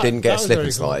 yeah. But we didn't get a was slip very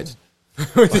and cool. slide.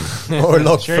 Or a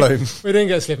log flume. We didn't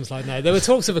get a slip and slide, no. There were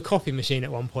talks of a coffee machine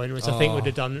at one point, which I think would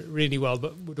have done really well,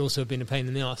 but would also have been a pain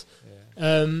in the arse.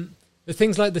 But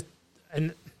things like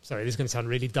and sorry, this is going to sound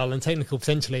really dull and technical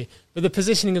potentially, but the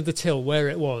positioning of the till where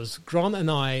it was, Grant and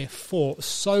I fought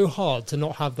so hard to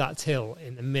not have that till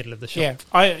in the middle of the shop.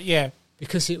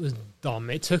 Because it was dumb.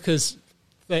 It took us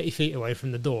 30 feet away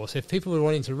from the door. So if people were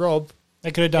wanting to rob,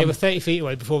 They could have done. they were 30 feet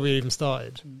away before we even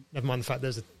started. Never mind the fact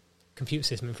there's a computer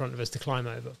system in front of us to climb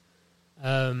over.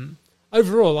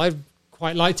 Overall, I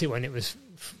quite liked it when it was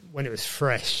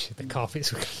fresh. The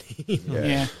carpets were clean.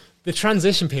 Yeah. The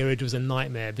transition period was a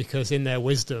nightmare because in their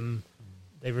wisdom,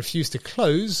 they refused to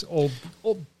close or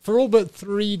for all but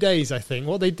 3 days, I think.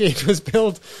 What they did was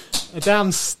build a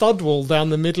damn stud wall down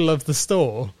the middle of the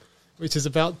store, which is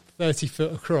about 30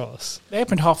 foot across. They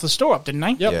opened half the store up, didn't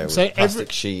they? Yep. Yeah, with So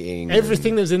plastic sheeting.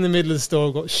 everything that was in the middle of the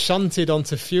store got shunted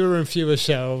onto fewer and fewer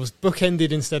shelves,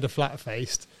 bookended instead of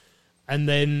flat-faced. And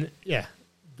then,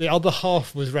 the other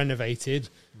half was renovated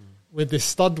with this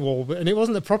stud wall. And it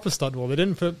wasn't a proper stud wall. They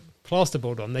didn't put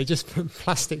plasterboard on. They just put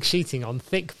plastic sheeting on,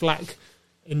 thick black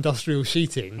industrial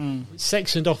sheeting, which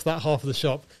sectioned off that half of the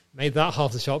shop, made that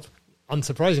half of the shop,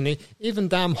 unsurprisingly, even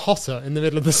damn hotter in the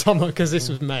middle of the summer because this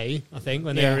was May, I think,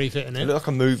 when they were refitting It it. looked like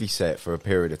a movie set for a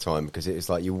period of time because it was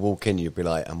like you walk in, you'd be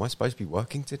like, "Am I supposed to be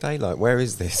working today? Like, where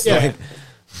is this?" Yeah. Like,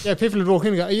 Yeah, people would walk in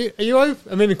and go, are you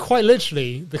open? I mean, quite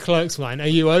literally, the clerk's line, are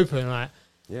you open? Like,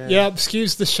 yeah,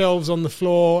 excuse the shelves on the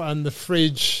floor and the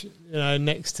fridge,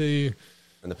 next to...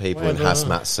 and the people in Whatever.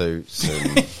 hazmat suits.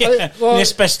 And Well, The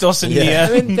asbestos in Yeah.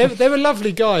 I mean, they were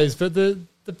lovely guys, but the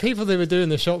people that were doing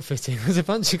the shop fitting was a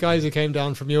bunch of guys who came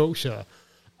down from Yorkshire,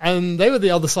 and they were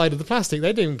the other side of the plastic.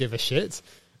 They didn't give a shit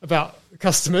about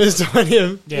customers or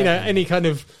any kind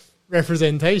of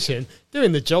representation,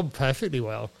 doing the job perfectly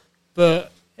well.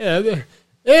 But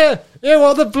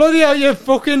what the bloody hell you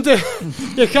fucking do?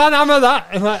 You can't hammer that.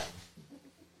 I'm like,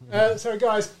 sorry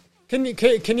guys. Can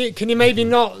you maybe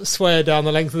not swear down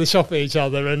the length of the shop at each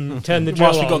other and turn the drill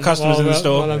Whilst we've got on customers in the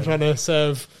store. while I'm trying to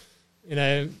serve,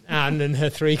 Anne and her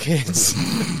 3 kids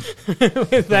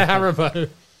with their Haribo. What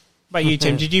about you,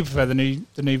 Tim? Did you prefer the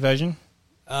new version?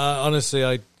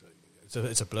 Honestly,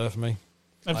 it's a blur for me.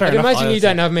 Fair I'd enough. imagine you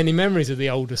don't have many memories of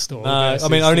the older store. I versus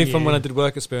mean, only the from new. when I did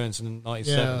work experience in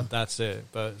 '97. Yeah. That's it.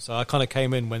 But so I kind of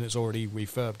came in when it's already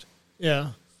refurbed. Yeah.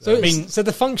 So, I mean- so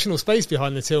the functional space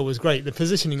behind the till was great. The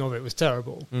positioning of it was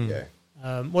terrible. yeah,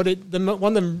 One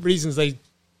of the reasons they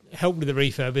helped with the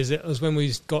refurb is it was when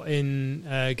we got in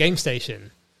Game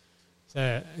Station.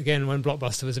 So again, when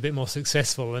Blockbuster was a bit more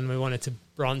successful and we wanted to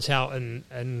branch out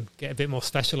and get a bit more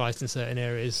specialised in certain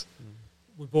areas,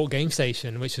 we bought Game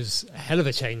Station, which was a hell of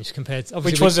a change compared to...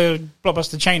 Which was a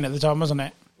Blockbuster chain at the time, wasn't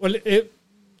it? Well,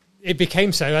 it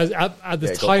became so at the Yeah,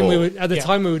 it got time bought.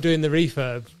 time we were doing the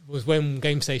refurb was when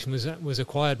Game Station was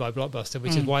acquired by Blockbuster,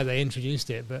 which is why they introduced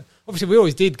it. But obviously, we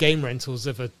always did game rentals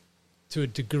to a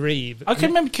degree. But I can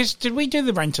remember because did we do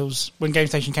the rentals when Game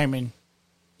Station came in?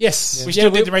 yes, We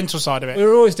still did the rental side of it. We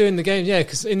were always doing the games,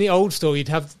 because in the old store you'd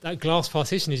have that glass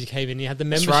partition as you came in. You had the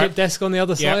That's membership right. desk on the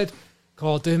other Yeah. side.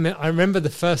 God, I remember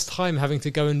the first time having to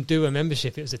go and do a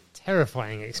membership. It was a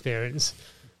terrifying experience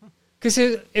because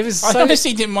it was. I So,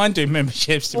 honestly didn't mind doing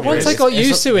memberships. To well, be once I honest. got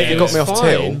used to it, it it got was me off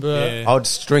fine. till. But Yeah. I'd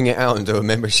string it out and do a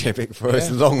membership for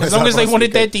as long as long as they I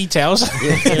wanted their possibly details.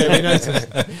 yeah, we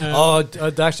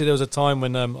noticed. Actually, there was a time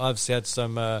when I obviously had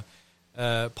some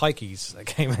pikeys that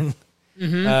came in.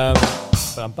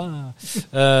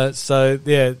 So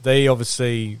yeah, they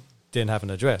obviously didn't have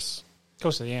an address, Of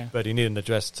course, yeah. but he needed an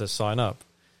address to sign up.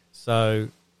 So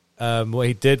what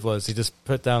he did was he just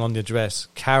put down on the address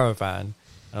caravan,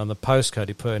 and on the postcode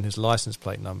he put in his license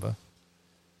plate number.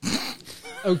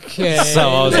 Okay. So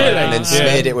I was like, and then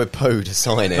smeared it with poo to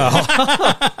sign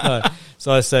it.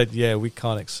 So I said, yeah, we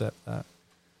can't accept that.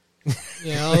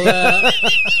 yeah,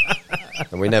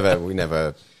 And we never.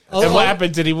 And what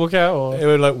happened? Did he walk out? Or? They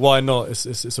were like, why not?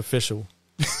 It's official.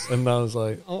 And I was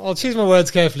like, I'll choose my words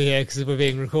carefully here because we're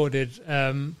being recorded.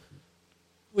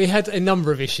 We had a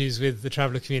number of issues with the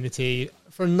traveller community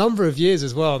for a number of years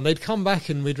as well, and they'd come back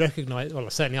and we'd recognise. Well,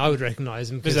 certainly I would recognise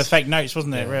them Because they're fake notes,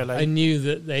 wasn't it? Really? I knew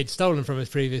that they'd stolen from us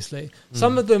previously.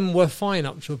 Some of them were fine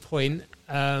up to a point,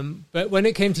 but when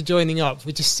it came to joining up,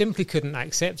 we just simply couldn't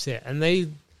accept it, and they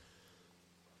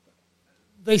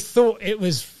thought it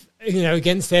was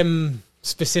against them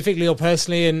specifically or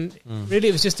personally, and really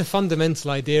it was just a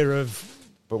fundamental idea of.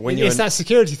 But when it's that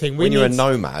security thing. when you're a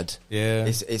nomad, yeah.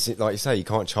 it's like you say, you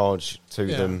can't charge to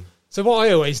them. So what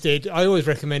I always did, I always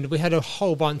recommended, we had a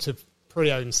whole bunch of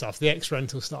pre-owned stuff, the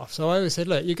ex-rental stuff. So I always said,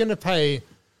 look, you're going to pay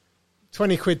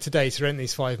 20 quid today to rent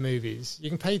these 5 movies. You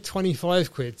can pay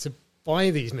 25 quid to buy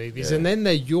these movies, and then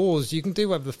they're yours. You can do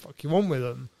whatever the fuck you want with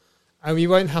them. And you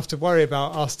won't have to worry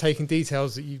about us taking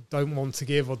details that you don't want to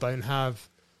give or don't have.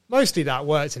 mostly that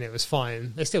worked and it was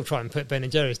fine. They still try and put Ben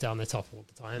and Jerry's down the top all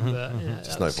the time, but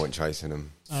There's no point chasing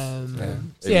them.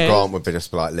 Even yeah, Grant would be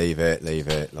just like, leave it.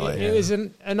 Like, it was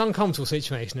an uncomfortable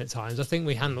situation at times. I think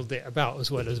we handled it about as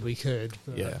well as we could.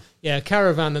 But,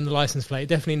 Caravan and the license plate,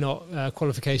 definitely not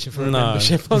qualification for a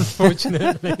membership,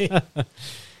 unfortunately.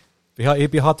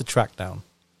 It'd be hard to track down.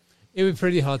 It would be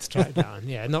pretty hard to track down.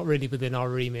 Yeah, not really within our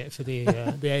remit for the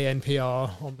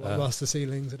ANPR on Blockbuster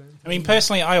ceilings. I mean,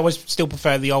 personally, I always still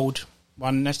prefer the old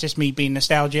one. That's just me being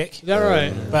nostalgic. Is that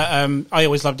right? But I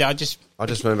always loved it. I just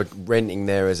remember renting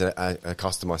there as a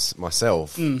customer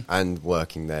myself and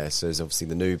working there. So there's obviously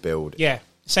the new build. Yeah,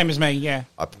 same as me. Yeah.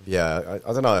 I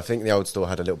don't know. I think the old store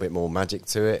had a little bit more magic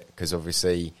to it because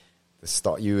obviously the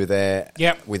start you were there.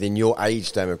 Yep. Within your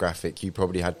age demographic, you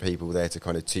probably had people there to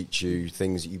kind of teach you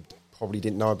things that you probably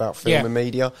didn't know about film and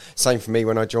media. Same for me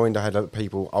when I joined. I had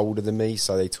people older than me,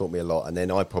 so they taught me a lot, and then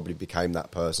I probably became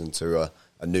that person to a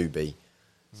newbie.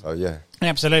 So yeah,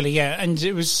 absolutely, yeah, and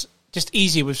it was just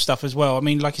easier with stuff as well. I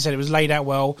mean, like you said, it was laid out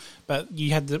well, but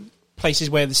you had the places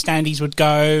where the standees would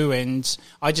go, and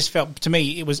I just felt, to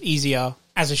me, it was easier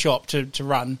as a shop to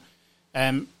run,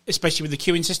 especially with the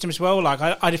queuing system as well. Like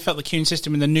I just felt the queuing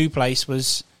system in the new place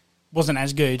wasn't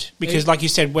as good because, like you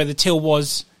said, where the till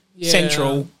was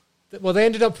central. Well, they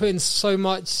ended up putting so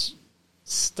much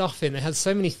stuff in. They had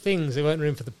so many things. There weren't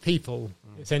room for the people,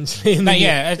 essentially. In the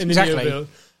exactly. New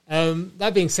build.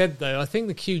 That being said, though, I think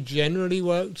the queue generally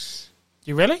works.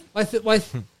 You really? I think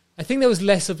there was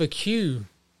less of a queue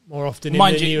more often in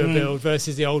the newer build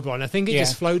versus the old one. I think it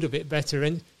just flowed a bit better.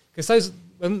 And because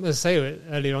when I say it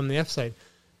earlier on in the episode,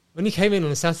 when you came in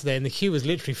on a Saturday and the queue was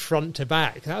literally front to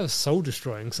back, that was soul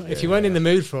destroying. So if you weren't in the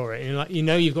mood for it, and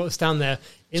you've got to stand there.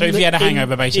 So if you had a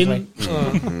hangover, basically.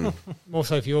 More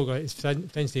so for your guys,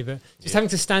 potentially, but just having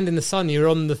to stand in the sun, you're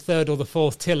on the third or the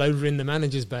fourth till over in the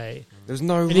manager's bay. There's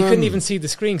no room. And you couldn't even see the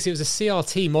screen because it was a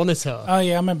CRT monitor. Oh,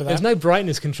 yeah, I remember that. There was no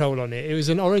brightness control on it. It was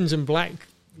an orange and black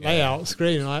layout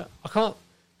screen. I can't...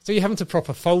 So you're having to prop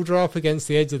a folder up against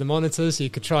the edge of the monitor so you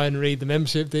could try and read the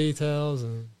membership details.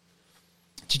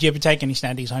 Did you ever take any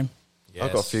standees home? Yes.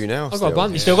 I've got a few now. I've got a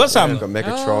bunch. You still got some? I've got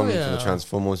Megatron from the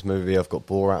Transformers movie. I've got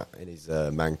Borat in his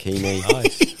Mankini.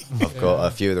 Nice. I've got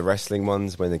a few of the wrestling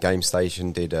ones when the Game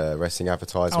Station did wrestling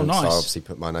advertisements. Nice. So I obviously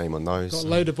put my name on those. I've got a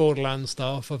load of Borderlands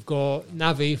stuff. I've got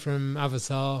Navi from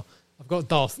Avatar. I've got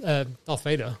Darth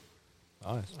Vader.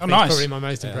 Nice. Oh, nice. Probably my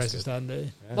most impressive standee.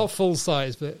 Yeah. Not full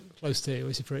size, but close to,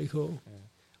 which is pretty cool. Yeah.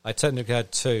 I technically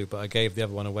had two, but I gave the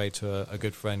other one away to a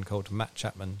good friend called Matt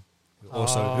Chapman. Who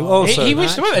also he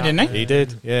used to work there, didn't he? He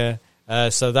did, yeah.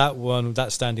 So that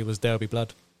standee was There'll Be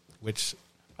Blood, which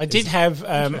I did have.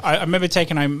 I remember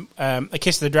taking home a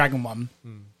Kiss of the Dragon one.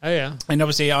 Oh yeah, and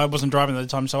obviously I wasn't driving at the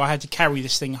time, so I had to carry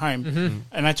this thing home,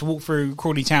 and I had to walk through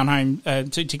Crawley Town home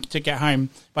to get home.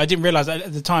 But I didn't realise that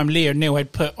at the time Leah Neil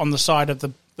had put on the side of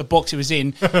the box it was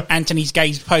in Anthony's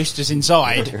Gaze posters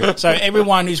inside. So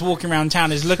everyone who's walking around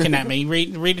town is looking at me,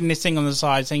 reading this thing on the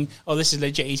side, saying, "Oh, this is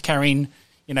legit." He's carrying,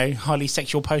 highly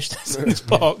sexual posters in this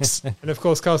box. And of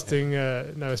course, casting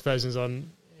no aspersions on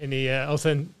any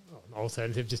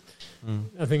alternative, just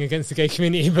nothing against the gay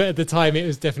community, but at the time it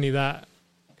was definitely that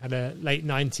kind of late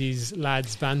 90s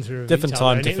lads banter of different each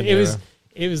time, other. different era.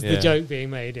 It was the joke being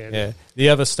made. Yeah. The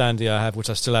other standee I have, which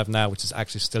I still have now, which is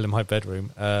actually still in my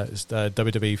bedroom, is the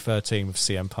WWE 13 with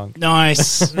CM Punk.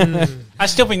 Nice. I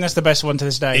still think that's the best one to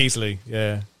this day. Easily,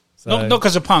 yeah. So, not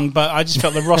because of Punk, but I just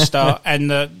felt the roster and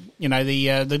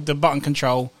the button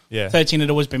control. Yeah. 13 had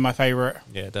always been my favourite.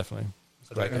 Yeah, definitely.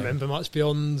 I don't remember much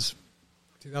beyond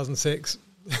 2006.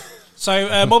 So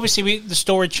obviously the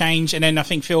story changed, and then I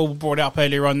think Phil brought it up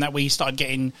earlier on that we started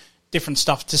getting different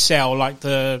stuff to sell, like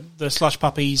the slush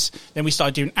puppies. Then we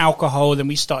started doing alcohol. Then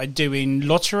we started doing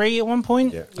lottery at one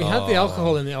point. Yeah. We had the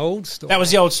alcohol in the old store. That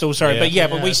was the old store, sorry.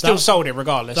 But we still sold it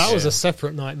regardless. That was a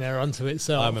separate nightmare unto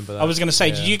itself. I remember that. I was going to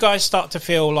say, did you guys start to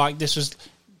feel like this was,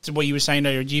 to what you were saying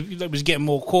earlier, it was getting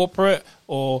more corporate?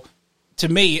 Or to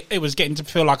me, it was getting to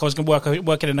feel like I was going to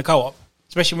work in a co-op?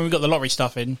 Especially when we got the lottery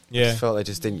stuff in. I just felt they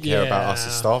just didn't care about us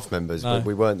as staff members. No.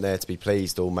 We weren't there to be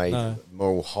pleased or made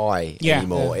moral high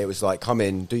anymore. It was like, come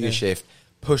in, do your shift,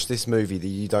 push this movie that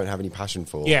you don't have any passion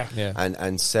for,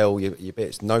 and sell your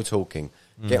bits. No talking.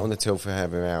 Get on the till for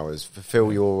having hours.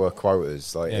 Fulfill your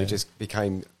quotas. It just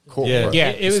became corporate.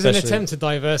 Yeah. It was an attempt to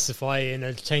diversify in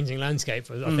a changing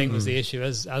landscape. I think was the issue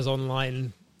as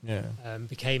online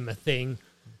became a thing.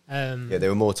 They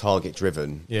were more target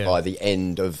driven by the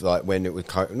end of when it was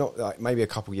not maybe a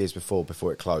couple of years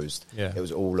before it closed. It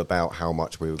was all about how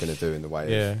much we were going to do in the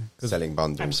way of selling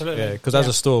bundles. Absolutely. Yeah, because as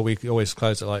a store we always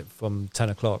close at from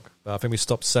 10 o'clock. But I think we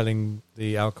stopped selling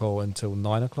the alcohol until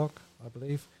 9 o'clock, I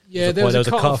believe. Yeah, there was a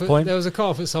cut-off point. There was a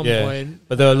cut-off at some point.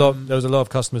 But there was a lot of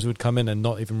customers who would come in and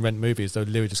not even rent movies. They would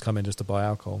literally just come in just to buy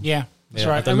alcohol. Yeah, that's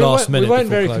right. At the And last minute we weren't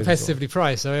very before close, competitively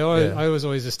priced, so I was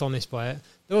always astonished by it.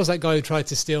 There was that guy who tried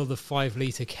to steal the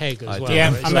 5-litre keg as well.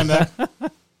 Yeah, I remember.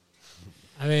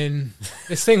 I mean,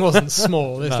 this thing wasn't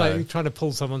small. It's No. like trying to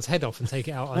pull someone's head off and take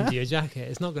it out under your jacket.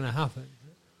 It's not going to happen.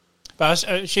 But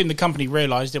I assume the company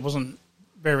realised it wasn't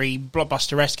very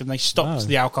blockbuster-esque and they stopped No.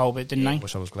 the alcohol bit, didn't I they?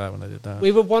 wish I was glad when they did that.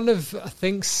 We were one of, I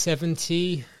think,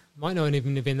 70, might not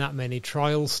even have been that many,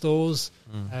 trial stores.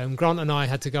 Grant and I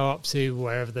had to go up to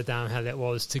wherever the damn hell it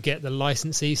was to get the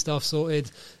licensee stuff sorted.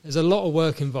 There's a lot of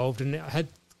work involved and it had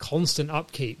constant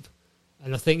upkeep.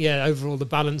 And I think, overall the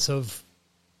balance of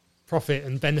profit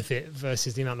and benefit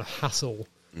versus the amount of hassle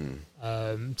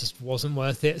just wasn't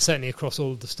worth it, certainly across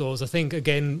all of the stores. I think,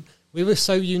 again, we were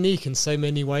so unique in so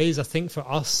many ways. I think for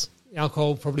us, the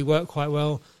alcohol probably worked quite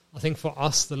well. I think for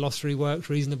us, the lottery worked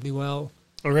reasonably well.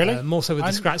 Oh, really? More so with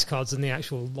the scratch cards than the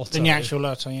actual lotto. Than the actual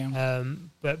lotto, yeah.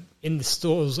 But in the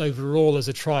stores overall as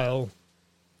a trial,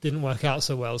 didn't work out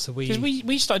so well. So Because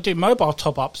we started doing mobile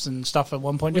top-ups and stuff at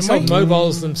one point, we didn't sold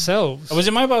mobiles themselves. Oh, was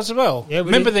it mobiles as well? Yeah, we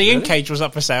Remember did. the in-cage was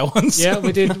up for sale once? Yeah,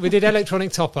 we did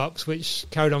electronic top-ups, which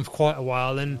carried on for quite a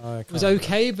while, and I it was can't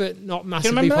okay, but not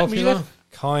massively remember that? Were you popular. there?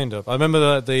 Kind of. I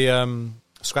remember the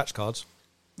scratch cards.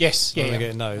 Yes, When yeah. we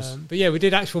getting those. But yeah, we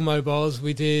did actual mobiles.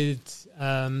 We did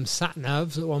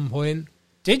sat-navs at one point.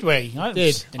 Did we? I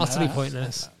Didn't know utterly that.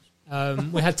 pointless.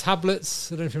 We had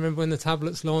tablets. I don't know if you remember when the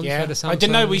tablets launched. We Yeah, had a I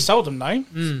didn't know Samsung. we sold them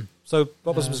though. So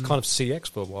Bobbers was kind of CX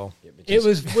for a while. It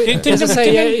was, Didn't- as I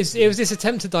say, didn't- it was this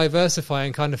attempt to diversify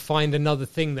and kind of find another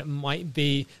thing that might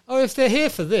be. Oh, if they're here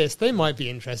for this, they might be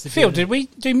interested. Phil, in did we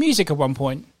do music at one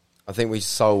point? I think we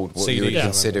sold what you CD, would yeah.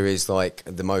 consider is like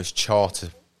the most charty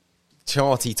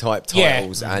type Yeah.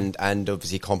 titles and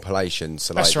obviously compilations.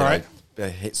 So like That's right. the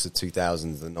hits of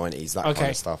 2000s and 90s, that Okay.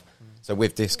 kind of stuff. So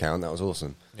with discount, that was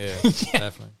awesome. Yeah,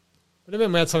 definitely. But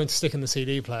then we had something to stick in the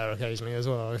CD player occasionally as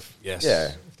well. Yes.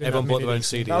 Yeah. Everyone bought their own mini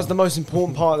CD. That was the most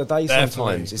important part of the day Definitely.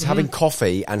 sometimes. It's having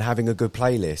coffee and having a good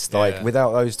playlist. Like, Yeah.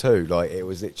 without those two, like, it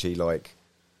was literally like...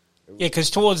 Yeah, because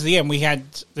towards the end we had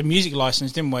the music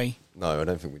license, didn't we? No, I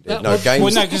don't think we did. That- No, well, games...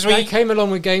 well, no, 'cause that we- came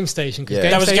along with Game Station. Yeah.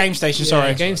 That was Game Station,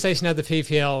 sorry. Game Station had the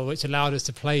PPL, which allowed us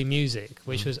to play music,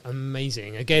 which was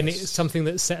amazing. Again, it's something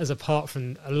that set us apart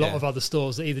from a lot Yeah. of other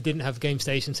stores that either didn't have Game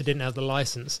Stations or didn't have the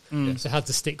license. So had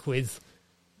to stick with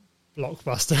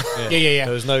Blockbuster. Yeah.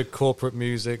 There was no corporate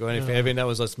music or anything. Everything that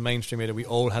was just mainstream media. We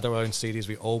all had our own CDs.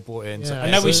 We all bought in. So Yeah. I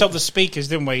know we So- sold the speakers,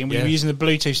 didn't we? And we Yeah. were using the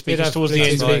Bluetooth speakers have towards the Bluetooth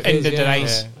end, speakers, end of the yeah.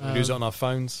 days. we use it on our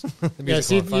phones. The Yeah, music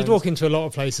so on you'd our walk phones. into a lot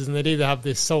of places and they'd either have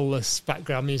this soulless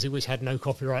background music which had no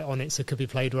copyright on it, so it could be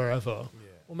played wherever,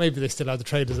 or maybe they still had the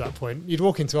traders at that point. You'd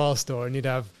walk into our store and you'd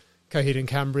have Coheed and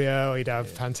Cambria, or you'd have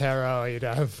Pantera, or you'd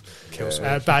have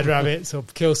Bad Rabbits or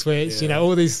Kill Switch. You know,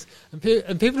 all these, and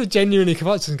people would genuinely come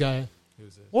up to us and go,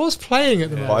 "What's playing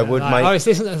at the moment?" I would like, make- "Oh, it's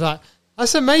this." And it's like,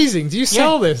 "That's amazing. Do you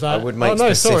sell this?" I Like, would make "Oh,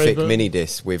 no, specific sorry, but-" mini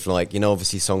discs with, like, you know,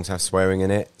 obviously songs have swearing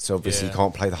in it, so obviously Yeah. you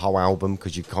can't play the whole album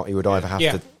because you can't. You would either have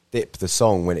Yeah. to dip the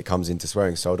song when it comes into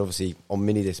swearing. So I'd obviously on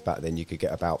mini disc back then you could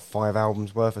get about 5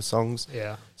 albums worth of songs.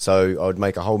 Yeah. So I would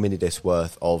make a whole mini disc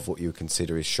worth of what you would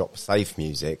consider is shop safe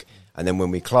music, and then when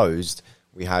we closed,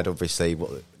 we had obviously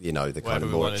what you know the kind Whatever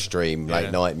of we more wanted. extreme Yeah.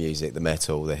 late night music, the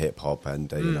metal, the hip hop, and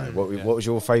you know what was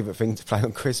your favourite thing to play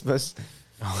on Christmas?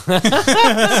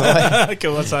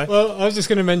 Cool, what's that? Well, I was just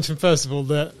going to mention first of all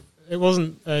that it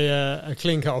wasn't a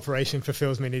clean cut operation for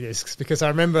Phil's mini discs, because I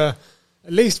remember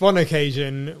at least one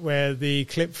occasion where the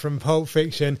clip from Pulp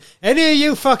Fiction, "Any of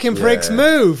you fucking pricks Yeah.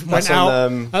 move," That's went out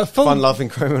on at full. Fun Loving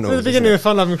Criminals. At the isn't beginning it? of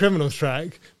Fun Loving Criminals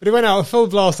track, but it went out at full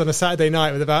blast on a Saturday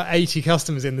night with about 80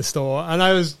 customers in the store, and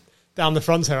I was down the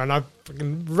front here and I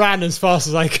fucking ran as fast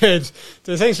as I could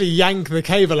to essentially yank the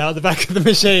cable out the back of the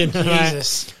machine. And I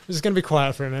Jesus. was just going to be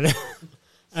quiet for a minute.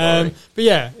 But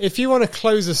yeah, if you want to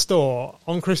close a store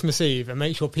on Christmas Eve and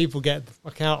make sure people get the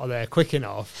fuck out of there quick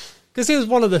enough, because it was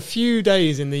one of the few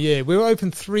days in the year we were open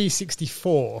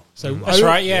 364. So That's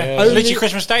right, yeah. Only- Literally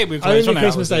Christmas Day we were closed, only wasn't it?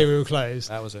 Christmas Day we were closed.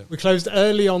 That was it. We closed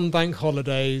early on bank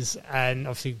holidays, and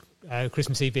obviously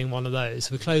Christmas Eve being one of those.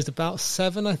 We closed about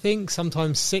 7, I think,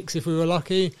 sometimes 6 if we were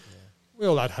lucky. We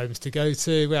all had homes to go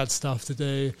to. We had stuff to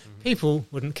do. People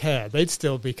wouldn't care. They'd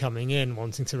still be coming in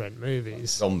wanting to rent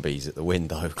movies. Zombies at the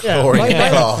window, Yeah, clawing like the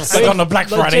that. glass. Like on the Black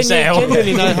Friday sale.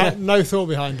 Genuinely no thought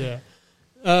behind it.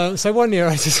 So one year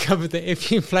I discovered that if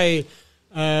you play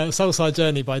Soulside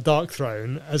Journey by Dark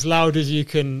Throne as loud as you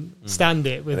can stand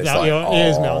it And it's without like, your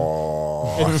ears melting.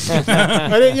 "Oh."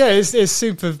 But it's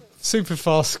super super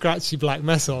fast, scratchy black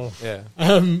metal. Yeah.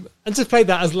 And just played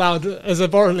that as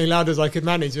abhorrently loud as I could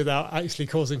manage without actually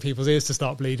causing people's ears to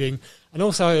start bleeding. And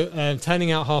also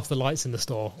turning out half the lights in the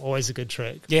store, always a good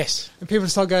trick. Yes. And people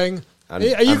start going, And, are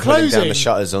you and pulling closing? down the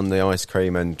shutters on the ice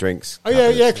cream and drinks. Oh yeah,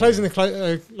 cabinets, closing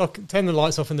the turn the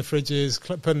lights off in the fridges,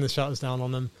 putting the shutters down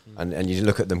on them. And you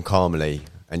look at them calmly,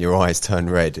 and your eyes turn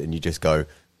red, and you just go,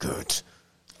 "Good."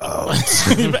 Oh,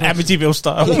 Amityville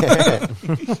style.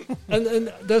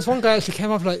 And there's one guy actually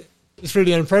came up like, it's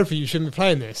really inappropriate, you shouldn't be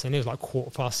playing this. And it was like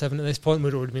 7:15 at this point,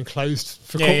 we'd already been closed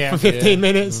for 15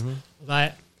 minutes.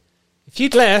 Like, if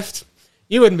you'd left,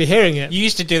 you wouldn't be hearing it. You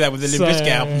used to do that with the Limp Bizkit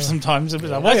album sometimes. It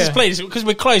was like, why is this playing? Because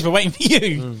we're closed, we're waiting for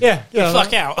you. Yeah. Fuck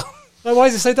Like, out. like, why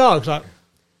is it so dark? Like,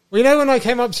 well, you know when I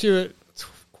came up to you at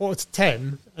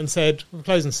 9:45 and said, we're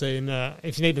closing soon,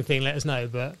 if you need anything, let us know.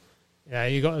 But, yeah,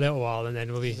 you got a little while and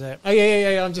then we'll be... Is it? Oh,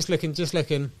 yeah, I'm just looking. I'm just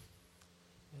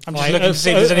Like, looking to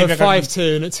see if there's anything.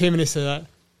 5:02 and at 2 minutes of that.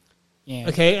 Yeah.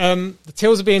 Okay, the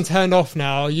tills are being turned off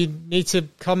now. You need to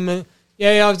come...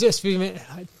 Yeah, I've just been...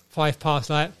 Like, 5 past,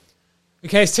 like...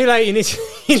 Okay, it's too late. You need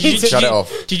to... shut it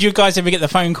off. Did you guys ever get the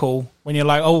phone call when you're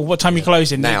like, oh, what time are you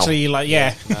closing? Now. Literally, you're like,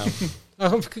 yeah.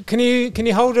 Oh, can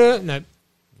you hold her? No.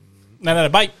 No,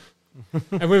 bye.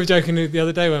 And we were joking the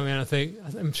other day, weren't we?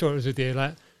 And I'm sure it was with you.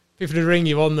 Like, people would ring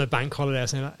you on the bank holiday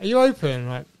saying, like, are you open?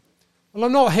 Like, well,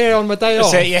 I'm not here on my day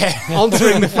off. That's it, yeah.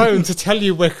 Answering the phone to tell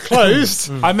you we're closed.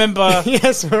 I remember...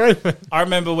 Yes, we're open. I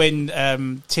remember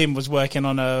when Tim was working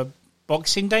on a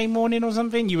Boxing Day morning or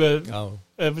something. You were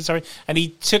sorry, and he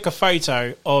took a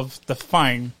photo of the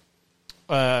phone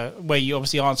where you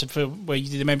obviously answered for where you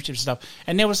did the membership stuff,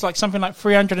 and there was like something like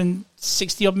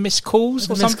 360 odd missed calls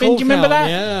or something. Do you remember that?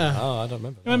 Yeah. Oh, I don't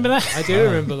remember. Remember that? I do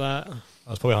remember that. I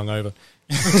was probably hungover.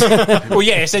 Well,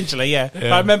 yeah, essentially, yeah.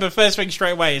 But I remember first thing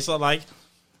straight away. It's not like,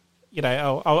 you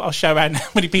know, I'll show out how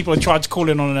many people had tried to call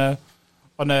in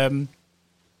on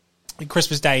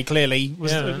Christmas Day. Clearly,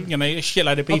 was you know, a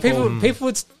shitload of people. Well, people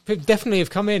would definitely have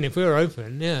come in if we were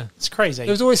open. Yeah, It's crazy.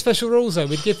 there was always special rules though.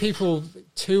 We'd give people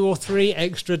 2 or 3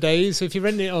 extra days. So if you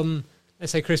rent it on,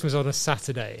 let's say Christmas on a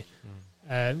Saturday,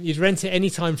 you'd rent it any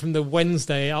time from the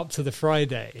Wednesday up to the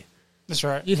Friday. That's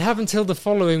right. You'd have until the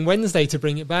following Wednesday to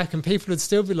bring it back, and people would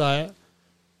still be like,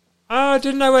 "Oh, I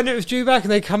didn't know when it was due back,"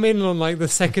 and they come in on like the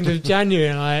 2nd of January,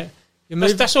 and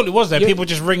like, That's all it was, though. Yeah. People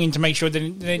just ringing to make sure they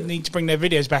didn't need to bring their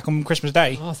videos back on Christmas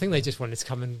Day. I think they just wanted to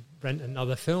come and rent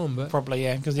another film, but Probably,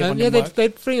 yeah, because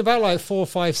they'd bring about like 4,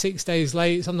 5, 6 days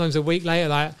late, sometimes a week later.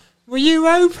 Like, were you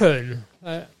open?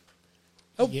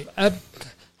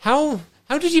 How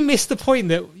did you miss the point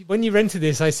that when you rented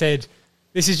this, I said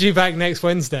this is due back next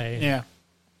Wednesday? Yeah.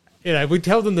 You know, we'd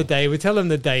tell them the day, we'd tell them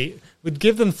the date, we'd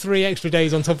give them 3 extra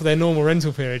days on top of their normal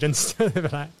rental period, and still they'd be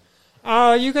like, "Oh,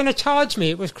 are you going to charge me?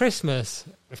 It was Christmas."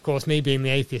 Of course, me being the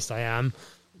atheist I am,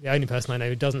 the only person I know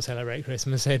who doesn't celebrate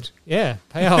Christmas, said, "Yeah,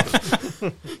 pay up,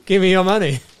 give me your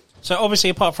money." So obviously,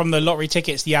 apart from the lottery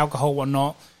tickets, the alcohol,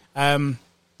 whatnot, and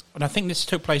I think this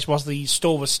took place whilst the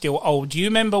store was still old. Do you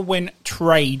remember when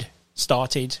trade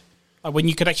started? Like when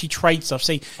you could actually trade stuff.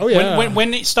 See, Oh, yeah.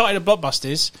 when it started at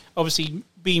Blockbusters, obviously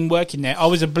being working there, I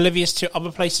was oblivious to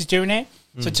other places doing it.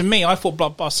 So to me, I thought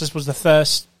Blockbusters was the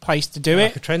first place to do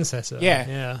Like it. a trendsetter. Yeah.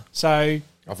 Yeah. So I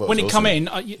thought when it it was come awesome. in,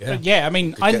 I mean,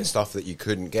 You could I get stuff that you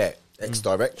couldn't get.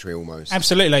 Ex-directory almost.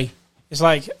 absolutely. It's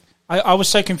like I was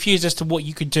so confused as to what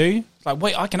you could do. Like,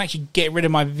 wait, I can actually get rid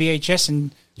of my VHS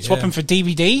and swap them for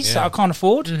DVDs that I can't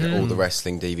afford. Get all the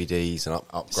wrestling DVDs and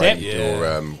upgrade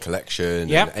your collection.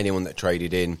 Yep. And anyone that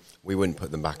traded in, we wouldn't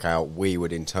put them back out. We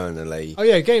would internally. Oh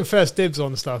yeah, getting first dibs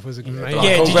on stuff was a good Like,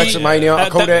 idea. I called did you- WrestleMania. I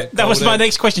called it. That was Called my it.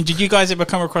 next question. Did you guys ever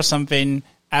come across something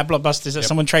at Blockbusters that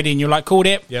someone traded in? You're like, called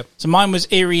it? Yep. So mine was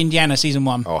Erie, Indiana, season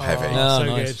 1. Oh, heavy. Oh, so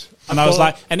nice. good. And I was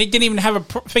like, and it didn't even have a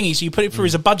thingy, so you put it through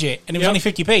as a budget, and it was Yep. only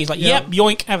 50p. It's like, Yep. yep,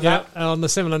 yoink, have Yeah, that. on the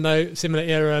similar note, similar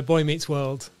era, Boy Meets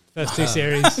World, first 2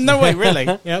 series. No way, really?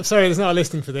 Yeah, sorry, there's not a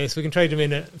listing for this. We can trade them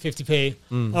in at 50p.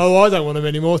 Oh, I don't want them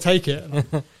anymore. Take it.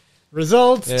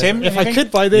 Result. Tim, If I anything?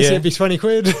 could buy this, Yeah. it'd be 20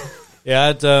 quid. Yeah, I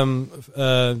had,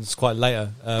 it's quite later,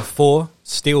 4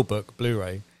 Steelbook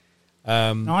Blu-ray.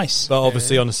 Nice. But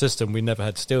obviously on the system, we never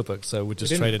had Steelbook, so we just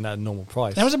didn't. traded at a normal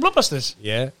price. That was a Blockbusters.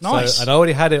 Yeah. Nice. So, and I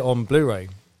already had it on Blu-ray.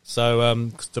 So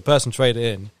 'cause the person traded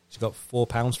in, she got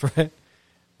 £4 for it.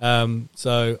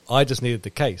 So I just needed the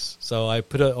case. So I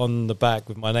put it on the back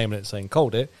with my name on it saying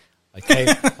 "Cold It."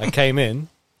 I came in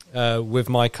with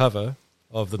my cover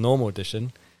of the normal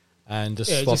edition and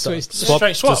just Yeah, swapped, just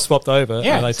straight swap. just swapped over.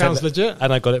 Yeah, and I sounds took it- legit.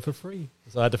 And I got it for free.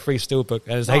 So I had a free Steelbook,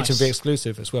 and it's Nice. HMV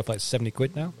exclusive. It's worth like 70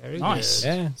 quid now. Very Nice. good.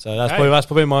 Yeah. So that's Hey.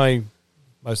 probably my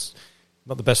most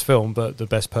not the best film, but the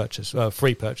best purchase,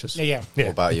 free purchase. Yeah. What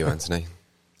about you, Anthony?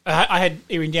 I had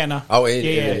here Indiana. Oh,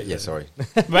 yeah, sorry.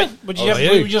 Right? What did you have?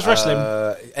 Were you just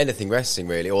wrestling? Anything wrestling,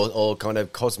 really, or kind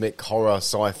of cosmic horror,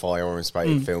 sci-fi,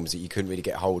 orientated films that you couldn't really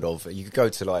get hold of. You could go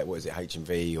to, like, what is it,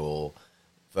 H&V or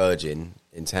Virgin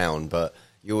in town, but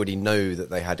you already knew that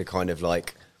they had a kind of,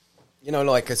 like, you know,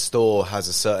 like a store has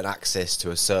a certain access to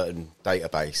a certain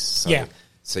database. So,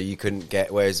 so you couldn't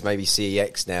get, whereas maybe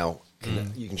CEX now,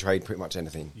 you can trade pretty much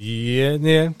anything.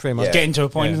 Yeah, pretty much. Yeah. Getting to a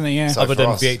point, isn't it? Yeah. So Other for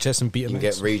than us, VHS and Betamax. you can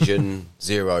get Region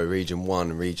 0, Region 1,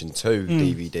 and Region 2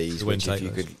 DVDs, which if you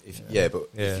could,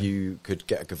 if you could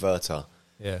get a converter,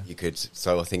 you could.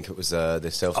 So I think it was the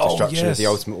Self-Destruction of the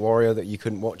Ultimate Warrior that you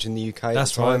couldn't watch in the UK.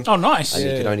 That's at the time. right. Oh, nice. And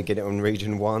you could only get it on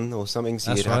Region 1 or something,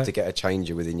 so That's you'd have right. to get a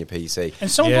changer within your PC.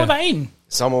 And someone brought that in.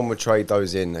 Someone would trade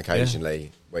those in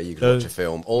occasionally, where you could watch a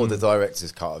film, or the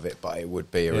director's cut of it, but it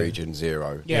would be a Region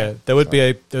 0. Yeah. There would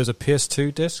be there was a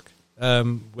PS2 disc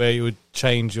where you would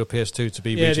change your PS2 to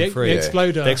be Region 3. The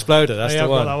Exploder. The Exploder, that's the I've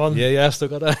one. got that one. Yeah, I've still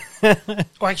got that.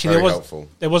 Oh, actually, Very helpful.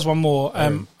 there was one more.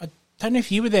 I don't know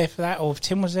if you were there for that or if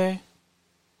Tim was there.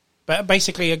 But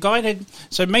basically, a guy had...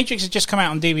 So Matrix had just come out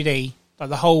on DVD, like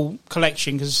the whole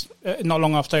collection, because not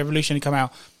long after Evolution had come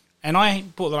out. And I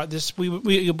bought like this... We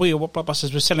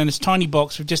Blockbusters were selling this tiny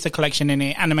box with just the collection in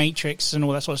it, Animatrix and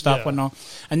all that sort of stuff, whatnot.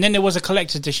 And then there was a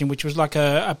collector's edition, which was like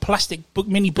a plastic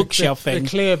mini bookshelf thing.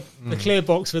 The clear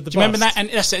box with the Do you remember bust. that? And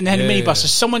that's it. And then the mini bus. So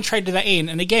someone traded that in,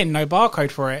 and again, no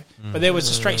barcode for it. But there was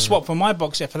a straight swap for my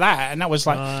box set for that, and that was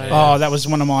like, that was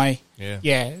one of my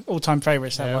all-time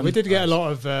favourites. That one. We did get a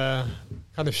lot of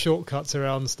kind of shortcuts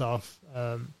around stuff.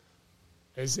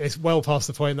 It's well past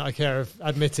the point that I care of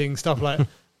admitting stuff like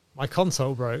my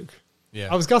console broke. Yeah.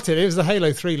 I was gutted. It was the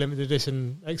Halo 3 limited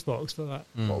edition Xbox, but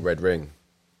that. What, Red Ring?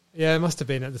 Yeah, it must have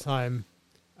been at the time.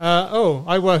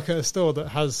 I work at a store that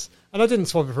has, and I didn't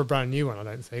swap it for a brand new one, I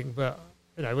don't think, but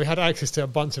you know, we had access to a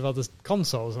bunch of other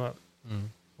consoles. Like,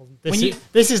 well,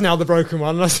 this is now the broken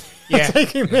one. I'm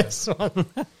taking this one.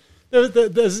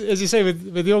 There's, as you say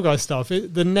with your guys' stuff,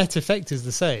 the net effect is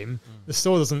the same. The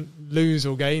store doesn't lose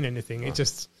or gain anything. It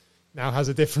just now has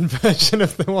a different version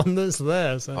of the one that's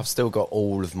there. So. I've still got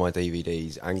all of my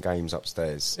DVDs and games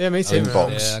upstairs. Yeah, me too. In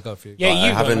box. Yeah, I got a few. Yeah, Like,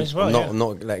 you've got them as well. I'm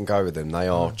not letting go of them. They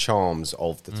are charms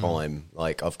of the time.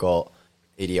 Like, I've got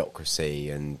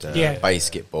Idiocracy and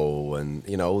Basketball and,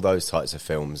 you know, all those types of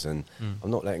films, and I'm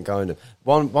not letting go of them.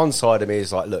 One side of me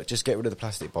is like, look, just get rid of the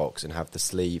plastic box and have the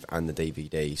sleeve and the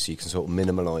DVD so you can sort of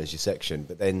minimalise your section.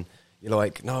 But then you're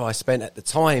like, no, I spent at the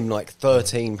time like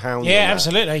 £13. Yeah,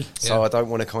 absolutely. So I don't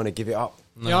want to kind of give it up.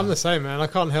 Yeah, I'm the same, man. I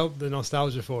can't help the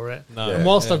nostalgia for it. No. And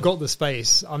whilst I've got the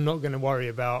space, I'm not going to worry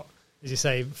about, as you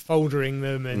say, foldering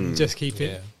them and just keep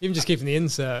it, even just keeping the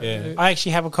insert. Yeah. I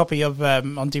actually have a copy of,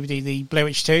 on DVD, the Blair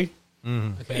Witch 2.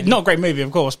 Okay. Not a great movie, of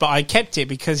course, but I kept it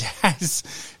because it's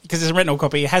a rental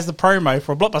copy. It has the promo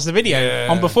for a Blockbuster video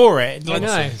on before it. Oh,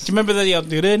 nice. Do you remember the... yeah,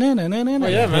 man.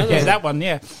 Yeah, that one,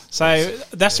 yeah. So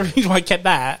that's the reason why I kept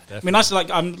that.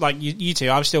 Definitely. I mean, I'm like you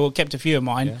two. I've still kept a few of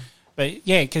mine. Yeah. But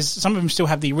yeah, because some of them still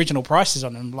have the original prices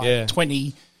on them, like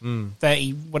 20,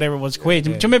 30, whatever it was, quid. Do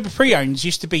you remember pre-owns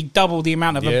used to be double the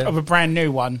amount of a brand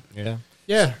new one? Yeah.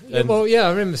 Yeah, I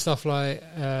remember stuff like,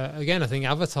 again, I think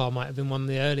Avatar might have been one of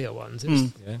the earlier ones. It was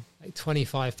like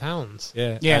 £25.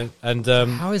 Yeah. Yeah. And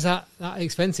how is that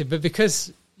expensive? But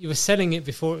because you were selling it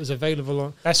before it was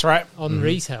available that's right on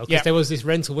retail, because there was this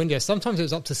rental window. Sometimes it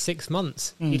was up to 6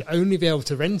 months. You'd only be able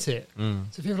to rent it.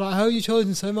 So people are like, how are you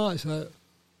charging so much? Like,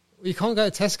 well, you can't go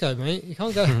to Tesco, mate. You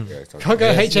can't go. Can't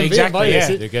go to HMV and buy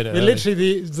this. You get it They're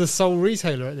literally the sole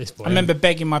retailer at this point. I remember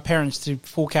begging my parents to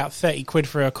fork out 30 quid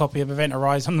for a copy of Event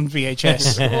Horizon on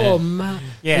VHS. Oh man!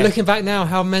 Yeah. Looking back now,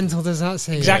 how mental does that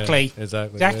seem? Exactly.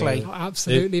 Exactly. Oh,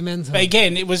 absolutely mental. But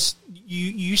again, it was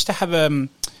you used to have a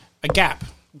gap.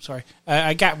 I'm sorry,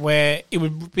 a gap where it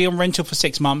would be on rental for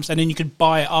 6 months, and then you could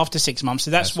buy it after 6 months.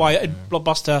 So that's why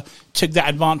Blockbuster took that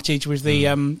advantage with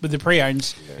the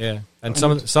pre-owns. Yeah, and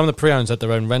some of the pre-owns had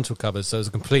their own rental covers, so it was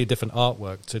a completely different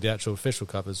artwork to the actual official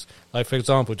covers. Like, for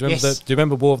example, do you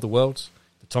remember War of the Worlds,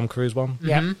 the Tom Cruise one?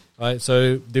 Yeah. Right.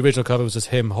 So the original cover was just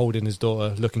him holding his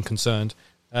daughter, looking concerned.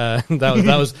 That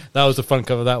was the front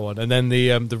cover of that one, and then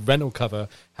the rental cover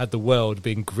had the world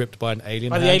being gripped by an alien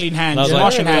By hand. the alien hand, And I was the like,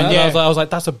 Martian hand. Yeah, I was like,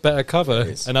 that's a better cover,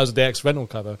 and that was the X rental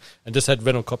cover, and just had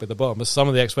rental copy at the bottom. But some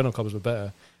of the X rental covers were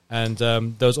better, and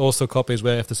there was also copies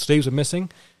where if the sleeves were missing,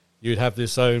 you'd have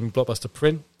this own Blockbuster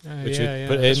print, which you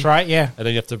put in. That's right. Yeah, and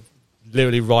then you have to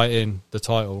literally write in the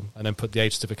title and then put the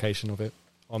age certification of it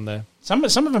on there. Some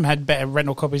of them had better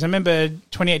rental copies. I remember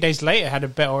 28 Days Later had a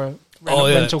better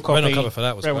rental copy. Rental cover for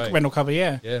that was great. rental cover.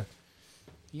 Yeah. Yeah.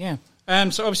 Yeah.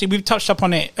 So obviously we've touched up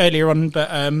on it earlier on, but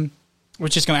we're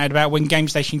just going to add about when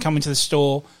GameStation come into the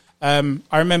store. I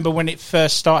remember when it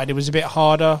first started, it was a bit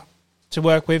harder to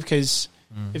work with because,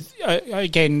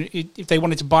 if they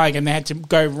wanted to buy a game, they had to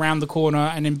go around the corner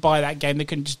and then buy that game. They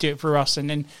couldn't just do it for us. And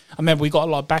then I remember we got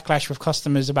a lot of backlash with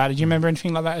customers about it. Do you remember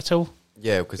anything like that at all?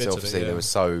 Yeah, because Bits of obviously it, yeah. they were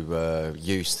so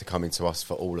used to coming to us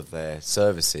for all of their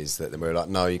services that they were like,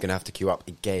 no, you're going to have to queue up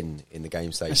again in the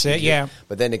game station. That's it, yeah.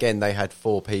 But then again, they had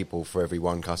 4 people for every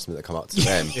one customer that come up to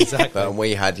them. Exactly. And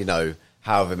we had,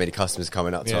 however many customers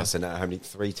coming up to us, and how many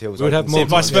 3 tills. We would have more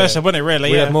Vice versa, wouldn't it,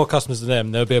 really? We Yeah. have more customers than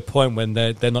them. There'll be a point when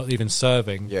they're not even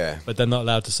serving, Yeah. but they're not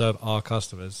allowed to serve our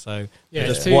customers. So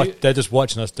Yeah, they're just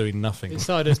watching us doing nothing. It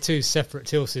started as 2 separate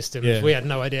till systems. Yeah. We had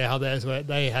no idea how theirs worked.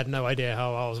 They had no idea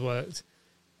how ours worked.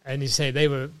 And you say they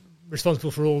were responsible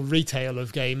for all retail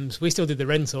of games. We still did the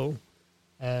rental.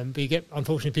 But you get,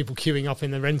 unfortunately, people queuing up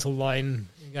in the rental line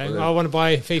going, Well, I want to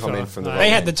buy come in FIFA. from the No. They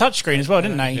had the touchscreen as well,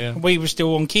 didn't they? Yeah. We were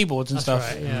still on keyboards and That's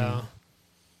stuff. right, yeah.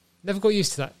 Never got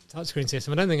used to that touchscreen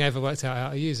system. I don't think I ever worked out how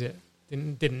to use it.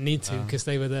 Didn't need to because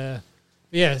they were there.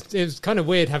 But yeah, it was kind of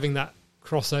weird having that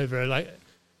crossover. Like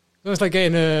it was like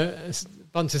getting a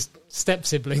bunch of step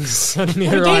siblings suddenly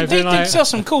Well, arrive. they and like, did sell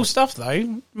some cool stuff, though. I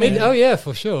mean, oh yeah,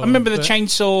 for sure. I remember the But-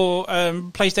 chainsaw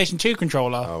PlayStation 2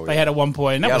 controller Oh, they yeah. had at one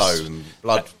point. That Yellow was, and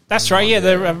blood. that's right, yeah.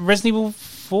 The Resident Evil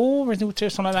 4, Resident Evil 2,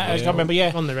 something like that. I can't remember,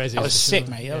 yeah. on the Resi. That was for sick,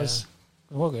 sure. mate. That was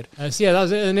well good. So yeah, that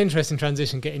was an interesting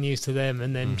transition, getting used to them,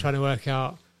 and then trying to work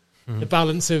out the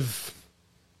balance of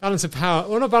power.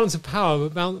 Well, not balance of power,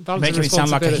 but balance of Making it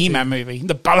sound like a responsibility. He-Man movie.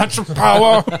 The balance of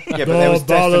power. Yeah, but there was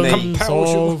definitely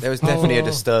of there was definitely a power.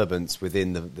 disturbance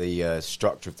within the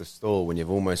structure of the store when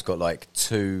you've almost got like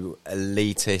 2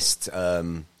 elitist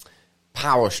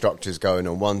power structures going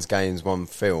on. One's games, one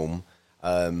film.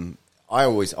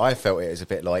 I felt it as a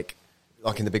bit like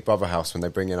in the Big Brother house when they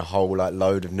bring in a whole like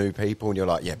load of new people and you're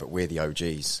like, yeah, but we're the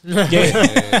OGs.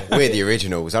 We're the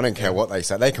originals. I don't care what they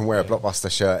say. They can wear a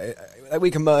Blockbuster shirt. We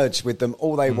can merge with them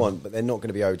all they want, but they're not going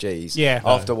to be OGs. Yeah.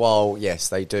 After a while, yes,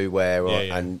 they do wear,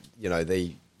 Yeah. and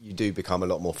you do become a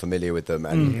lot more familiar with them,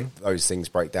 and those things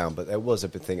break down. But there was a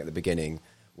big thing at the beginning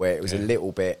where it was a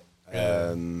little bit.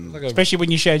 Especially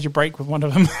when you shared your break with one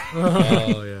of them.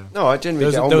 Oh yeah. No, I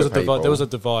generally There get was on a with people. divide. There was a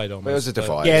divide on. There was a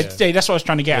divide. yeah, that's what I was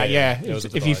trying to get at, Yeah, yeah. there was a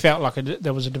If you divide. felt like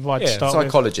there was a divide to Yeah, start with.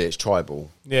 Psychology, it's tribal.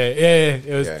 Yeah.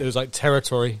 It was like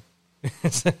territory.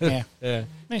 Yeah. Yeah.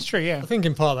 It's true, yeah. I think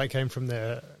in part that came from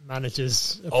the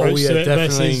manager's approach Oh, yeah, to it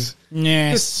definitely. versus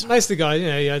Yes. most of the guys.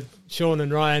 You had Sean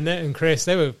and Ryan and Chris.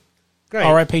 They were great.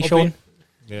 R.I.P. Sean.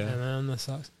 Yeah, Yeah. man, that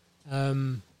sucks.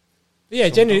 But yeah,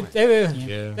 generally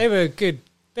Yeah. they were good.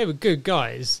 They were good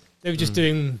guys. They were just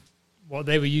doing what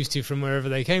they were used to from wherever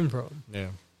they came from, Yeah.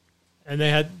 and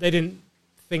they didn't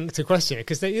think to question it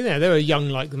because they were young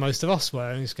like the most of us were,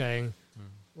 and just going,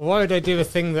 well, why would I do a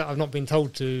thing that I've not been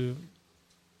told to,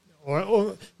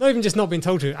 or not even just not been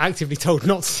told to, actively told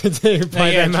not to do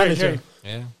by yeah, their true, manager, true.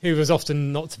 Yeah. who was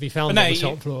often not to be found But no, on the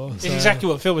shop floor. It's So- exactly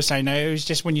what Phil was saying, though. It was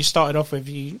just when you started off with,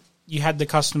 you had the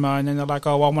customer, and then they're like,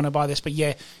 oh, I want to buy this, but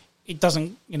yeah, it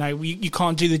doesn't, you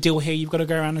can't do the deal here. You've got to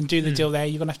go around and do the deal there.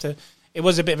 You're going to have to. It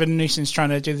was a bit of a nuisance trying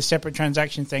to do the separate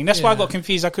transaction thing. That's why I Yeah. got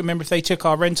confused. I couldn't remember if they took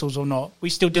our rentals or not. We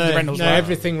still did the rentals, No, right?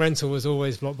 everything rental was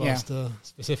always Blockbuster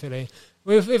specifically.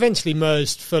 We've eventually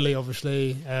merged fully,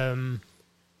 obviously,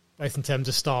 both in terms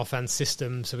of staff and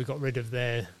system. So we got rid of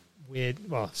their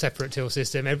separate till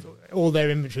system. All their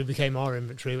inventory became our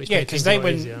inventory, which Yeah, made because things a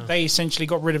they lot easier. they essentially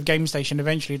got rid of GameStation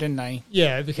eventually, didn't they?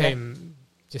 Yeah, it became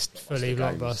just fully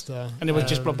Games. Blockbuster, And it was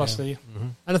just Blockbuster. Yeah.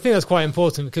 And I think that's quite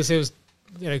important because there was,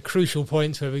 crucial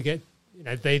points where we get,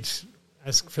 they'd,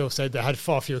 as Phil said, they had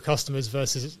far fewer customers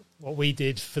versus what we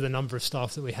did for the number of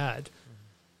staff that we had.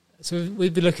 So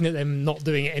we'd be looking at them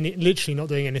literally not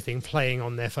doing anything, playing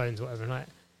on their phones or whatever. Like,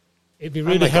 it'd be And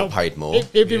really they got helpful. paid more.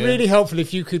 It'd be really helpful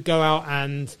if you could go out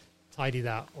and tidy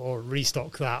that, or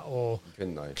restock that, or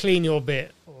Couldn't they? clean your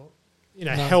bit, or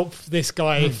help this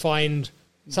guy find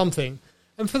something.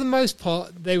 And for the most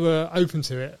part, they were open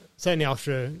to it. Certainly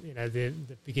after the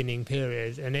beginning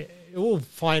period, and it all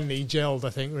finally gelled, I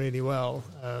think, really well.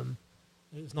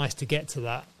 It was nice to get to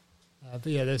that,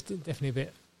 but yeah, there's definitely a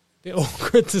bit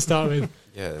awkward to start with.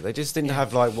 Yeah, they just didn't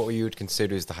have like what you would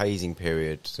consider as the hazing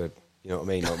period. So you know what I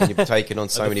mean? Like when you're taking on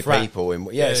so Like a many frat. people, and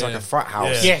it's like a frat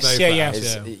house. Yes, very yeah, flat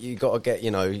yeah. house, It's, You got to get you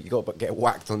got to get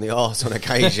whacked on the arse on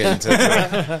occasion.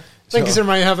 Thank you, sir.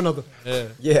 May I have another?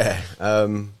 Yeah.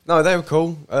 No, they were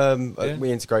cool. Yeah.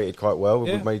 We integrated quite well.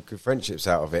 Yeah. We made good friendships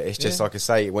out of it. It's just Yeah. like I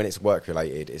say, when it's work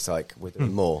related, it's like we're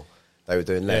doing more. they were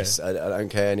doing less. I don't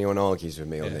care anyone argues with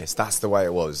me on this. That's the way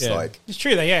it was. Yeah. Like, It's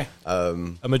true, though, yeah.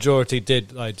 A majority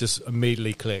did like just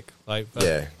immediately click. Like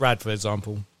Brad, for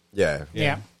example. yeah.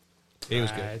 Yeah. He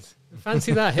was Right. good.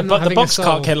 Fancy that. Him But not the having a boxcar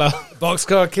soul. killer.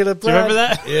 Boxcar killer. Do you remember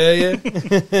that?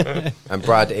 Yeah. And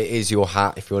Brad, it is your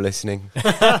hat if you're listening.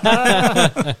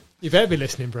 You better be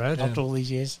listening, Brad. After all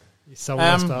these years. You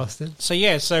soulless bastard.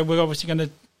 So we're obviously going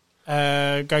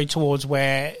to go towards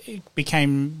where it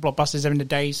became Blockbusters in the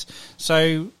days.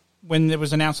 So when it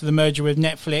was announced the merger with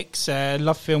Netflix,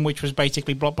 Love Film, which was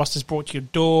basically Blockbusters brought to your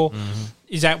door,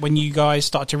 is that when you guys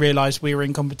start to realise we were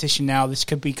in competition now? This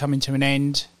could be coming to an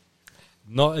end.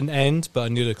 Not an end, but I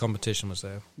knew the competition was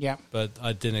there. Yeah, But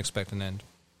I didn't expect an end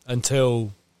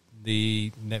until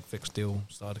the Netflix deal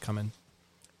started to come in.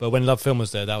 But when Love Film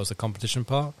was there, that was the competition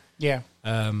part. yeah,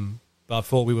 But I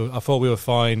thought we were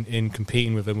fine in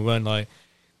competing with them. We weren't like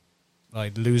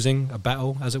losing a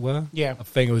battle, as it were. Yeah. I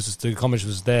think it was just the competition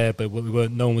was there, but we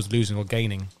weren't. No one was losing or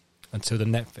gaining until the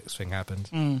Netflix thing happened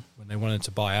when they wanted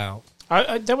to buy out.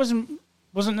 that wasn't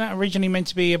that originally meant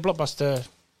to be a Blockbuster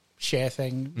share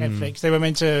thing? Netflix, they were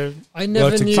meant to. I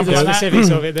never knew something the like that. specifics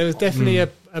of it. There was definitely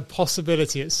a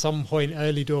possibility at some point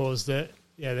early doors that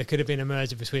there could have been a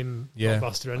merger between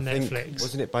Blockbuster and I think, Netflix.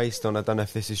 wasn't it based on, I don't know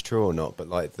if this is true or not, but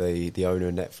like the owner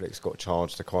of Netflix got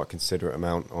charged a quite considerate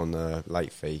amount on the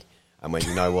late fee. And went,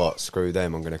 you know what, screw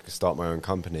them, I'm going to start my own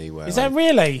company. Where Is that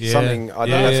really? Yeah. something, I don't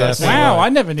know if that's Wow, I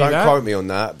never knew Don't that. quote me on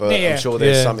that, but Yeah. I'm sure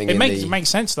there's Yeah. something It in makes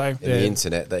sense though. the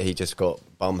internet that he just got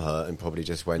bum hurt and probably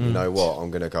just went, you know what,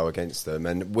 I'm going to go against them.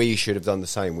 And we should have done the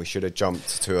same. We should have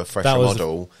jumped to a fresher That was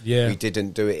model. We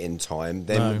didn't do it in time.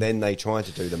 Then they tried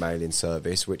to do the mail-in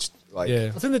service, which I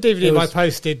think the DVD by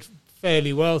post did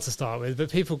fairly well to start with,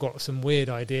 but people got some weird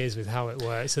ideas with how it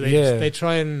works. So they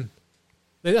try and...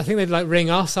 I think they'd like ring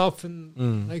us up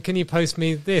and like, can you post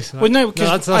me this? Like, Well, no,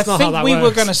 because that's I not how think that we were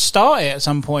works. going to start it at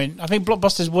some point. I think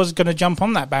Blockbusters was going to jump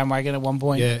on that bandwagon at one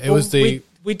point. Yeah, it was the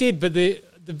we did, but the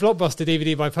Blockbuster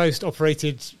DVD by post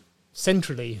operated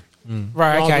centrally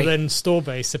Right, rather okay. than store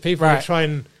based. So people would Right. try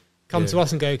and come to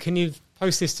us and go, "Can you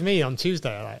post this to me on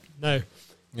Tuesday?" Like, no,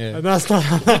 Yeah. and that's not.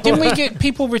 How that Didn't we works. get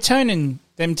people returning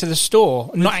them to the store,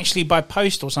 not actually by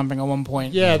post or something at one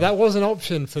point? Yeah, that was an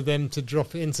option for them to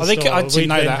drop it into I think store. I didn't We'd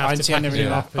know then that. have I to didn't see. I never package knew it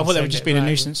that. up I and thought that send would just it be a back.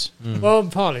 nuisance. Well,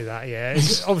 partly that, yeah.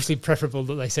 It's obviously preferable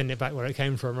that they send it back where it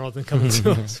came from rather than coming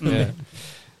to us. Yeah.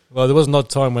 Well, there was an odd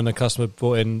time when the customer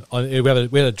brought in. We had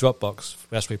a Dropbox.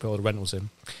 That's where we put all the rentals in.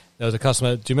 There was a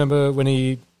customer. Do you remember when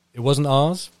it wasn't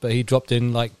ours, but he dropped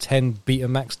in like 10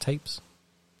 Betamax tapes?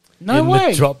 No in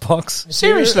way. the Dropbox.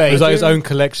 Seriously? It was like his own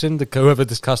collection. Whoever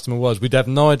this customer was, we'd have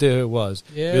no idea who it was.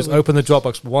 Yeah, we just opened the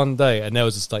Dropbox one day, and there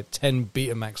was just like 10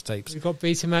 Betamax tapes. We've got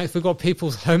Betamax, we've got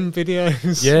people's home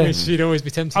videos, Yeah. which you'd always be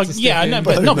tempted Oh, to stick yeah, I in. know,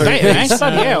 but not Betamax.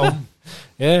 Bloody hell.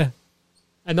 Yeah,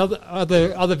 And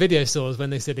other video stores, when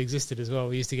they still existed as well,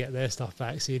 we used to get their stuff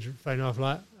back. So you'd phone off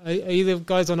like, are you the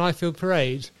guys on iField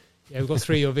Parade? Yeah, we've got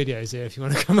 3 of your videos here if you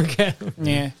want to come and get them.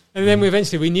 Yeah. And then we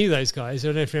eventually knew those guys. I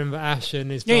don't know if you remember Ash and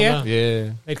his brother. Yeah, yeah.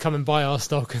 They'd come and buy our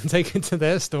stock and take it to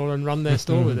their store and run their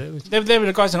store with it. They were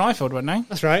the guys in iField, weren't they?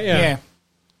 That's right, Yeah.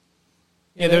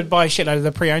 Yeah, they would buy a shitload of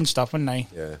the pre-owned stuff, wouldn't they?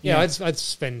 Yeah. Yeah, I'd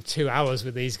spend 2 hours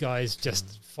with these guys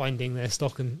just finding their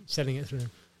stock and selling it through.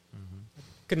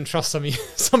 Couldn't trust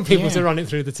some people to run it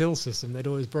through the till system. They'd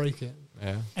always break it.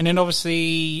 Yeah. And then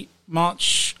obviously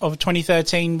March of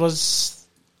 2013 was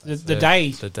the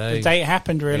day. The day. The day it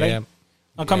happened, really. Yeah.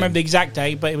 I can't remember the exact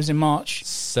date, but it was in March.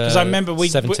 Because I remember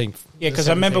 17th. Yeah, because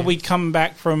I remember we'd come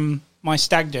back from my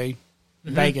stag do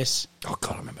in Vegas. Oh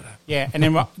God, I remember that. Yeah, and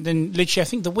then literally I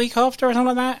think the week after or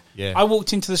something like that. Yeah. I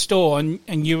walked into the store and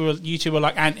you two were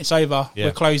like, "Ant, it's over. Yeah.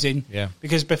 We're closing." Yeah.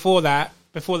 Because before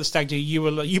the stag do,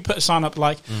 you put a sign up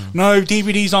like, "No,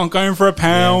 DVDs aren't going for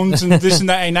 £1, and this and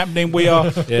that ain't happening.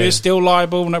 We're still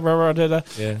liable." Blah, blah, blah, blah.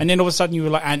 Yeah. And then all of a sudden you were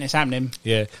like, "Ant, it's happening."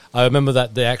 Yeah, I remember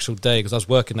that the actual day because I was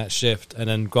working that shift, and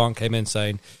then Grant came in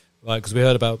saying, "Right," because we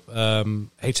heard about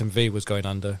HMV was going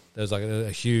under. There was like a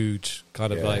huge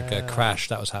kind of crash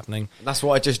that was happening. And that's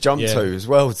what I just jumped to as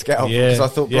well to get off because I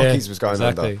thought Blockies was going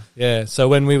under. Yeah, so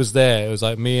when we was there, it was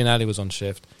like me and Ali was on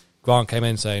shift. Grant came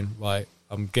in saying, "Right,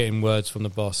 I'm getting words from the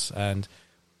boss, and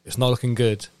it's not looking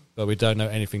good, but we don't know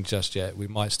anything just yet. We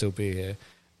might still be here."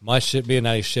 Me and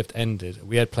Ali's shift ended.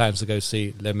 We had plans to go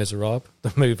see Les Miserables,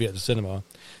 the movie at the cinema.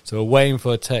 So we're waiting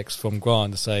for a text from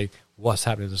Grant to say what's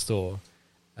happening in the store.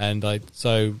 And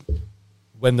so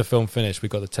when the film finished, we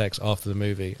got the text after the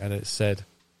movie, and it said,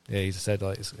 he said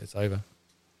like it's over.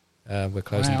 We're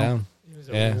closing down. It was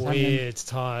a weird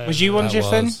time. Was you on That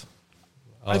shift then?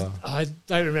 was. I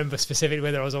don't remember specifically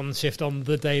whether I was on shift on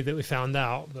the day that we found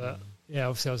out, but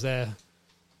obviously I was there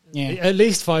Yeah. at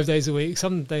least 5 days a week.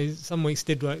 Some weeks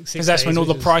did work 6 days. Because that's when all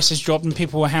the which is- prices dropped and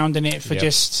people were hounding it for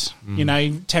just,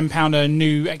 £10 a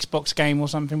new Xbox game or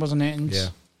something, wasn't it? And Yeah.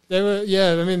 They were,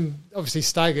 I mean, obviously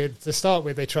staggered. To start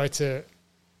with, they tried to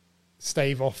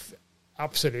stave off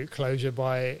absolute closure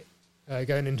by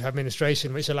going into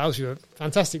administration, which allows you a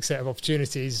fantastic set of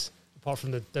opportunities, apart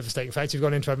from the devastating fact you've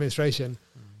gone into administration.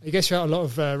 It gets you out a lot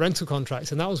of rental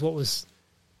contracts, and that was what was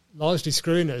largely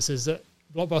screwing us, is that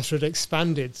Blockbuster had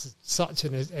expanded to such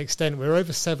an extent. We're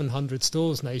over 700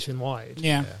 stores nationwide.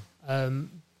 Yeah.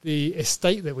 The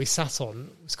estate that we sat on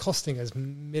was costing us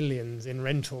millions in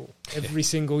rental every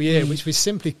single year, which we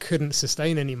simply couldn't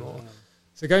sustain anymore.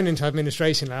 So going into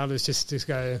administration allowed us just to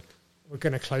go, we're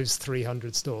going to close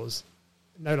 300 stores.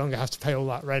 No longer have to pay all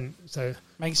that rent. So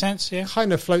Makes sense, yeah.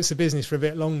 kind of floats the business for a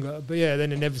bit longer. But yeah,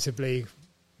 then inevitably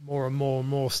more and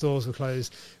more stores were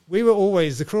closed. We were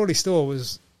always, the Crawley store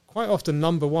was quite often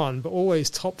number one, but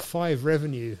always top 5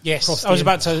 revenue. Yes, across I was the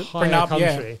about to entire bring up, yeah.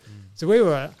 country. So we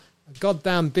were a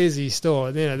goddamn busy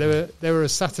store. You know, there were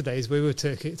Saturdays we were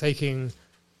taking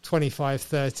 25,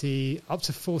 30, up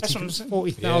to That's what I'm saying.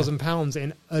 £40,000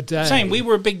 in a day. Same, we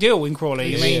were a big deal in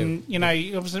Crawley. I Yeah. mean, you know,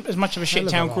 it was as much of a shit Hell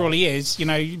of a town lot. Crawley is, you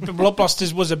know,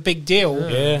 Blockbusters was a big deal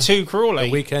Yeah. to Crawley.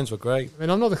 The weekends were great. I mean,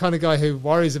 I'm not the kind of guy who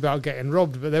worries about getting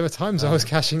robbed, but there were times I was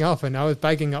cashing up and I was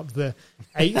bagging up the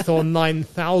 8th or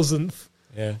 9,000th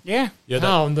Yeah. Yeah. Yeah.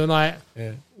 pound, and like,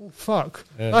 Yeah. oh, fuck,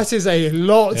 Yeah. that is a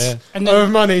lot Yeah. And then- of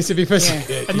money to be putting.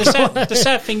 Yeah. And the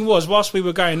sad thing was, whilst we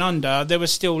were going under, there were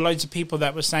still loads of people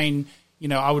that were saying, you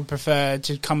know, I would prefer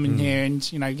to come in here and,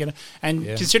 you know, and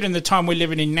Yeah. considering the time we're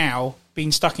living in now,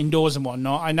 being stuck indoors and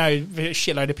whatnot, I know a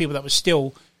shitload of people that would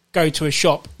still go to a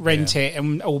shop, rent it,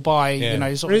 and or buy, Yeah. you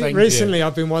know, sort of thing. Recently,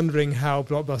 I've been wondering how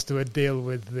Blockbuster would deal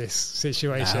with this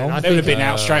situation. Now? I They would have think, been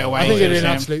out straight away. I think it'd be an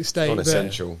Yeah. absolute state. But,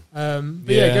 Non-essential. but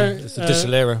yeah, It's a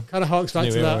digital era. kind of harks back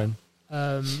New to era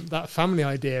that in. that family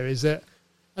idea. Is that,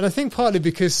 and I think partly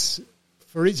because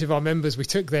for each of our members we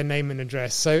took their name and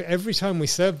address, so every time we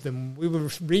served them, we were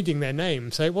reading their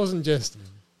name. So it wasn't just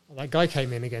that guy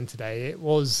came in again today. It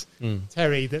was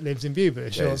Terry that lives in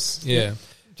Bewbush. or- Yes. Yeah.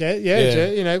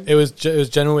 you know, It was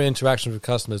general interaction with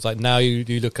customers. Like now,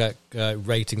 you look at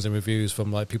ratings and reviews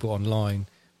from like people online.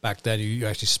 Back then, you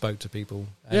actually spoke to people.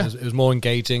 And Yeah. it was more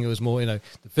engaging. It was more, you know,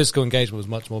 the physical engagement was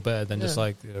much more better than just Yeah.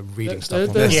 like reading There- stuff.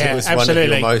 on there's- there. Yeah, It was absolutely.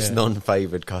 one of your most Yeah.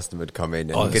 non-favoured customer to come in,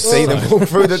 and Oh, you could it's see so- them walk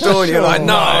through the door, and you're like,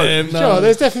 no. sure.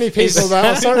 There's definitely people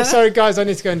that. Sorry, guys, I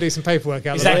need to go and do some paperwork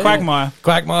out Is there. that Quagmire?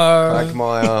 Quagmire.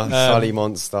 Quagmire, Sully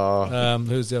Monster.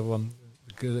 Who's the other one?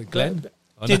 Glenn.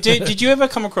 Oh, no. Did you ever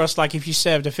come across, like, if you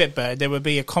served a Fitbird, there would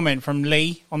be a comment from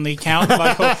Lee on the account,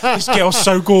 like, oh, this girl's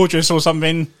so gorgeous or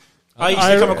something? I used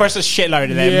to come across a shitload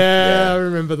of them. Yeah, I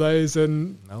remember those.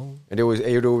 And No. And he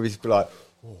would always be like,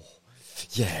 oh,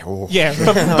 yeah, oh. Yeah, I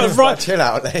but was right, like, chill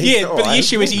out there. yeah, it's but all the right.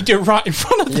 issue is you do it right in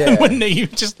front of them, Yeah. wouldn't you?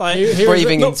 Just like, He was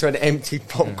breathing not- into an empty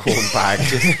popcorn bag.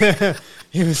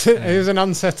 he was an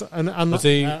Was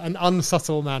he- an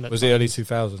unsubtle man. At Was the early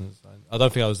 2000s? I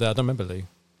don't think I was there. I don't remember Lee.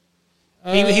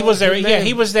 he was there. he Yeah, may he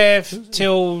have- was there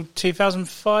till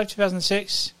 2005,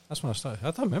 2006. That's when I started.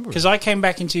 I don't remember. Because I came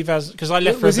back in 2000. Because I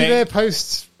left for Was a he bit. there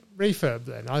post refurb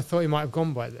then? I thought he might have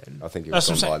gone by then. I think he That's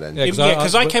was what I'm gone by saying. then. Yeah,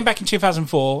 Because I came back in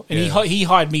 2004, and Yeah. he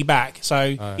hired me back,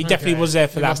 so he definitely Okay. was there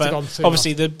for He that. must have But gone sooner.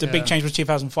 obviously, the big Yeah. change was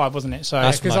 2005, wasn't it? So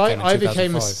That's Because when I came in I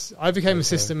became 2005. I became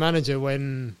assistant manager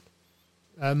when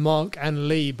Mark and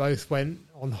Lee both went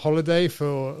on holiday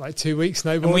for like 2 weeks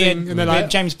snowboarding, and we had, and then we had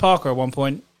James Parker at one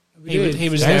point. He did.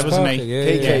 was James there, wasn't Parker, he? Yeah,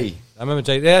 Kiki. yeah. I remember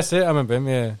Jay. Yeah, that's it. I remember him.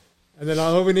 Yeah. And then like,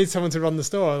 oh, we need someone to run the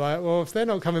store. Like, well, if they're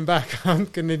not coming back, I'm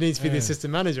going to need to be the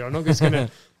assistant manager. I'm not just going to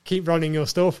keep running your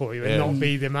store for you and Yeah. not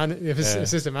be the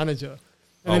assistant manager. And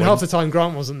Oh, then when- half the time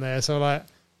Grant wasn't there, so like,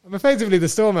 I'm effectively the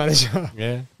store manager.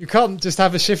 Yeah. You can't just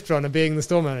have a shift runner being the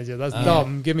store manager. That's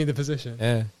dumb. Give me the position.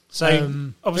 Yeah. So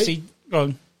obviously, go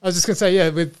on. I was just going to say, yeah,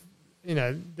 with, you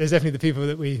know, there's definitely the people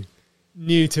that we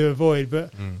knew to avoid,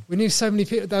 but we knew so many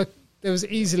people. There was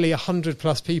easily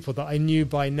 100+ people that I knew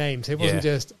by name. So it wasn't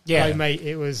Yeah. just, Yeah. hi mate,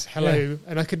 it was hello.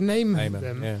 And I could name Name 'em,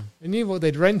 them. yeah. I knew what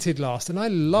they'd rented last, and I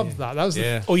loved that. That was the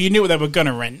Yeah. Or you knew what they were going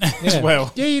to rent as Yeah.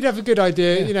 well. yeah, you'd have a good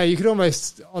idea. Yeah. You know, you could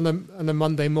almost on a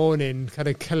Monday morning kind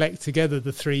of collect together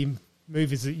the 3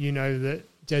 movies that you know that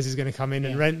Jez is going to come in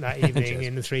and rent that evening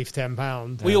in the 3 for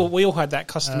 £10. We all had that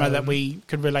customer that we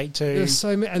could relate to. There's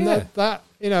so many, and Yeah. that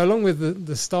you know, along with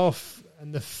the staff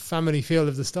and the family feel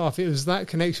of the staff, it was that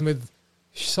connection with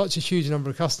such a huge number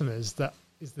of customers that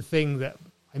is the thing that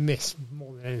I miss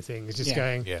more than anything. Is just Yeah.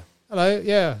 going, Yeah. hello,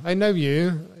 yeah, I know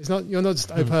you. You're not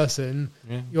just a person.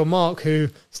 Yeah. You're Mark, who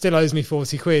still owes me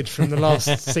 40 quid from the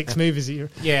last 6 movies.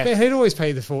 Yeah. But he'd always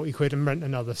pay the 40 quid and rent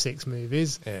another 6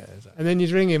 movies. Yeah, exactly. And then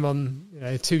you'd ring him on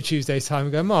 2 Tuesdays' time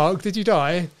and go, Mark, did you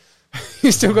die?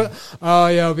 You still got, oh,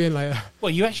 yeah, I'll be in later. Well,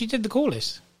 you actually did the call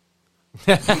list.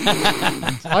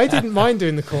 I didn't mind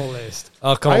doing the call list.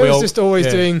 Oh, come on, I we was all- just always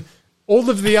yeah. doing all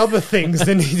of the other things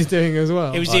that needed doing as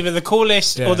well. It was either the call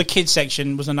list Yeah. or the kids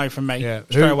section was a no from me. Yeah.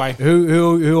 Straight away.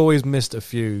 Who always missed a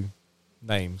few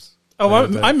names? Oh,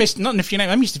 I missed not a few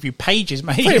names. I missed a few pages,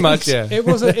 mate. Pretty much, yeah. It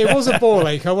was a ball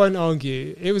ache. I won't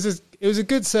argue. It was a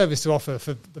good service to offer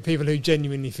for the people who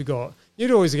genuinely forgot.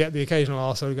 You'd always get the occasional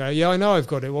arsehole go, "Yeah, I know I've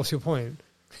got it. What's your point?"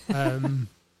 You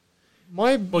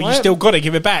still got to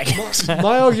give it back.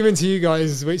 My argument to you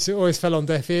guys, which always fell on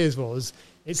deaf ears, was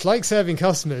it's like serving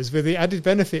customers with the added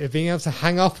benefit of being able to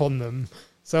hang up on them.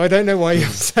 So I don't know why you're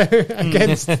so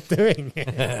against doing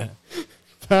it.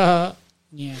 But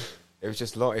Yeah. It was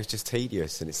just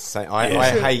tedious, and it's the same. I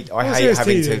hate it's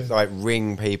having tedious. to like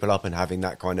ring people up and having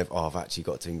that kind of I've actually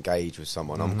got to engage with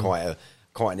someone. I'm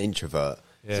quite an introvert.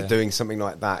 Yeah. So doing something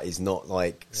like that is not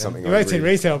like something. you I worked in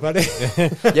really, retail, buddy. yeah,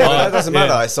 but that doesn't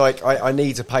matter. Yeah. It's like I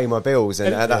need to pay my bills,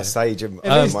 and at that stage of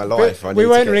At least- my life, but I need we to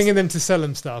weren't get- ringing them to sell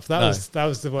them stuff. That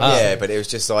was the worst. Yeah, but it was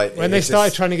just like When they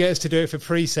started trying to get us to do it for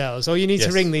pre-sales, you need to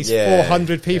Yes. ring these Yeah,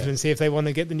 400 people and see if they want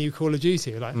to get the new Call of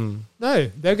Duty. Like, no,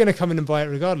 they're going to come in and buy it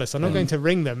regardless. I'm not going to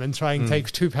ring them and try and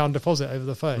take £2 deposit over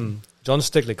the phone. John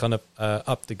Stigley kind of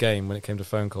upped the game when it came to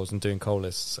phone calls and doing call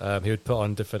lists. He would put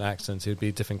on different accents. He would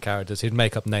be different characters. He'd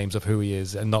make up names of who he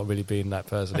is and not really being that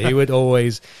person. He would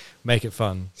always make it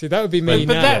fun. See, that would be me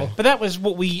now. But that was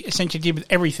what we essentially did with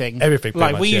everything. Everything, pretty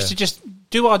Like much, we used yeah. to just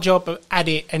do our job, add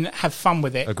it, and have fun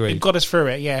with it. Agreed. It got us through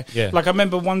it. Yeah. Yeah. Like I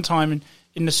remember one time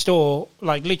in the store,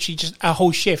 like literally just a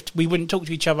whole shift, we wouldn't talk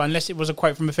to each other unless it was a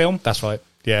quote from a film. That's right.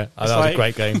 Yeah, that was like- a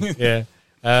great game. Yeah.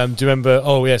 Do you remember?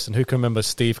 Oh, yes. And who can remember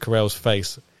Steve Carell's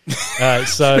face?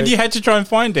 So But you had to try and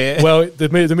find it. well, the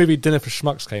movie Dinner for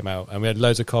Schmucks came out, and we had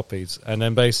loads of copies. And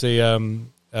then basically,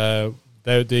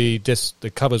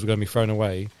 the covers were going to be thrown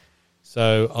away.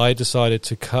 So I decided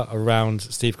to cut around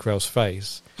Steve Carell's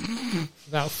face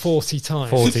About 40 times.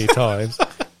 40 times,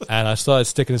 and I started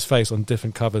sticking his face on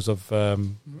different covers of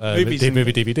Movies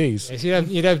movie DVDs. Yes,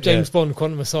 you'd have James Bond,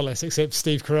 Quantum of Solace, except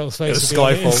Steve Carell's It face. was would be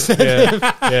on it.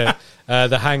 Skyfall. Yeah.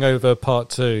 The Hangover Part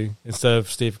 2, instead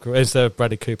of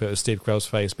Bradley Cooper, it was Steve Carell's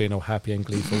face being all happy and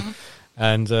gleeful.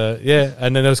 And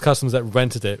and then there was customers that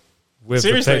rented it with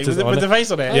Seriously, the pictures with on the it. face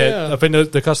on it. Yeah, yeah. I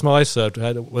think the customer I served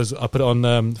I put it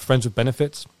on Friends with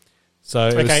Benefits. So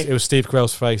Okay. it was Steve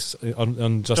Carell's face on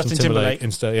Justin Justin Timberlake Timberlake.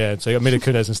 instead. Yeah, so you got Mila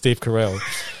Kunis and Steve Carell.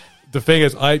 The thing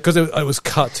is, because it was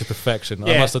cut to perfection,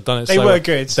 I Yeah, must have done it. they so were well.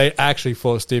 good. They actually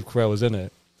thought Steve Carell was in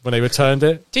it when they returned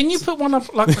it. Didn't you put one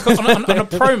up like on a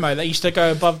promo that used to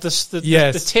go above the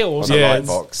Yes. till or On something? the Yeah. light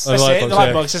box. On That's the it. The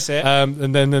light box. That's it.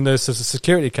 And then there's a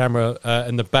security camera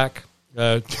in the back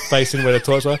facing where the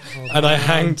toys were, and I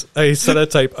hanged a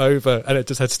sellotape over, and it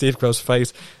just had Steve Carell's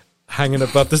face hanging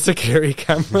above the security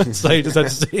camera. So you just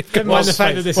had Steve Never mind the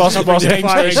fact that this whilst is whilst probably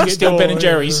Games firing Station, at still door, Ben and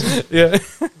Jerry's. Yeah.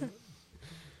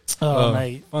 Oh,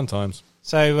 mate. Fun times.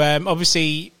 So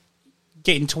obviously,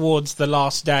 getting towards the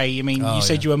last day. I mean, you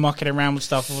said you were mucking around with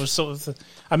stuff. It was sort of.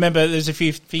 I remember there's a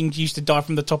few things used to die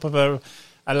from the top of a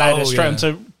ladder straight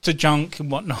onto to junk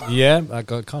and whatnot. Yeah, I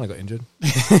kind of got injured.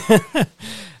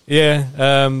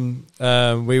 Yeah,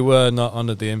 we were not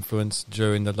under the influence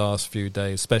during the last few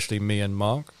days, especially me and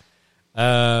Mark.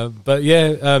 But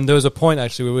yeah, there was a point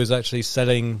actually where we was actually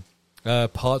selling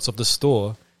parts of the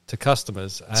store to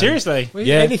customers. And Seriously? Well,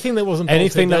 Yeah. anything that wasn't bolted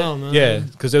anything that, down. yeah,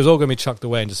 because it was all going to be chucked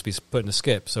away and just be put in a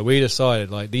skip. So we decided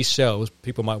like these shelves,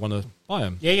 people might want to buy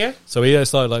them. Yeah, yeah. So we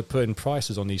started like putting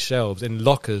prices on these shelves in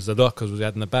lockers. The lockers we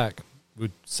had in the back,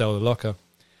 we'd sell the locker.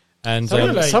 And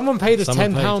Someone paid us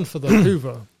Someone £10 for the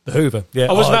Hoover. the Hoover. Yeah,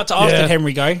 I was about to ask yeah. did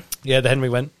Henry go. Yeah, the Henry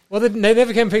went. Well, they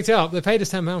never came and picked it up. They paid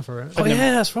us £10 for it. Oh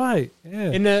yeah, that's right.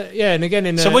 Yeah, And again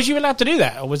in So was you allowed to do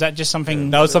that, or was that just something?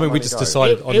 that was something we Money just go.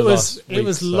 decided on it the was last it week,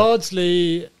 was so.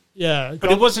 largely But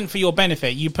it wasn't for your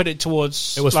benefit. You put it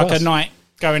towards It was like for us. a night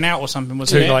going out or something,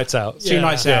 wasn't two it? nights out. Two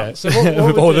nights Yeah. out. So what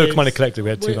With we all did the money is collected, we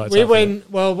had two nights we out. went,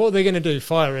 well, what are they going to do?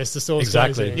 Fire us? The store's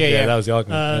Exactly. closing. Yeah, yeah. That was the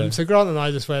argument. Yeah. So Grant and I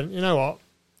just went, you know what?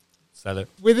 Sell it.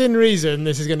 Within reason,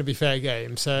 this is going to be fair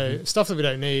game. So stuff that we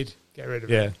don't need, get rid of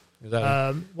Yeah. it.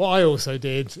 Exactly. What I also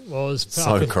did was put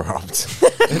So up corrupt.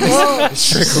 well,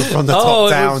 Trickled from the Oh, top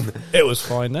down. It was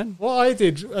fine then. what I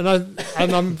did, and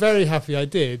I'm very happy I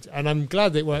did, and I'm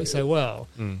glad it worked so well.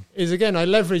 Is again, I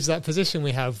leveraged that position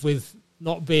we have with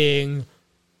not being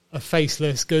a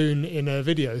faceless goon in a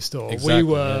video store. Exactly, We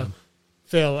were yeah.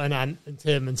 Phil and Ant and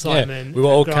Tim and Simon. we were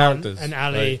all and Grant characters, and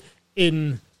Ali right.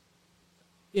 in,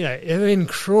 in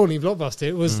Crawley Blockbuster.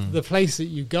 It was the place that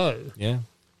you go. Yeah.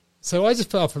 So I just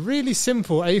put up a really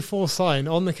simple A4 sign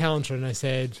on the counter and I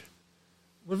said,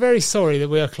 "We're very sorry that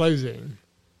we are closing.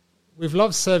 We've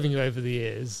loved serving you over the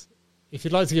years. If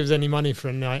you'd like to give us any money for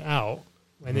a night out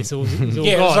when this all, it's all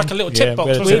Yeah, it was gone, like a little tip box,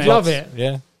 we had a wasn't we'd it? love it."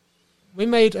 Yeah. We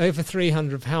made over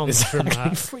 £300 from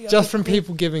that, just from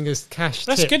people giving us cash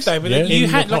That's tips. good though. But Yeah. you In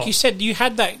had, the like pot. you said, you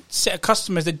had that set of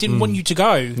customers that didn't want you to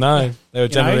go. No, they were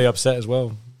generally know? upset as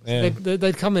well. Yeah.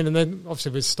 They'd come in and then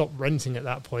obviously we'd stop renting at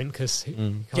that point because you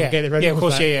can't Yeah, get the rental yeah, of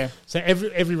course, back. yeah. So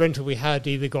every rental we had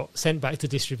either got sent back to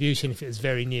distribution if it was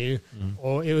very new,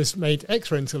 or it was made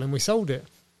X rental and we sold it.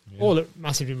 All at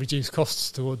massively reduced costs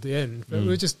toward the end. But we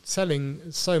were just selling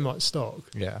so much stock.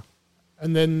 Yeah.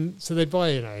 And then, so they'd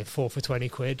buy, 4 for 20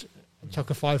 quid and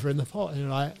chuck a £5 in the pot. And you're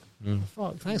like,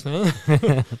 fuck, thanks, man.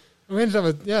 And we ended up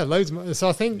with, loads of money. So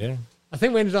I think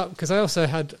we ended up, because I also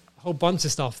had a whole bunch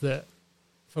of stuff that,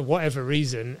 for whatever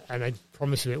reason, and I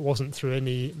promise you it wasn't through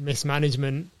any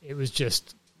mismanagement, it was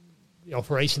just the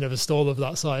operation of a store of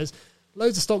that size,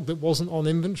 loads of stock that wasn't on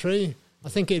inventory. I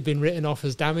think it had been written off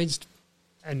as damaged,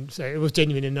 and so it was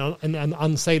genuine in an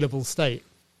unsaleable state.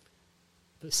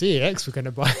 But CEX were going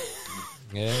to buy.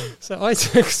 Yeah. So I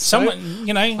took Someone,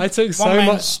 I took one so man's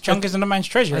much junk isn't a man's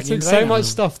treasure. I at the end took of the so day. much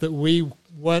stuff that we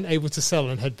weren't able to sell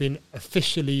and had been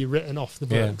officially written off the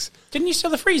Yeah. books. Didn't you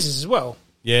sell the freezers as well?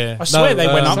 Yeah. I swear they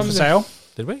went up some for of sale.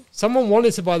 Did we? Someone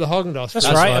wanted to buy the Haagen-Dazs. That's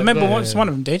freezers, right. I remember but once one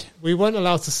of them did. we weren't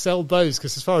allowed to sell those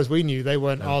because, as far as we knew, they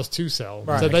weren't ours to sell.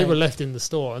 Right, so they okay. were left in the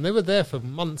store, and they were there for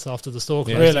months after the store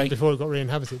closed, Really? and before it got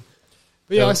re-inhabited.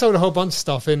 But yeah, I sold a whole bunch of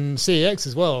stuff in CEX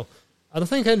as well, and I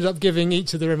think I ended up giving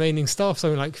each of the remaining staff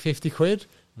something like 50 quid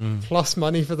plus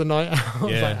money for the night out. I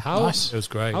was Yeah. like, how? Nice. It was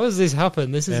great. How has this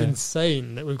happened? This is Yeah.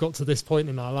 insane that we've got to this point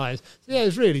in our lives. So yeah, it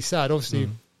was really sad. Obviously,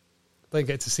 don't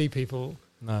get to see people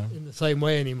No. in the same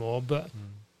way anymore. But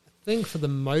I think for the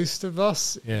most of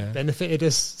us, Yeah. it benefited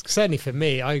us. Certainly for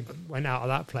me, I went out of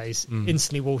that place,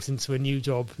 instantly walked into a new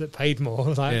job that paid more. I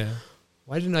was like, Yeah.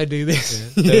 why didn't I do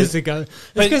this Yeah. years ago?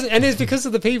 It's because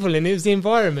of the people and it was the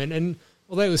environment. And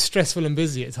although it was stressful and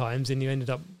busy at times, and you ended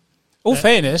up All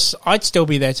fairness, I'd still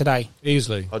be there today.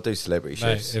 Easily. I'll do celebrity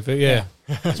Mate, shifts. if it, yeah.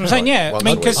 That's what I'm saying, yeah. One I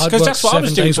mean, week. because I'd work that's what I was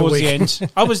 7 doing days a towards the week.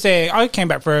 end. I was there. I came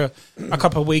back for a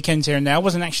couple of weekends here and there. I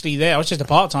wasn't actually there. I was just a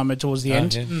part-timer towards the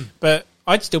end. Yeah. But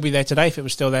I'd still be there today if it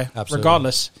was still there, Absolutely.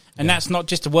 regardless. And that's not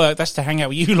just to work. That's to hang out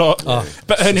with you lot, Oh,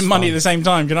 but it's earning just money fun. at the same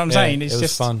time. Do you know what I'm Yeah, saying? It's it was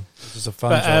just fun. It was a fun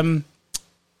But job.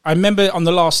 I remember on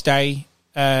the last day,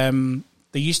 there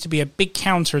used to be a big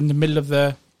counter in the middle of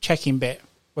the check-in bit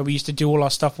where we used to do all our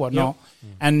stuff, whatnot.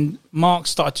 And Mark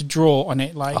started to draw on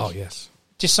it, like Oh, yes.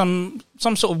 just some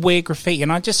sort of weird graffiti.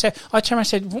 And I just said, I turned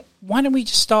around and said, why don't we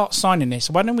just start signing this?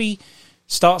 Why don't we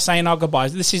start saying our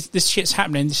goodbyes? This shit's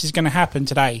happening. This is going to happen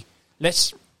today.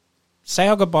 Let's say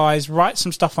our goodbyes, write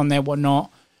some stuff on there, whatnot.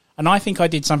 And I think I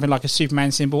did something like a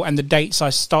Superman symbol and the dates I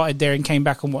started there and came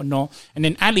back and whatnot. And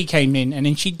then Ali came in and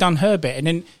then she'd done her bit. And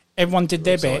then everyone did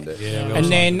their bit. Signed it. Yeah, we all And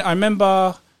signed then it. I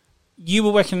remember you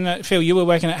were working at, Phil, you were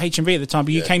working at H&B at the time,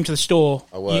 but you Yeah. came to the store.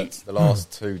 I worked the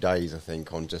last 2 days, I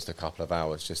think, on just a couple of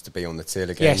hours just to be on the till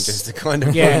again, Yes. just to kind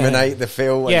of Yeah. ruminate the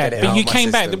feel and Yeah, get it but out you of my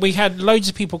came back. system. We had loads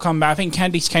of people come back. I think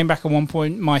Candice came back at one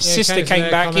point. My sister Candice came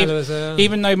there, back, Carmela was there.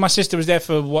 even though my sister was there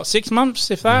for 6 months,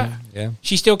 if that. Yeah.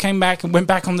 She still came back and went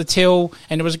back on the till,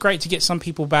 and it was great to get some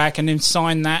people back and then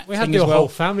sign that. we had thing your as well. whole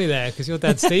family there because your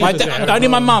dad Steve My was da- there. only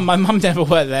my mum. My mum never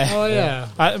worked there. Oh yeah.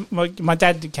 My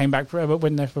dad came back, but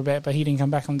went there for a bit, but he didn't come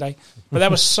back on the day. But that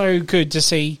was so good to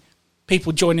see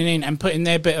people joining in and putting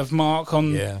their bit of mark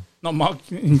on, Yeah. not mark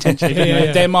intentionally, but, you know,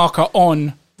 Yeah. their marker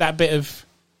on that bit of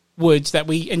wood that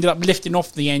we ended up lifting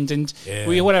off the end. And Yeah.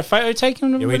 we had a photo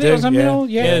taken Yeah, we with it or did, something. yeah. or-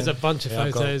 Yeah, there's a bunch of Yeah,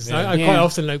 I've got- photos. yeah. I Yeah. quite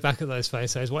often look back at those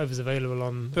photos, whatever's available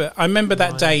on. But I remember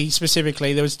that Right. day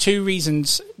specifically. There was 2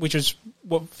 reasons, which was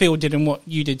what Phil did and what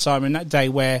you did, Simon, that day,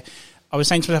 where I was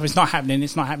saying to myself, it's not happening,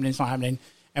 it's not happening, it's not happening.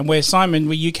 And where Simon,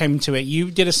 where you came to it, you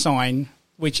did a sign,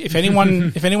 which if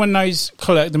anyone knows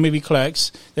Clerk, the movie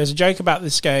Clerks, there's a joke about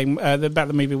this game, about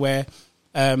the movie where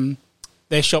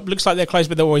their shop looks like they're closed,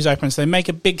 but they're always open. So they make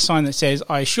a big sign that says,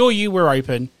 I assure you we're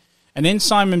open. And then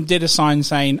Simon did a sign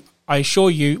saying, I assure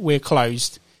you we're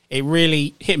closed. It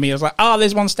really hit me. I was like,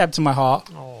 there's one stab to my heart.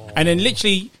 And then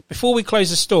literally, before we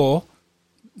closed the store,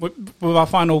 with our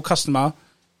final customer,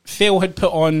 Phil had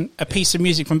put on a piece of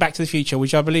music from Back to the Future,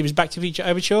 which I believe is Back to the Future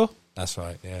Overture. That's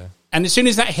right, yeah. And as soon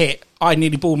as that hit, I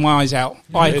nearly bawled my eyes out.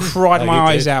 I cried Oh, my you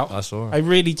eyes did? out. I saw it. I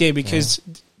really did, because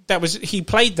he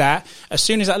played that as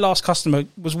soon as that last customer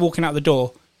was walking out the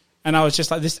door, and I was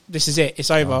just like, this is it,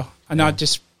 it's over, and I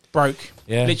just broke,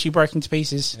 literally broke into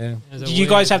pieces. Yeah. Did you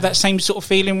guys have that same sort of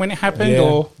feeling when it happened,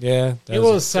 or yeah, It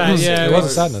was sad. It was a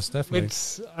sadness,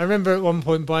 definitely. I remember at one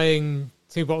point buying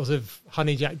 2 bottles of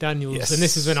honey Jack Daniels, Yes. and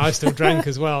this is when I still drank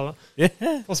as well. Yeah.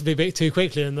 Possibly a bit too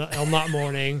quickly on that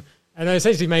morning, and I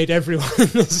essentially made everyone in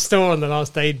the store on the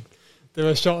last day do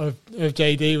a shot of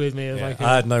JD with me as Yeah, like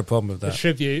I had no problem with a that.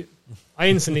 tribute. I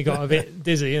instantly got a bit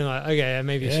dizzy and like, okay,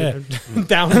 maybe I should have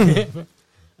down a bit.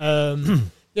 But,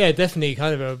 yeah, definitely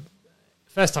kind of a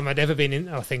first time I'd ever been in.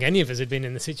 I think any of us had been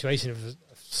in the situation of a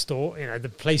store, the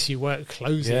place you work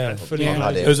closing. Yeah. Fully I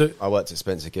had closed. it. I worked at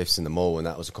Spencer Gifts in the mall, and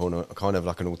that was kind of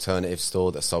like an alternative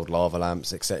store that sold lava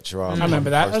lamps, etc. I remember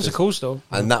that. That was a cool store.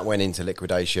 And that went into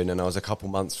liquidation, and I was a couple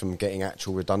months from getting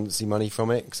actual redundancy money from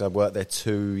it, because I worked there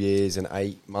 2 years and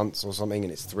 8 months or something,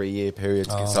 and it's 3-year periods.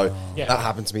 So that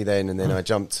happened to me then, and then I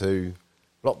jumped to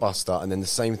Blockbuster, and then the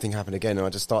same thing happened again, and I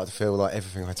just started to feel like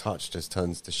everything I touched just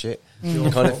turns to shit,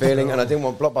 kind of feeling. And I didn't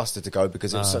want Blockbuster to go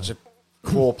because it was such a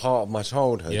core part of my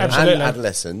childhood and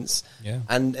adolescence,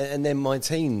 and then my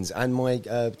teens and my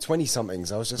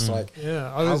 20-somethings. I was just like,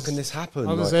 how can this happen?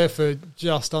 I was there for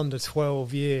just under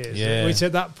 12 years, which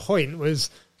at that point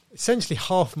was essentially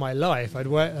half my life. I'd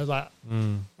worked. I was like,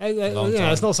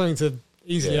 it's not something to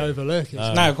easily overlook.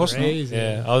 It's no, of course crazy. not.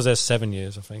 Yeah, I was there 7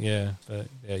 years, I think. Yeah,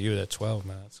 but you were there 12,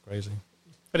 man. That's crazy.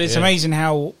 But it's amazing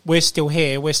how we're still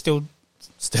here. We're still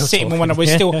sitting with one another.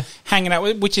 We're still hanging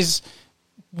out, which is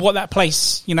what that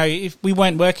place, if we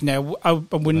weren't working there, I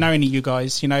wouldn't know any of you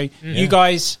guys. You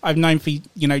guys I've known for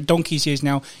donkey's years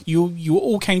now. You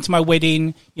all came to my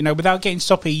wedding. Without getting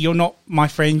soppy, you're not my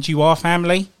friends. You are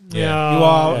family. You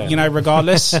are,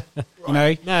 regardless.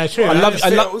 No, true.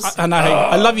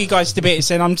 I love you guys to bits,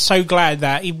 and I'm so glad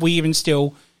that we even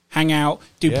still hang out,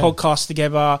 do podcasts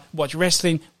together, watch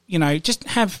wrestling. Just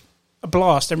have a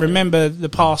blast and remember the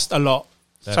past a lot,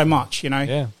 so much.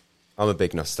 Yeah. I'm a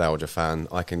big nostalgia fan.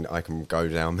 I can go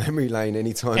down memory lane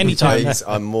anytime.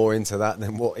 I'm more into that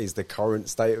than what is the current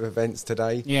state of events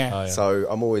today. Yeah. So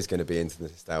I'm always going to be into the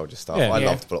nostalgia stuff. Yeah. I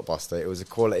loved Blockbuster. It was a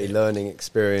quality learning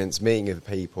experience, meeting with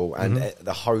people, and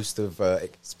the host of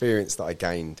experience that I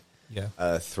gained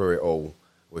through it all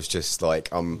was just like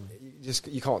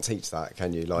you can't teach that,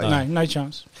 can you? Like, no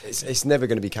chance. It's never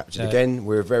going to be captured again.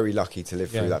 We're very lucky to live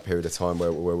through that period of time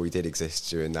where we did exist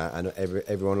during that, and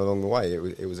everyone along the way,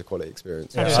 it was a quality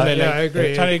experience. Absolutely, I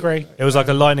agree. Totally agree. It was like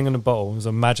a lightning in a bottle. It was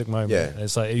a magic moment. Yeah.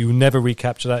 It's like you never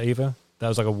recapture that either. That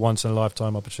was like a once in a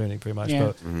lifetime opportunity, pretty much. Yeah.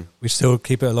 But we still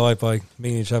keep it alive by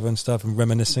meeting each other and stuff and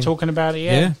reminiscing. Talking about it,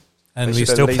 yeah. And They we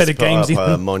should still at play the least put games. up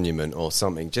a Even. monument or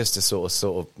something, just to sort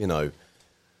of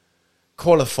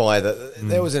qualify that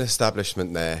there was an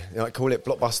establishment there. Call it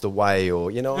Blockbuster Way, or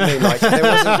you know what I mean. Like there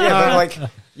wasn't, but like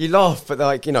you laugh, but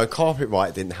like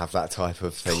Carpet didn't have that type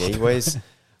of thingy.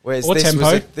 Whereas Or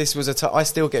Tempo. this was I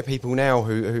still get people now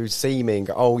who see me and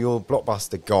go, "Oh, you're a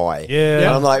Blockbuster guy." Yeah. And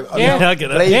I'm like, I get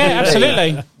that. believe Yeah, me,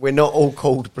 absolutely. We're not all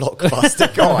called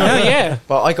Blockbuster guy. Yeah.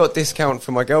 But I got discount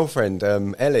from my girlfriend,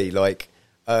 Ellie. Like,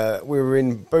 we were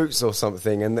in Boots or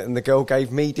something, and the girl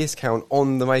gave me discount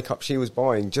on the makeup she was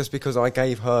buying just because I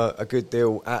gave her a good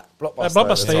deal at Blockbuster. At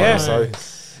Blockbuster, at the time. yeah. So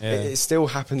Yeah. it still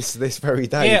happens to this very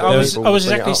day. Yeah, that I was people bring it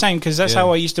exactly the up. same, because that's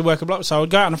how I used to work at Blockbuster. I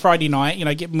would go out on a Friday night,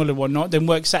 get Muller and whatnot, then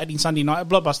work Saturday and Sunday night at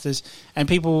Blockbusters. And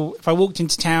people, if I walked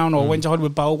into town or went to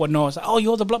Hollywood Bowl, whatnot, I was like, "Oh,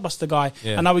 you're the Blockbuster guy,"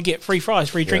 Yeah. and I would get free fries,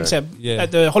 free drinks at Yeah.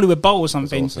 the Hollywood Bowl or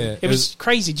something. awesome. Yeah. It was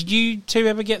crazy. Did you two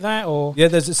ever get that? Or Yeah,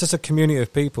 it's just a community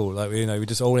of people. Like we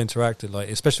just all interacted. Like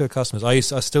especially with customers. I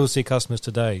still see customers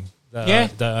today.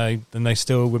 And they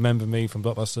still remember me from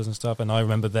Blockbusters and stuff, and I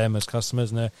remember them as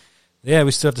customers. And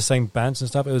we still have the same bands and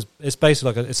stuff. It's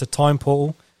basically it's a time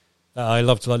portal that I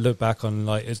love to look back on.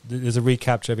 There's a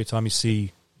recapture every time you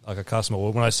see a customer,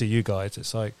 or when I see you guys.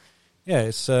 It's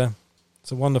it's a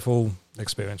wonderful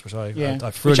experience, which I really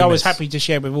which I was miss. happy to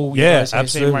share with all you Yeah,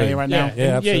 guys sitting right here right now.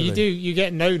 Yeah, And you absolutely. do. You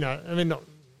get known. I mean, not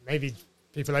maybe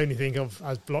people only think of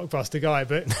as Blockbuster guy,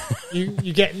 but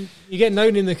you get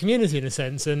known in the community in a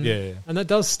sense, and and that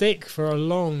does stick for a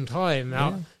long time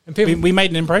out. And people, We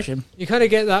made an impression. you kind of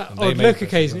get that They odd made look impression,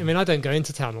 occasionally. I mean, I don't go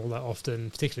into town all that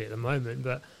often, particularly at the moment,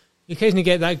 but you occasionally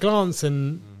get that glance,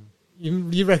 and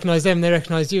you recognise them, they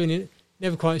recognise you, and you're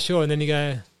never quite sure, and then you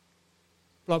go,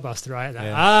 Blockbuster, right?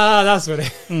 Yeah. That's what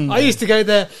it is. I used to go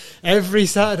there every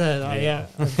Saturday.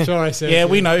 I'm sure I said. Yeah,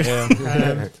 we know.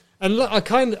 And look,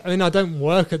 I don't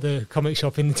work at the comic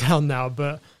shop in the town now,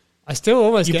 but I still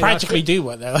almost You get practically do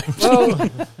work there, though.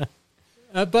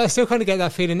 well, but I still kind of get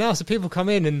that feeling now. So people come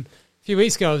in, and a few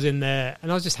weeks ago I was in there,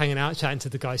 and I was just hanging out, chatting to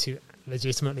the guys who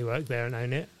legitimately work there and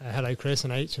own it. Hello, Chris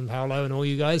and H and Paolo and all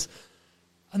you guys.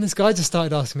 And this guy just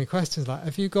started asking me questions like,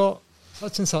 have you got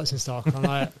such and such in stock? And I'm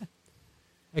like,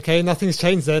 okay, nothing's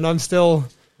changed then. I'm still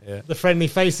the friendly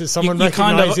face that someone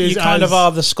recognises. You kind of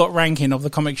are the Scott Rankin of the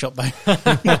comic shop,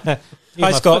 though.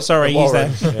 Hi, Scott. Sorry, he's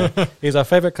there. Yeah. He's our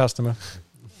favourite customer.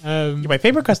 You're my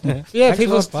favourite customer. Yeah,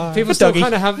 Thanks people still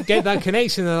kind of get that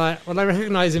connection. They're like, well, I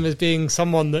recognise him as being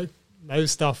someone that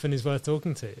knows stuff and is worth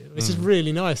talking to, which is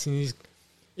really nice. And he's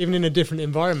even in a different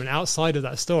environment outside of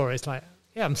that store. It's like,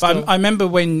 yeah, I'm still. But I remember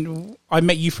when I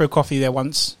met you for a coffee there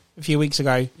once a few weeks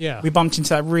ago. Yeah, we bumped into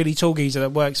that really tall geezer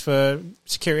that works for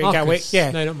security at Marcus. Gatwick.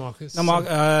 Yeah, no, not Marcus. No, Mark.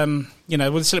 You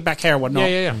know, with the slick back hair and whatnot.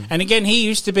 Yeah. And again, he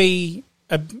used to be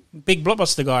a big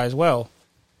Blockbuster guy as well.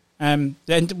 And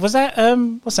was that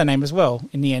what's her name as well?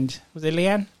 In the end, was it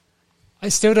Leanne? I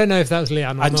still don't know if that was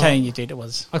Leanne or I'm not. telling you, dude, it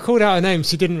was. I called out her name.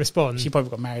 She didn't respond. She probably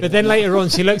got married. But then later on,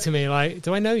 she looked at me like,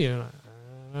 "Do I know you?" I'm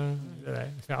like, I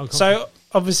don't know. So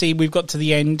obviously, we've got to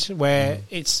the end where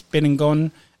it's been and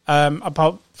gone.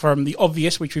 Apart from the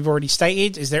obvious, which we've already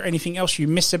stated, is there anything else you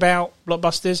miss about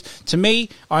Blockbusters? To me,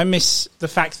 I miss the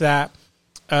fact that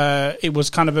it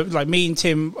was kind of like me and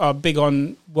Tim are big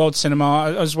on world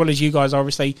cinema, as well as you guys,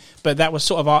 obviously. But that was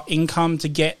sort of our income to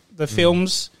get the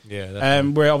films. Yeah,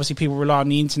 where obviously people rely on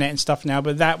the internet and stuff now,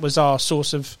 but that was our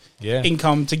source of Yeah.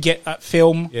 income to get that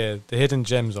film. Yeah, the hidden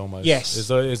gems almost. Yes.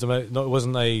 It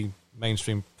wasn't a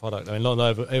mainstream product. I mean, not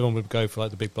everyone would go for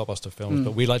like the big blockbuster films,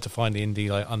 but we like to find the indie,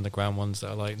 like underground ones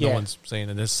that are like no one's seen,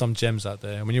 and there's some gems out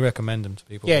there. And when you recommend them to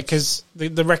people, Yeah, because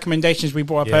the recommendations we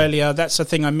brought up Yeah. earlier, that's the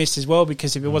thing I missed as well,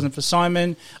 because if it wasn't for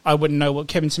Simon, I wouldn't know what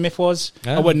Kevin Smith was.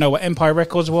 Yeah. I wouldn't know what Empire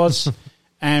Records was.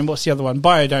 And what's the other one?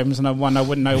 Biodome's another one I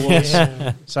wouldn't know what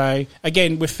was. So,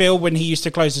 again, with Phil, when he used to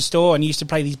close the store and he used to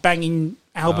play these banging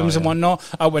albums and whatnot,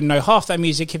 I wouldn't know half that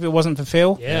music if it wasn't for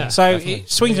Phil. Yeah, so definitely. it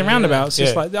swings and roundabouts.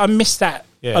 It's Yeah. like I miss that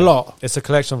Yeah. a lot. It's a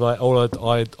collection of like all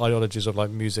ideologies of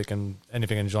like music and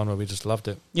anything in genre. We just loved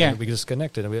it. Yeah. And we just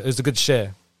connected. And it was a good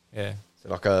share. Yeah. It's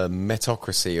like a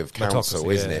metocracy of counsel,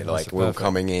 Metocracy, isn't yeah, it? that's Like we're all perfect.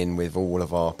 coming in with all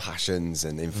of our passions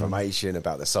and information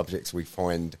about the subjects we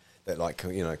find that, like,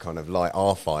 you know, kind of light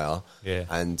our fire. Yeah.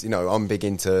 And, you know, I'm big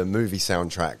into movie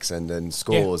soundtracks and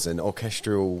scores and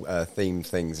orchestral themed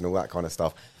things and all that kind of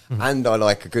stuff. And I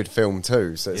like a good film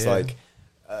too. So it's Yeah. like,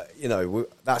 you know,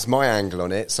 that's my angle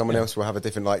on it. Someone else will have a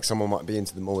different, like, someone might be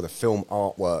into the film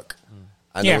artwork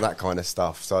and all that kind of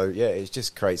stuff. So, yeah, it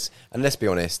just creates... And let's be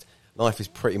honest, life is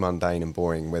pretty mundane and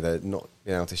boring whether not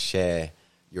being able to share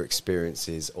your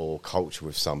experiences or culture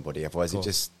with somebody. Otherwise, it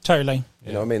just... Totally.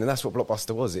 You know what I mean? And that's what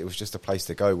Blockbuster was. It was just a place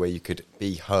to go where you could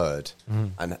be heard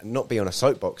and not be on a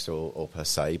soapbox or per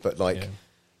se, but like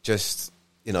just,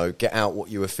 you know, get out what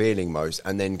you were feeling most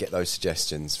and then get those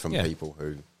suggestions from people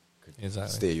who could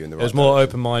steer you in the right It was more direction.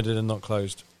 open-minded and not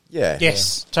closed. Yeah.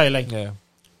 Yes, totally. Yeah.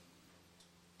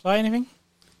 Say anything?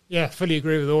 Yeah, fully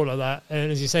agree with all of that.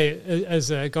 And as you say, as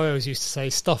Guy always used to say,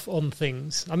 stuff on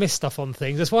things. I miss stuff on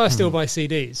things. That's why I still buy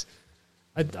CDs.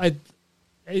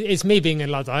 It's me being a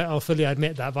Luddite, I'll fully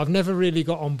admit that, but I've never really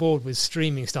got on board with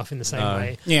streaming stuff in the same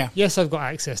way. Yeah. Yes, I've got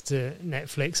access to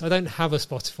Netflix. I don't have a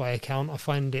Spotify account. I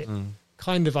find it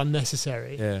kind of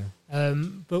unnecessary. Yeah.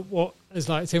 But what, as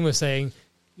like Tim was saying,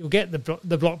 you'll get the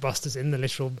blockbusters in the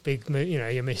literal big, you know,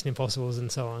 your Mission Impossibles and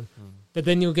so on. But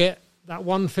then you'll get that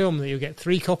one film that you'll get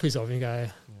 3 copies of and you go,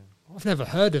 I've never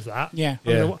heard of that. Yeah. I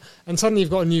mean, and suddenly you've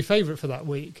got a new favourite for that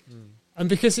week. And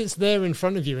because it's there in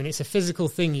front of you and it's a physical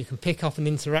thing you can pick up and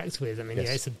interact with, I mean, yeah,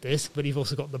 it's a disc, but you've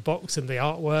also got the box and the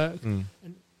artwork. And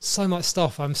so much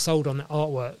stuff I'm sold on the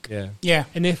artwork. Yeah. Yeah.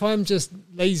 And if I'm just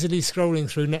lazily scrolling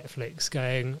through Netflix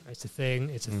going, it's a thing,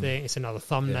 it's a thing, it's another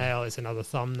thumbnail, it's another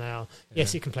thumbnail.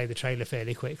 Yes, it can play the trailer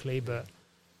fairly quickly, but...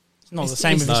 It's not the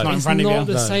same if it's not in It's front of not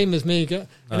you. the same as me.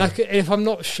 And if I'm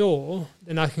not sure,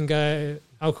 then I can go...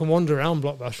 I can wander around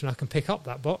Blockbuster and I can pick up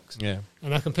that box. Yeah.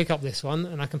 And I can pick up this one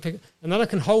and I can pick... And then I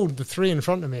can hold the 3 in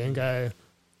front of me and go...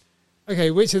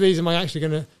 Okay, which of these am I actually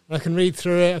going to... I can read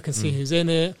through it. I can see who's in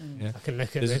it. Yeah. I can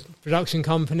look at the production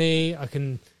company. I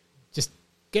can just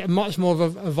get much more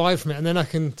of a vibe from it. And then I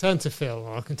can turn to Phil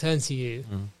or I can turn to you.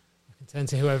 I can turn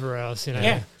to whoever else, you know.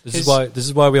 Yeah. This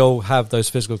is why we all have those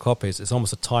physical copies. It's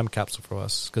almost a time capsule for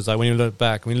us because like when you look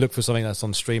back, when you look for something that's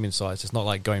on streaming sites, it's not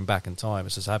like going back in time.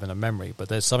 It's just having a memory. But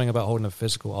there's something about holding a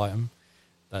physical item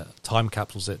that time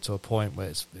capsules it to a point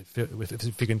where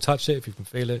if you can touch it, if you can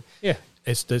feel it, Yeah.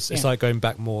 it's like going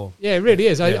back more. Yeah, it really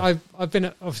is. Yeah. I've been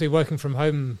obviously working from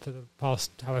home for the past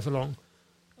however long.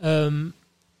 And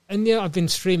And yeah, I've been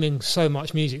streaming so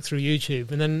much music through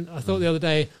YouTube. And then I thought the other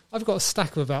day, I've got a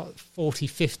stack of about 40,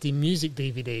 50 music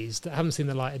DVDs that haven't seen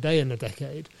the light of day in a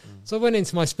decade. So I went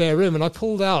into my spare room and I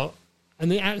pulled out,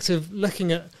 and the act of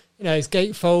looking at, it's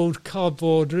gatefold,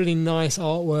 cardboard, really nice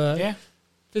artwork. Yeah.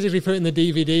 Physically putting the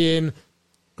DVD in,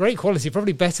 great quality,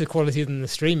 probably better quality than the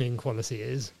streaming quality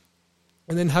is.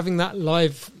 And then having that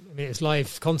it's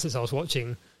live concerts I was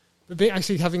watching, but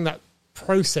actually having that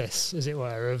process, as it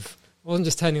were, of I wasn't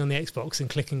just turning on the Xbox and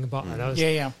clicking a button. I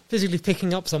was physically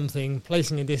picking up something,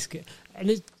 placing a disc, and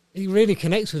it really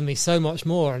connects with me so much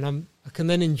more, and I can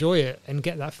then enjoy it and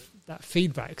get that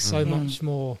feedback so much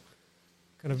more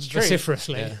kind of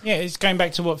vociferously. Yeah, it's going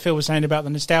back to what Phil was saying about the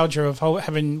nostalgia of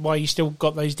having why you still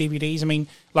got those DVDs. I mean,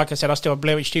 like I said, I still have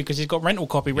Blair Witch 2 because it's got rental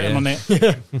copy written on it.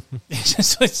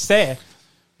 So it's there.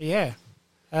 Yeah.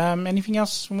 Anything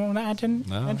else you want to add in?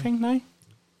 No. Anything? No?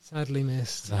 Sadly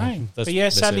missed. No. But yeah,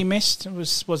 sadly missed.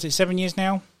 Was it 7 years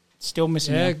now? Still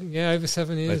missing. Yeah, over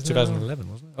 7 years. 2011,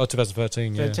 wasn't it? Oh,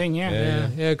 2013. 13, yeah.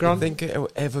 Yeah, Do Grant. you think it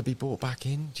will ever be brought back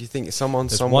in? Do you think someone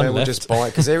There's somewhere one will left. just buy it?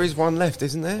 Because there is one left,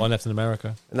 isn't there? One left in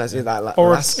America. And that's in that Or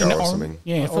Alaska or something.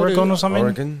 Yeah, I thought Oregon or something.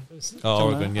 Oregon. Oh,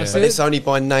 Oregon, yeah. But it's only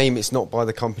by name, it's not by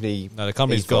the company. No, the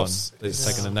company's gone. ethos. It's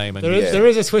taken a name. And There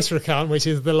is a Twitter account which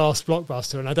is The Last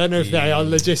Blockbuster, and I don't know if they are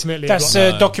legitimately. That's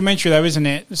a documentary, though, isn't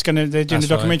it? They're doing That's a right.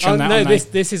 documentary on that. No, aren't they?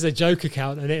 this is a joke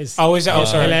account, and it is. Oh, is it? Oh, it's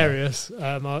sorry. hilarious.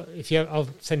 I'll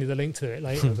send you the link to it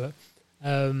later. But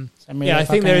Send me yeah, that I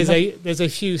think fucking there's a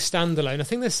few standalone. I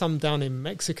think there's some down in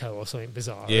Mexico or something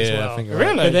bizarre. Yeah, as well. I think you're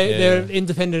Really? right. But they're Yeah.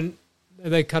 independent.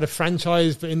 They're kind of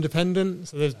franchise but independent.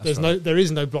 So there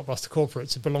is no Blockbuster corporate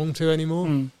to belong to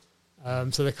anymore.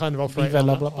 So they kind of operate Viva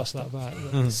la off Blockbuster.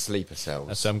 that. Sleeper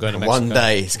cells. So I'm going to And Mexico. one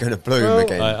day it's going to bloom Well,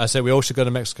 again. I said we all should go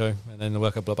to Mexico and then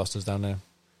work at Blockbusters down there.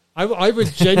 I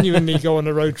would genuinely go on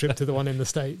a road trip to the one in the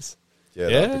States. yeah,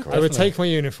 yeah, that'd be great. I would take my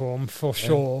uniform for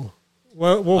sure.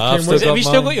 Walk I've in still with Have you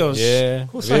still got mine. yours? Yeah. Of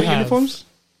course Have I you? have. Uniforms?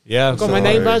 Yeah. I've got my So-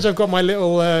 name badge. I've got my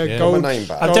little gold. My name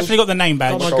badge. I've definitely got the name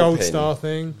got badge. my Gold gold pin. star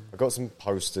thing. I've got some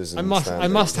posters. And I must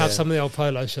standees. have some of the old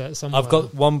polo shirts somewhere. I've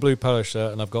got one blue polo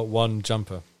shirt and I've got one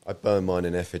jumper. I burned mine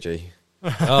in effigy.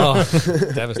 Oh,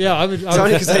 devastating. Yeah, I would. It's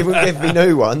only because they wouldn't give me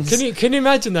new ones. Can you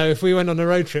imagine though if we went on a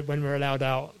road trip when we were allowed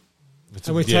out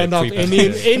and we Yeah, turned up creep in,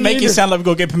 out. in, Make it sound like we've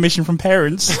got to get permission from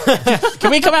parents.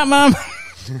 Can we come out, Mum?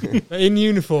 in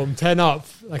uniform, turn up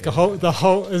like the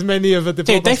whole as many of the. Dude,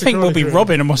 they Blockbuster think we'll be crew.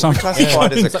 robbing them or something.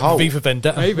 Classified as a cult. V for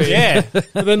Vendetta. Maybe. Yeah,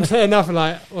 And then turn up and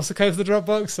like, what's the code for the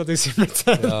Dropbox? I'll do some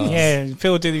return. yeah.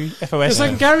 Phil do the FOS. It's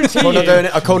like guarantee I'm not doing you.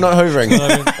 it. I call not hoovering.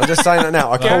 I'm just saying that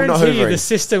now. I call not Guarantee you the hoovering.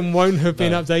 system won't have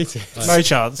been updated. No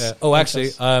chance. Yeah. Oh,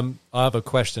 actually, I have a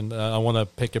question. I want to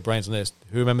pick your brains on this.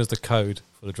 Who remembers the code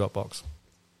for the Dropbox?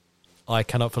 I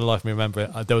cannot for the life of me remember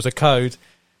it. There was a code,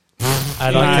 and No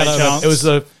I cannot remember. chance. It was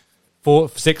a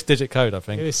 6-digit code, I It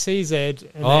think. was CZ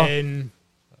and Oh. then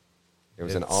It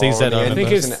was an R. CZ, on the I end. I think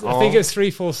remember. it's Wasn't it I think R? it's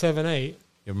 3478.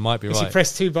 You might be Because right. you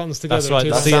press two buttons together. That's right. two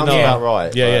That buttons. sounds yeah. about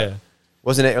right. Yeah, but yeah.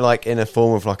 Wasn't it like in a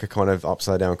form of like a kind of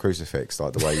upside down crucifix,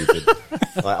 like the way you did?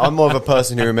 Like, I'm more of a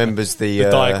person who remembers the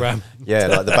diagram. Yeah,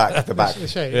 like the back. The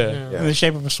shape, Yeah. In the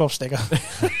shape of a swastika.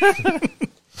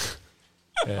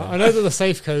 I know that the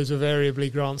safe codes were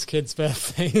variably Grant's kids'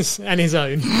 birthdays and his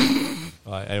own.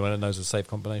 Right, anyone that knows the safe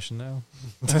combination now?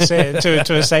 That's it.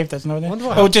 To a safe that's not there. Wonder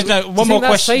what Oh, happened. just Do you one think more that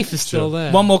question. safe is still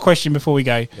there. One more question before we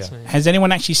go. Yeah. Has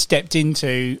anyone actually stepped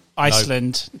into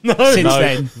Iceland since No,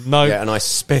 then? no. Yeah, and I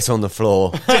spit on the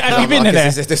floor. Have you been in Like, there?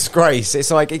 It's a disgrace.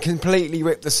 It's like it completely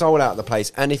ripped the soul out of the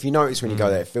place. And if you notice when you go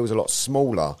there, it feels a lot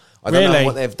smaller. I don't Really? know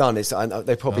what they've done. It's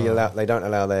they probably they don't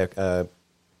allow their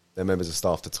members of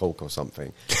staff to talk or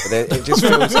something. But it just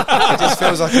feels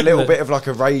like a little bit of like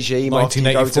a regime after you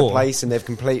go to a 1984. place and they've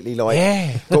completely like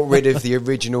Yeah. got rid of the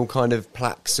original kind of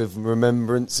plaques of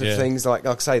remembrance of Yeah. things. Like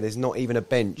I say, there's not even a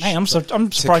bench. Mate, I'm to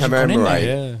surprised you've gone in commemorate,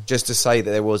 there. Yeah. just to say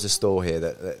that there was a store here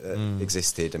that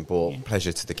existed and brought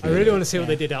pleasure to the I community. really want to see what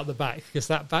they did out the back because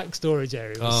that back storage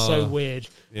area was so weird.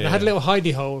 And I had a yeah. little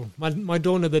hidey hole, my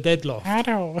Dawn of the Dead loft. I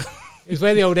don't. It was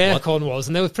where the old aircon was,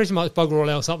 and there was pretty much bugger all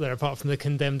else up there apart from the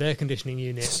condemned air conditioning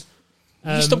unit.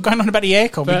 You stop going on about the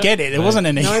aircon. We but- get it. There wasn't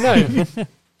any. No, I know,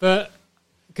 but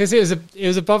because it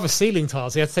was above a ceiling tile,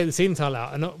 so you had to take the ceiling tile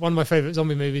out. And one of my favourite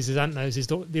zombie movies is Ant-Nose, is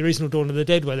the original Dawn of the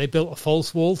Dead, where they built a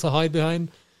false wall to hide behind.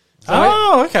 So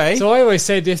Oh, okay. So I always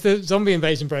said if the zombie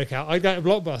invasion broke out, I'd go to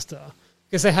Blockbuster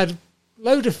because they had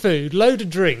load of food, load of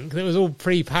drink that was all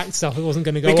pre-packed stuff that wasn't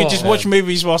going to go We could on. just watch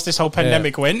movies whilst this whole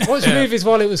pandemic went. Watch movies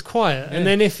while it was quiet, and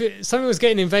then if something was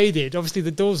getting invaded, obviously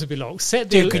the doors would be locked.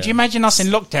 Dude, could you imagine us in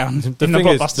lockdown in the thing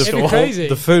is, Blockbuster the- It'd be store? crazy.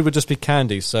 The food would just be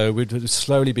candy, so we'd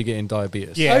slowly be getting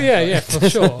diabetes. Yeah. Oh yeah, for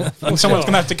sure. And someone's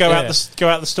going to have to go out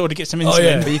the store to get some insulin. Oh,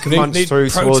 yeah. But you can Need- munch need through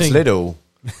towards protein. Lidl.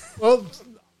 Well,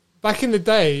 back in the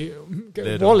day,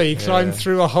 Little, Wally climbed yeah.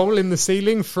 through a hole in the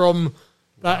ceiling from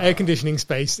that air conditioning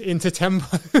space into Tempo.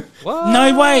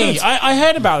 No way! I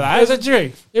heard about that. Is that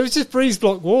true? It was just breeze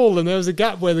block wall, and there was a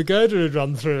gap where the girder had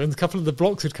run through, and a couple of the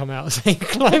blocks had come out. So he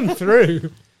climbed through,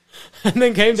 and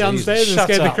then came downstairs and Shut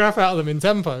scared up. the crap out of them in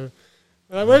Tempo.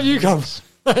 Like, where have you come?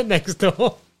 Next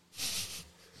door.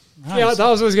 Nice. Yeah, I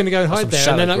was always going to go and hide some there,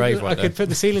 and then shallow I grave right could there. put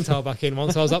the ceiling tile back in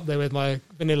once I was up there with my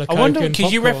vanilla I Coke wonder and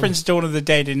because you popcorn. referenced Dawn of the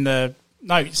Dead in the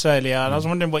notes earlier, and I was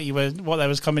wondering what they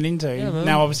was coming into. man.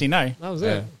 Now, obviously, no. That was Yeah.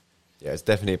 it. Yeah, it's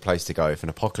definitely a place to go if an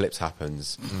apocalypse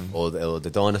happens, or the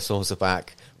dinosaurs are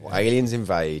back, or aliens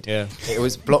invade. Yeah. It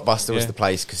was Blockbuster was Yeah. the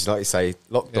place because, like you say,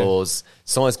 locked Yeah. doors.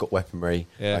 Si's got weaponry.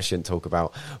 Yeah. I shouldn't talk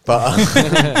about, but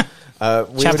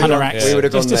we Chap would Hunter have axe. we would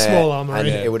have gone Just a there, small armoury. and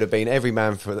Yeah. it would have been every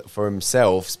man for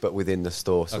themselves, but within the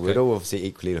store. So Okay. we'd all obviously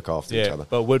equally look after each Yeah, other.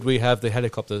 but would we have the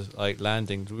helicopter like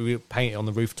landing? Would we paint it on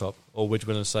the rooftop, or would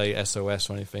we want to say SOS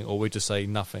or anything, or would we just say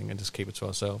nothing and just keep it to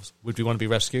ourselves? Would we want to be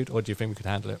rescued, or do you think we could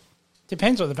handle it?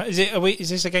 Depends what the is it. Is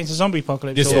this against a zombie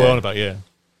apocalypse? This is or- what we're on about, yeah.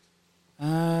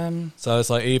 So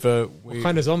it's like either we What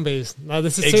kind of zombies? No,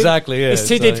 this is Exactly, yeah, It's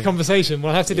too deep so- a conversation.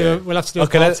 We'll have to do. Yeah. We'll have to do.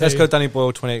 okay. A part Let's two. go Danny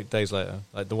Boyle 28 days later,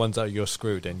 like the ones that you're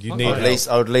screwed in. You Okay. need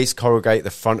I would at least corrugate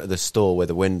the front of the store where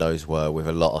the windows were with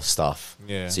a lot of stuff.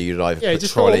 Yeah. So you'd either Yeah, put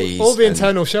just put trolleys, all the and-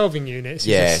 internal shelving units.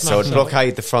 you Yeah, just so I'd smash them.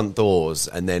 blockade the front doors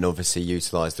and then obviously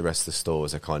utilise the rest of the store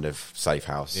as a kind of safe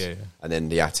house. Yeah. And then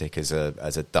the attic as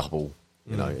a double,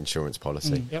 insurance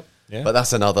policy. Yep. Yeah. But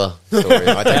that's another story.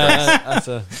 I digress. That's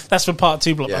a, That's for part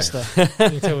 2 Blockbuster. You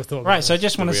can tell we've thought about Right, so I this.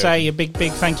 just want to say a big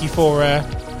thank you for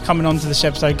coming on to this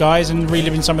episode, guys, and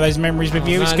reliving some of those memories with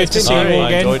you. It's man, good it's to been see you great. all I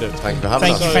again. enjoyed it. Thank you for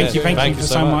having us. Thank you Thank for you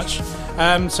so so much.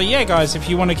 So yeah, guys, if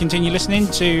you want to continue listening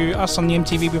to us on the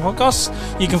MTVB podcast,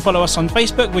 you can follow us on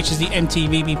Facebook, which is the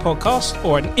MTVB podcast,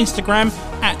 or on Instagram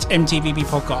at MTVB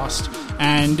podcast.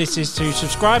 And this is to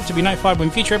subscribe to be notified when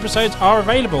future episodes are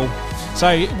available. So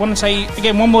I want to say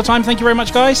again one more time, thank you very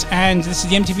much, guys. And this is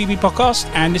the MTVB podcast,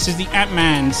 and this is the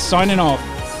Ant-Man signing off.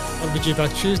 I'll be due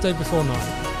back Tuesday before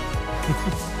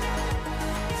 9.